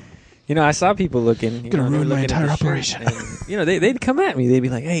hook. I saw people looking. Gonna ruin my entire operation. And, they'd come at me. They'd be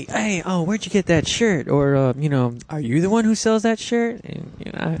like, "Hey, where'd you get that shirt?" Or, "Are you the one who sells that shirt?" And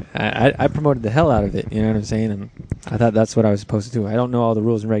I promoted the hell out of it. You know what I'm saying? And I thought that's what I was supposed to do. I don't know all the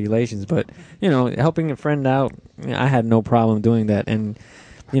rules and regulations, but helping a friend out, I had no problem doing that. And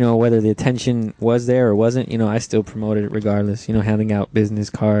whether the attention was there or wasn't, I still promoted it regardless. Handing out business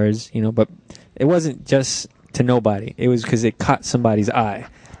cards. But it wasn't just to nobody. It was because it caught somebody's eye.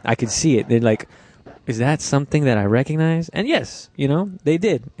 I could see it. They're like, is that something that I recognize? And yes, they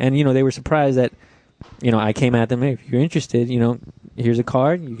did. And, they were surprised that, I came at them, hey, if you're interested, here's a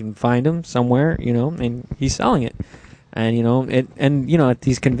card. You can find him somewhere, and he's selling it. And, at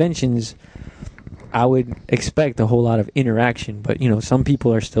these conventions, I would expect a whole lot of interaction. But, some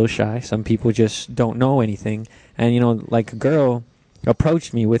people are still shy. Some people just don't know anything. And, a girl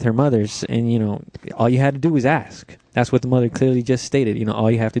approached me with her mothers, and, all you had to do was ask. That's what the mother clearly just stated. All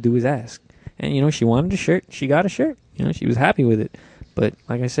you have to do is ask. And, she wanted a shirt. She got a shirt. She was happy with it. But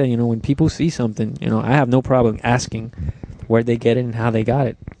like I said, when people see something, I have no problem asking where they get it and how they got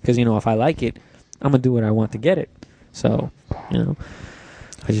it. Because, if I like it, I'm going to do what I want to get it. So, I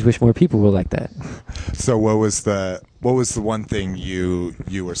just wish more people were like that. So what was the one thing you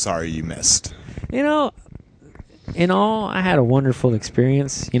were sorry you missed? In all, I had a wonderful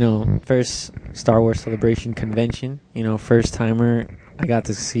experience. First Star Wars Celebration convention. First timer. I got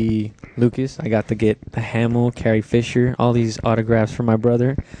to see Lucas. I got to get the Hamill, Carrie Fisher, all these autographs for my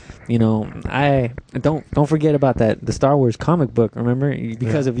brother. I don't forget about that. The Star Wars comic book. Remember,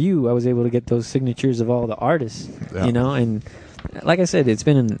 because of you, I was able to get those signatures of all the artists. Yeah. And like I said, it's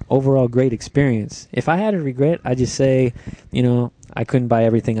been an overall great experience. If I had a regret, I'd just say, I couldn't buy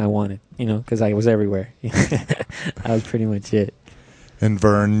everything I wanted, because I was everywhere. That was pretty much it. And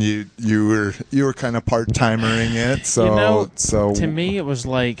Vern, you were kind of part-timering it, so to me it was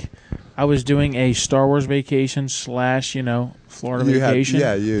like I was doing a Star Wars vacation / Florida vacation.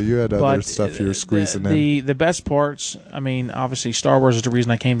 You had other stuff you were squeezing in. The best parts, I mean, obviously Star Wars is the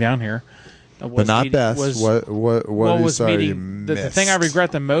reason I came down here. But not best. What was sorry meeting, the thing I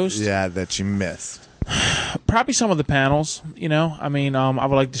regret the most? Yeah, that you missed. Probably some of the panels. I mean, I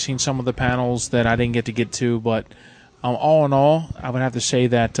would like to see some of the panels that I didn't get to, but all in all, I would have to say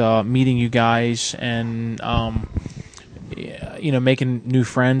that meeting you guys and making new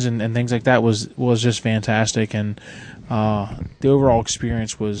friends and things like that was just fantastic, and the overall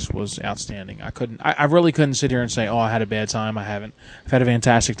experience was outstanding. I really couldn't sit here and say, oh, I had a bad time. I haven't. I've had a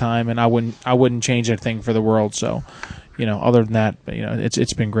fantastic time, and I wouldn't change anything for the world. So, other than that,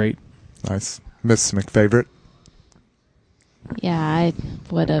 it's been great. Nice. Miss McFavorite? Yeah, I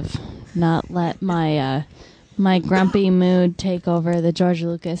would have not let my my grumpy mood take over the George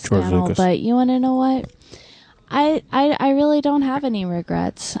Lucas panel. But you want to know what? I really don't have any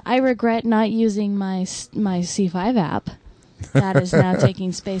regrets. I regret not using my C5 app. That is now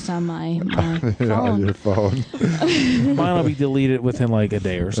taking space on my phone. On your phone. Mine will be deleted within like a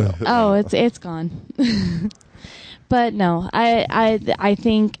day or so. Oh, it's gone. But no, I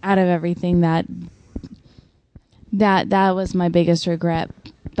think out of everything that was my biggest regret.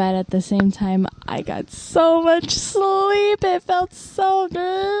 But at the same time, I got so much sleep. It felt so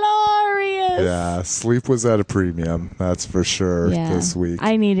glorious. Yeah, sleep was at a premium. That's for sure this week.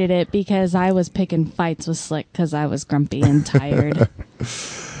 I needed it because I was picking fights with Slick because I was grumpy and tired.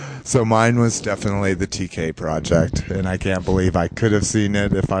 So mine was definitely the TK project, and I can't believe I could have seen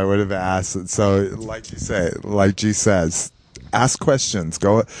it if I would have asked. So, like G says, ask questions.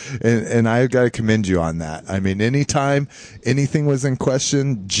 Go, and I've got to commend you on that. I mean, anytime anything was in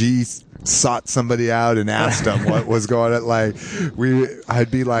question, G sought somebody out and asked them what was going on. Like, I'd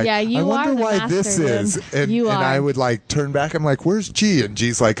be like, yeah, I wonder why this is. And I would like turn back. I'm like, where's G? And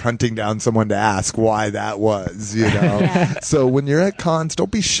G's like hunting down someone to ask why that was, you know? Yeah. So when you're at cons, don't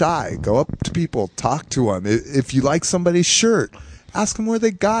be shy. Go up to people, talk to them. If you like somebody's shirt, ask them where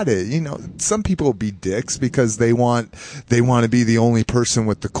they got it. You know, some people will be dicks because they want to be the only person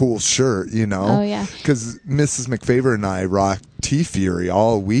with the cool shirt, you know? Oh, yeah. Because Mrs. McFavor and I rocked T-Fury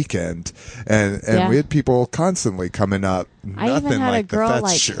all weekend, and we had people constantly coming up. Nothing like the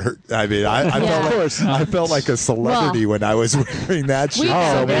Fets shirt. I mean, I felt like a celebrity when I was wearing that shirt.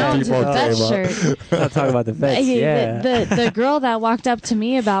 So many people came up. I'll talk about the Fets, yeah. The girl that walked up to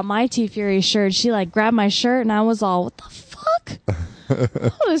me about my T-Fury shirt, she like grabbed my shirt, and I was all, what the fuck?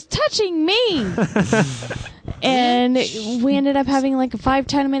 Who was touching me? And we ended up having like a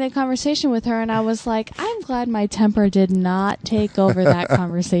 5-10 minute conversation with her, and I was like, I'm glad my temper did not take over that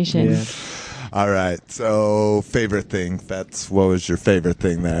conversation. Yeah. All right, so favorite thing, Fets. What was your favorite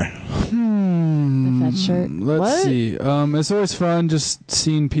thing there? The Fets shirt. Let's see. It's always fun just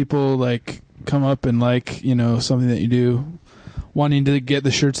seeing people like come up and like, you know, something that you do, wanting to get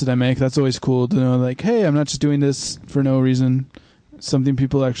the shirts that I make. That's always cool to know, like, hey, I'm not just doing this for no reason. Something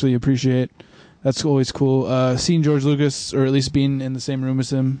people actually appreciate. That's always cool. Seeing George Lucas, or at least being in the same room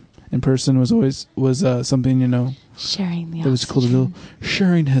as him in person, was something, you know. Sharing the that was cool to do.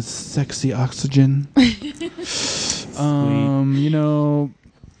 Sharing his sexy oxygen. You know,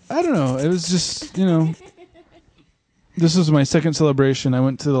 I don't know. It was just, you know, this was my second celebration. I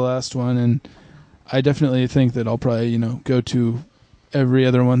went to the last one, and I definitely think that I'll probably, you know, go to every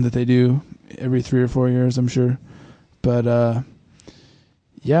other one that they do every 3 or 4 years, I'm sure. But,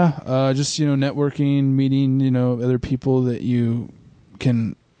 just, you know, networking, meeting, you know, other people that you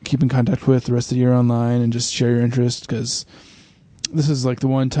can keep in contact with the rest of the year online and just share your interest, because this is like the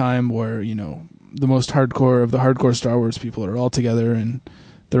one time where, you know, the most hardcore of the hardcore Star Wars people are all together, and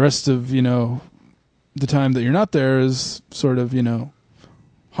the rest of, you know, the time that you're not there is sort of, you know,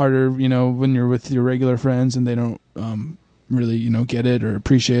 harder, you know, when you're with your regular friends and they don't really, you know, get it or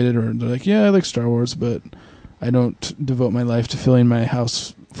appreciate it, or they're like, yeah, I like Star Wars, but I don't devote my life to filling my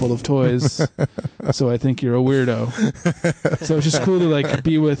house full of toys, so I think you're a weirdo. So it's just cool to like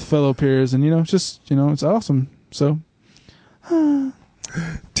be with fellow peers, and, you know, just, you know, it's awesome. So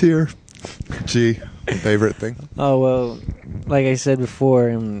Tear. G, favorite thing? Oh, well, like I said before,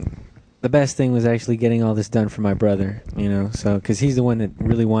 the best thing was actually getting all this done for my brother, you know, so, because he's the one that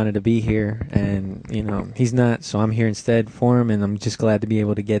really wanted to be here, and, you know, he's not, so I'm here instead for him, and I'm just glad to be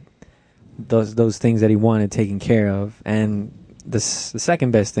able to get those things that he wanted taken care of. And the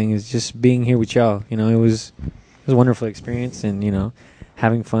second best thing is just being here with y'all. You know, it was a wonderful experience, and, you know,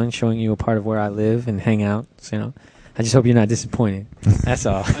 having fun, showing you a part of where I live and hang out. So, you know, I just hope you're not disappointed. That's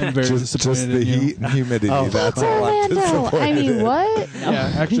all. I'm very disappointed. Just the heat and humidity. That's all I'm Orlando. disappointed I mean, in. what?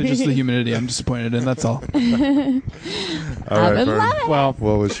 Yeah, actually, just the humidity I'm disappointed in. That's all. All right, Vern. Well,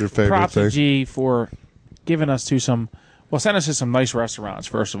 what was your favorite props thing? to G for giving us to send us to some nice restaurants,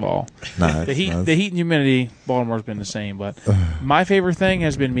 first of all. Nice, the heat and humidity, Baltimore's been the same. But my favorite thing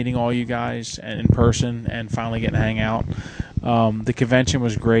has been meeting all you guys in person and finally getting to hang out. The convention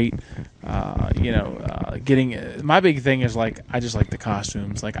was great. Getting my big thing is, like, I just like the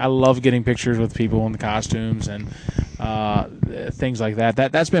costumes. Like, I love getting pictures with people in the costumes and things like that.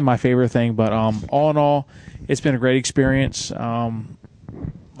 That's been my favorite thing. But all in all, it's been a great experience.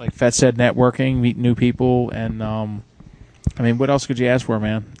 Like Fett said, networking, meeting new people, and I mean, what else could you ask for,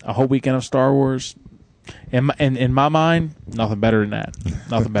 man? A whole weekend of Star Wars. In my mind, nothing better than that.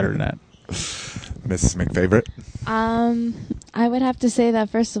 Nothing better than that. Mrs. McFavorite? I would have to say that,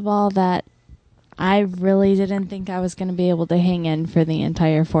 first of all, that I really didn't think I was going to be able to hang in for the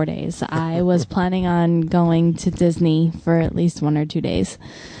entire 4 days. I was planning on going to Disney for at least 1 or 2 days.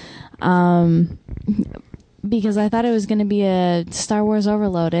 Because I thought it was going to be a Star Wars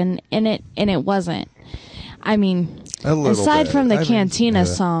overload, and it wasn't. I mean, aside from the Cantina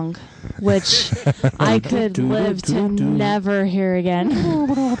song, which I could live to never hear again.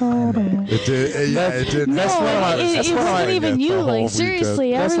 It did. No, it wasn't even you. Like,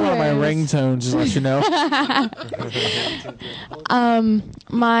 seriously, that's one of my everywhere. ringtones, just let you know.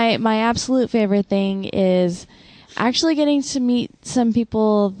 My absolute favorite thing is actually getting to meet some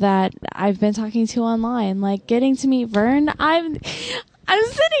people that I've been talking to online. Like, getting to meet Vern. I'm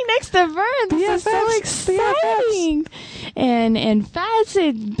sitting next to Vern. This is so exciting. And Fats,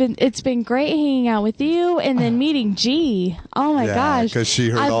 it's been great hanging out with you, and then meeting G. Oh my gosh. Because she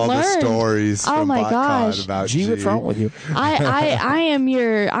heard all the stories from BotCon about G. What's wrong with you? I'm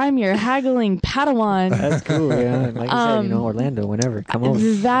your haggling Padawan. That's cool, yeah. Like I said, Orlando, whenever. Come over.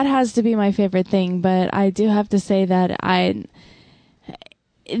 That has to be my favorite thing, but I do have to say that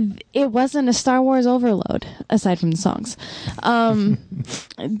it wasn't a Star Wars overload, aside from the songs.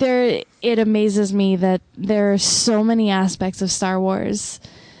 It amazes me that there are so many aspects of Star Wars.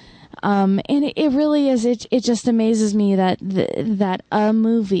 And it really is. It just amazes me that that a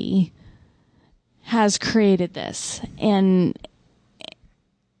movie has created this, and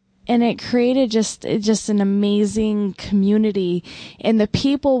it created just an amazing community, and the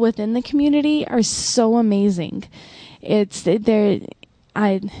people within the community are so amazing.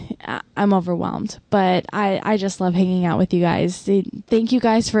 I'm overwhelmed, but I just love hanging out with you guys. Thank you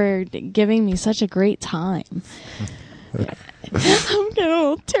guys for giving me such a great time. I'm getting a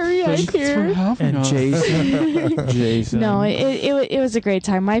little teary-eyed here. And Jason. No, it was a great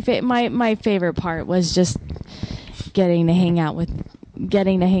time. My favorite part was just getting to hang out with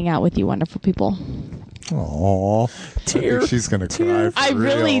you wonderful people. Aww. I think she's gonna cry. I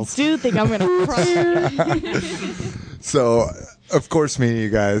really do think I'm gonna cry. So, of course, meeting you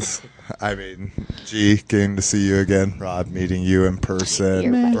guys. I mean, G, getting to see you again. Rob, meeting you in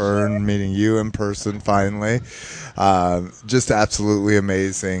person. Vern, meeting you in person finally. Just absolutely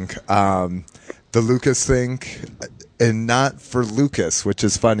amazing. The Lucas thing, and not for Lucas, which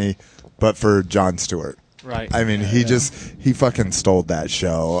is funny, but for Jon Stewart. Right. I mean, he fucking stole that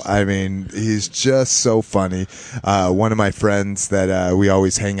show. I mean, he's just so funny. One of my friends that we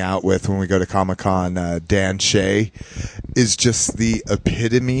always hang out with when we go to Comic-Con, Dan Shea, is just the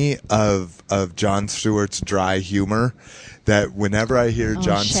epitome of Jon Stewart's dry humor. That whenever I hear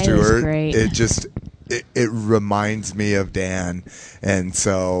Jon Stewart, it reminds me of Dan. And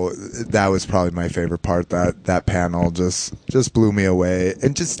so that was probably my favorite part. That panel just blew me away.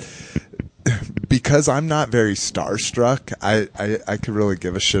 And just because I'm not very starstruck, I could really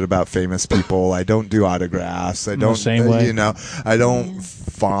give a shit about famous people. I don't do autographs. I don't, I don't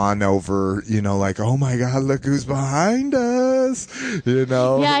fawn over, like, oh my God, look who's behind us,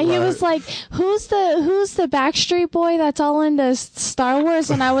 Yeah, he was like, who's the Backstreet Boy that's all into Star Wars?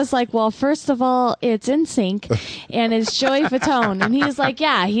 And I was like, well, first of all, it's NSYNC, and it's Joey Fatone. And he's like,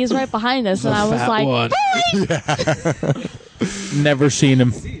 yeah, he's right behind us. And I was like, really? Yeah. Never seen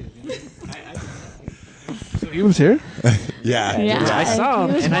him. He was here? Yeah. I saw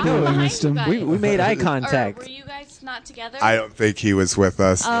him, and I knew I missed him. We made eye contact. Or were you guys not together? I don't think he was with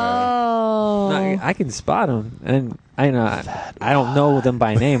us. Oh. No, I can spot him, and I don't know them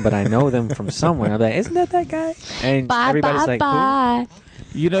by name, but I know them from somewhere. I'm like, isn't that guy? And everybody's like, bye.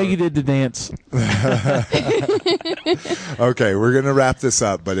 You did the dance. Okay, we're going to wrap this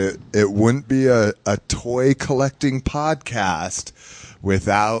up, but it wouldn't be a toy collecting podcast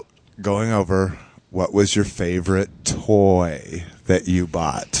without going over what was your favorite toy that you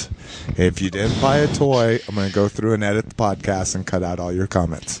bought. If you didn't buy a toy, I'm going to go through and edit the podcast and cut out all your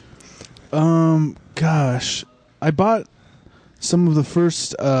comments. Gosh, I bought some of the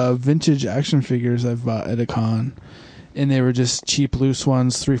first vintage action figures I've bought at a con, and they were just cheap, loose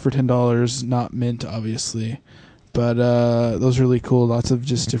ones, 3 for $10, not mint, obviously, but those are really cool. Lots of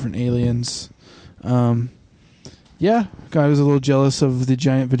just different aliens. Yeah, I was a little jealous of the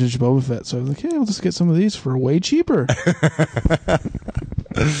giant vintage Boba Fett, so I was like, hey, I'll just get some of these for way cheaper.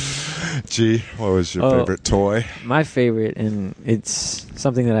 Gee, what was your favorite toy? My favorite, and it's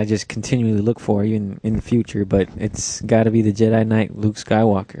something that I just continually look for even in the future, but it's got to be the Jedi Knight Luke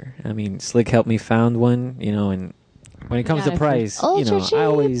Skywalker. I mean, Slick helped me found one, and when it comes to price, I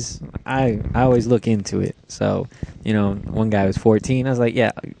always look into it. So, one guy was 14. I was like, yeah,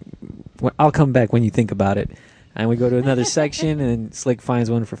 I'll come back when you think about it. And we go to another section, and Slick finds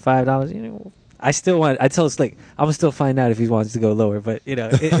one for $5. I still want. I tell Slick, I'm gonna still find out if he wants to go lower. But in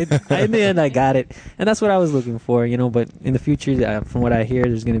the end, I got it, and that's what I was looking for. But in the future, from what I hear,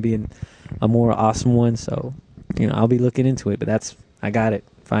 there's gonna be a more awesome one. So, I'll be looking into it. But I got it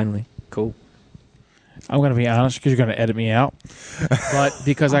finally. Cool. I'm going to be honest because you're going to edit me out. But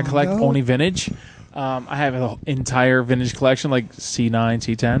because I collect only vintage, I have an entire vintage collection, like C9,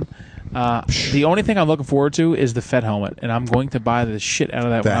 C10. The only thing I'm looking forward to is the Fed helmet, and I'm going to buy the shit out of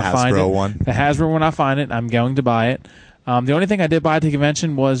that when I find it. The Hasbro one. The Hasbro when I find it, I'm going to buy it. The only thing I did buy at the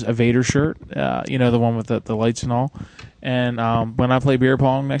convention was a Vader shirt, the one with the lights and all. And when I play beer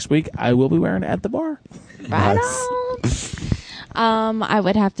pong next week, I will be wearing it at the bar. Right on. I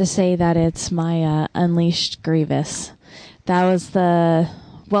would have to say that it's my Unleashed Grievous. That was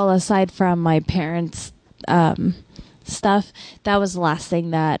aside from my parents' stuff, that was the last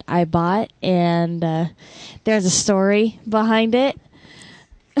thing that I bought, and there's a story behind it.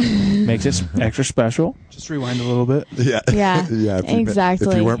 Makes it extra special. Just rewind a little bit. Yeah, exactly.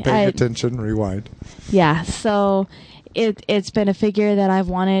 If you weren't paying attention, rewind. Yeah, so it's been a figure that I've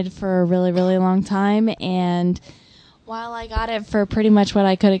wanted for a really, really long time, and while I got it for pretty much what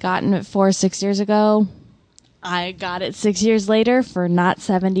I could have gotten it for 6 years ago, I got it 6 years later for not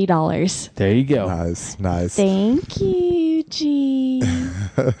 $70. There you go. Nice. Thank you, G.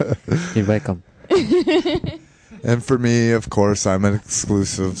 You're welcome. And for me, of course, I'm an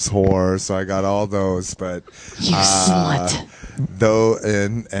exclusives whore, so I got all those. But you slut.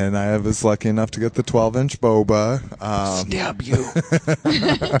 And I was lucky enough to get the 12-inch Boba. Stab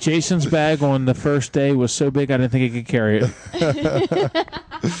you. Jason's bag on the first day was so big I didn't think he could carry it.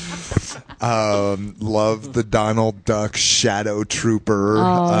 Love the Donald Duck Shadow Trooper.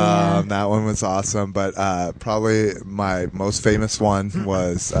 Yeah. That one was awesome. But probably my most famous one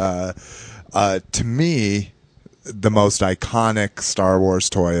was, to me, the most iconic Star Wars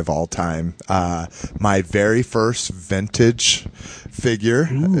toy of all time. My very first vintage figure,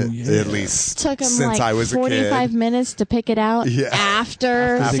 at least took him since I was 45 minutes to pick it out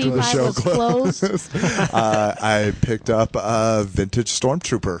after C5 the show was closed. I picked up a vintage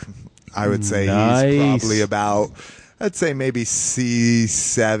Stormtrooper. I would say he's probably about, I'd say maybe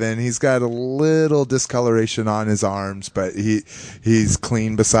C7. He's got a little discoloration on his arms, but he's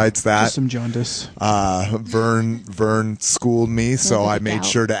clean besides that. Just some jaundice. Vern schooled me, so I made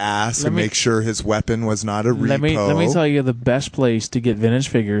sure to ask and make sure his weapon was not a repo. Let me tell you the best place to get vintage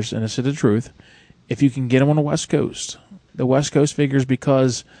figures, and this is the truth, if you can get them on the West Coast. The West Coast figures,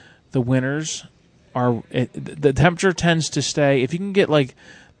 because the winters the temperature tends to stay, if you can get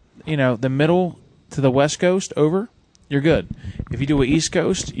the middle to the West Coast over, you're good. If you do an East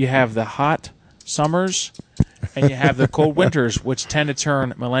Coast, you have the hot summers and you have the cold winters, which tend to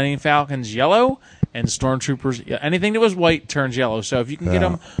turn Millennium Falcons yellow and Stormtroopers. Anything that was white turns yellow. So if you can get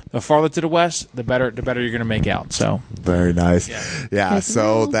them the farther to the west, the better you're going to make out. So very nice. Yeah.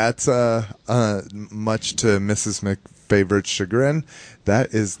 So that's much to Mrs. McFavorite's chagrin.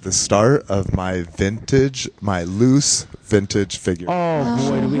 That is the start of my loose vintage figure. Oh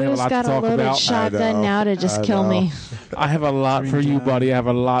boy, do we have a lot to talk about. Who's got a loaded shotgun now to just kill me? I have a lot for you, buddy. I have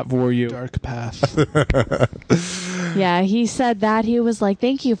a lot for you. Dark path. Yeah, he said that. He was like,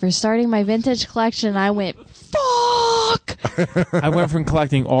 "Thank you for starting my vintage collection." I went, "Fuck!" I went from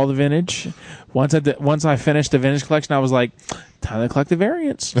collecting all the vintage. Once I finished the vintage collection, I was like, time to collect the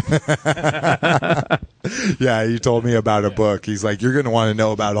variants. Yeah, you told me about a book. He's like, you're going to want to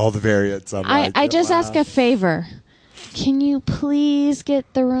know about all the variants. I just ask a favor. Can you please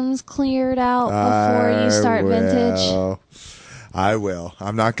get the rooms cleared out before you start vintage? I will.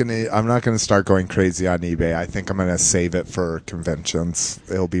 I'm not gonna start going crazy on eBay. I think I'm gonna save it for conventions.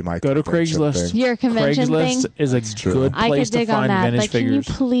 It'll be my go to Craigslist. Your convention Craigslist thing is a good place to find vintage figures.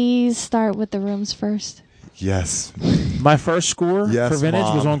 Can you please start with the rooms first? Yes. My first score for vintage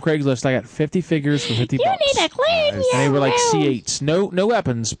Mom. was on Craigslist. I got 50 figures for $50. You need to clean your And they were like room. C8s. No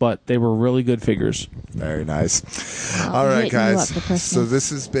weapons, but they were really good figures. Very nice. I'll All be right, hitting you guys. up for Christmas. So this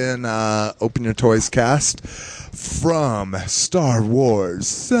has been Open Your Toys cast from Star Wars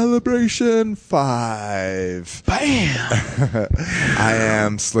Celebration 5. Bam! I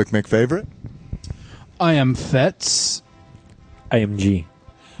am Slick McFavorite. I am Fetz. I am G.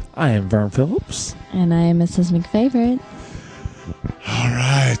 I am Vern Phillips. And I am Mrs. McFavorite. All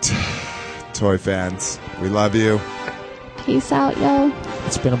right. Toy fans, we love you. Peace out, yo.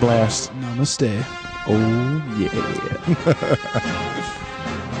 It's been a blast. Namaste. Oh, yeah.